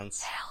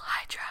comments. Hell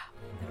Hydra.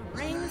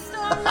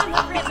 Rainstorm and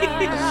the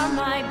river are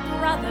my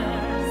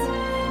brothers.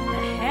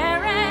 The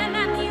heron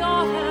and the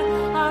otter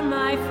are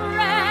my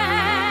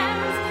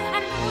friends.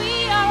 And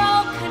we are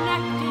all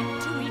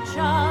connected to each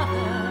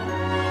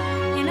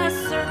other in a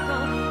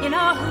circle, in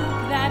a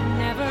hoop that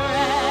never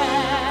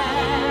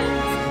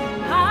ends.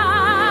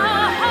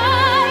 How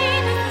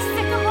high does the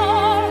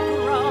sycamore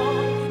grow?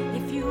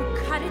 If you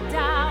cut it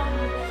down,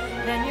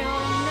 then you'll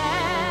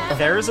never.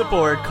 There is a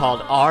board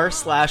called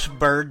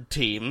r/bird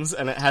teams,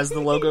 and it has the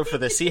logo for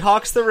the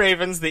Seahawks, the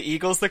Ravens, the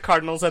Eagles, the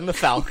Cardinals, and the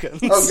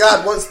Falcons. Oh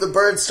god, once the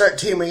birds start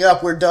teaming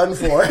up, we're done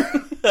for.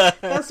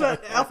 That's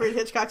what Alfred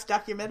Hitchcock's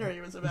documentary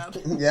was about.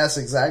 Yes,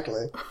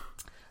 exactly.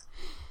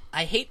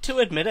 I hate to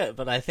admit it,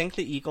 but I think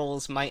the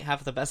Eagles might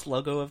have the best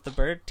logo of the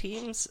bird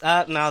teams.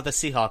 No, the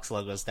Seahawks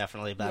logo is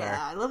definitely better.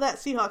 Yeah, I love that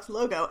Seahawks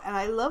logo, and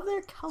I love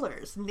their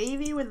colors.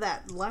 Navy with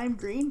that lime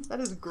green,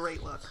 that is a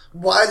great look.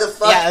 Why the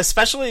fuck? Yeah,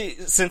 especially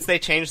since they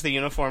changed the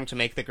uniform to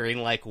make the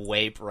green, like,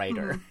 way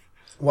brighter.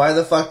 Why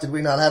the fuck did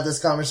we not have this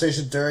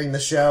conversation during the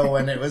show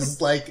when it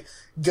was, like,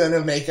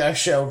 gonna make our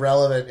show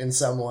relevant in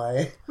some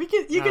way? You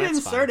can that's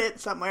insert fine.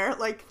 it somewhere.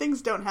 Like,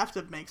 things don't have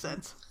to make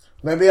sense.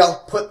 Maybe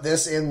I'll put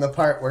this in the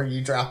part where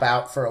you drop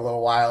out for a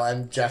little while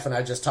and Jeff and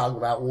I just talk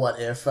about what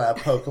if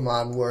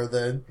Pokemon were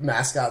the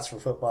mascots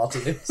for football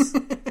teams.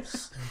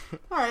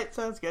 Alright,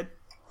 sounds good.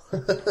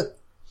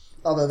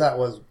 Although that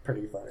was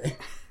pretty funny.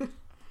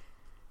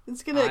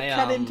 It's gonna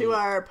cut into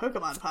our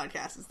Pokemon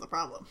podcast is the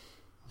problem.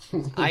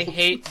 I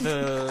hate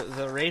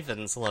the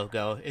Ravens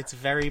logo. It's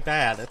very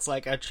bad. It's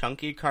like a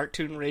chunky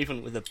cartoon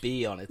raven with a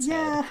bee on its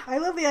Yeah, head. I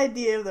love the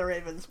idea of the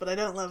Ravens, but I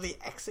don't love the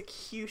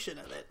execution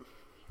of it.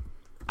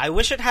 I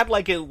wish it had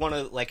like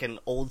an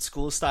old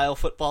school style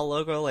football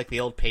logo, like the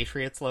old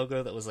Patriots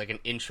logo that was like an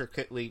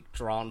intricately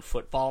drawn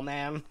football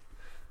man.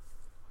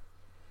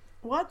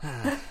 What?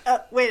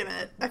 Wait a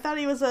minute. I thought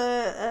he was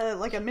a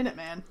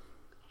Minuteman.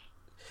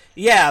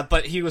 Yeah,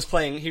 but he was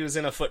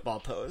in a football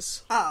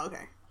pose. Oh,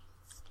 okay.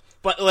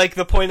 But, like,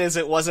 the point is,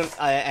 it wasn't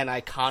an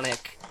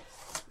iconic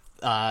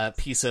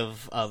piece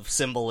of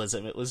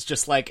symbolism. It was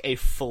just, like, a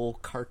full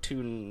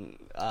cartoon,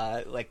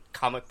 like,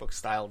 comic book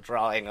style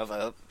drawing of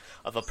a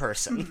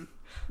person.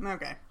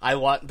 Okay. I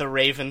want the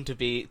Raven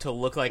to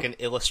look like an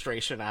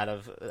illustration out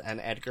of an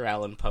Edgar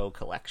Allan Poe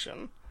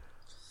collection.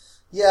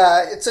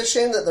 Yeah, it's a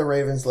shame that the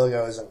Ravens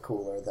logo isn't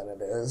cooler than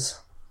it is.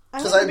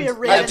 I 'Cause want to be a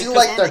Raven I do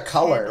like and their a candle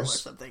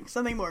colors. or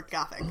something more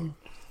gothic.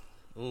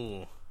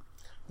 Ooh.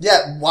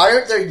 Yeah, why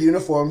aren't their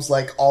uniforms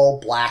like all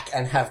black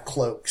and have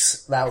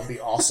cloaks? That would be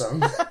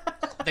awesome.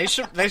 They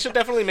should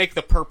definitely make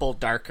the purple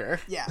darker.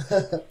 Yeah.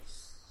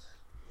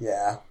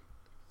 Yeah.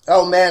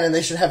 Oh man, and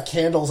they should have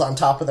candles on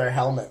top of their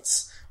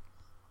helmets.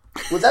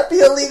 Would that be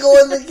illegal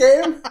in the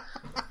game?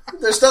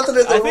 There's nothing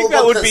in the I rule think that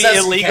book would that be says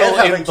you illegal can't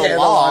have in a the candle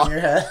law. on your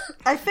head.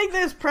 I think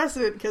there's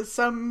precedent because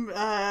some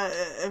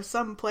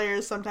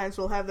players sometimes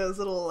will have those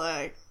little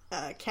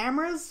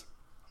cameras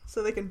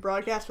so they can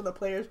broadcast from the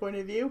player's point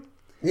of view.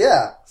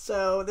 Yeah.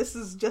 So this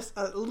is just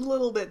a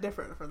little bit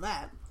different from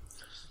that.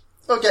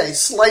 Okay,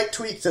 slight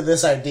tweak to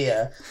this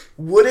idea.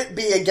 Would it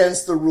be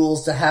against the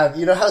rules to have,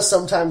 you know how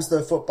sometimes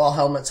the football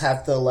helmets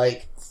have the,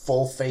 like,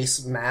 full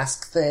face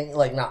mask thing?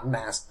 Like, not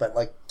mask, but,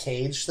 like,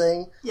 cage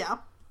thing? Yeah.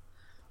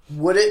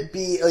 Would it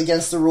be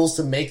against the rules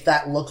to make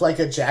that look like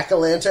a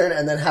jack-o'-lantern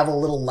and then have a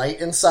little light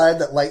inside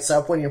that lights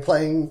up when you're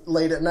playing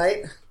late at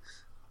night?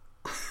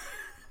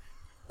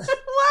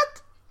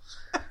 What?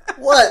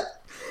 What?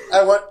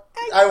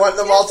 I want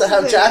them all to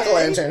have guess it's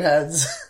jack-o'-lantern heads.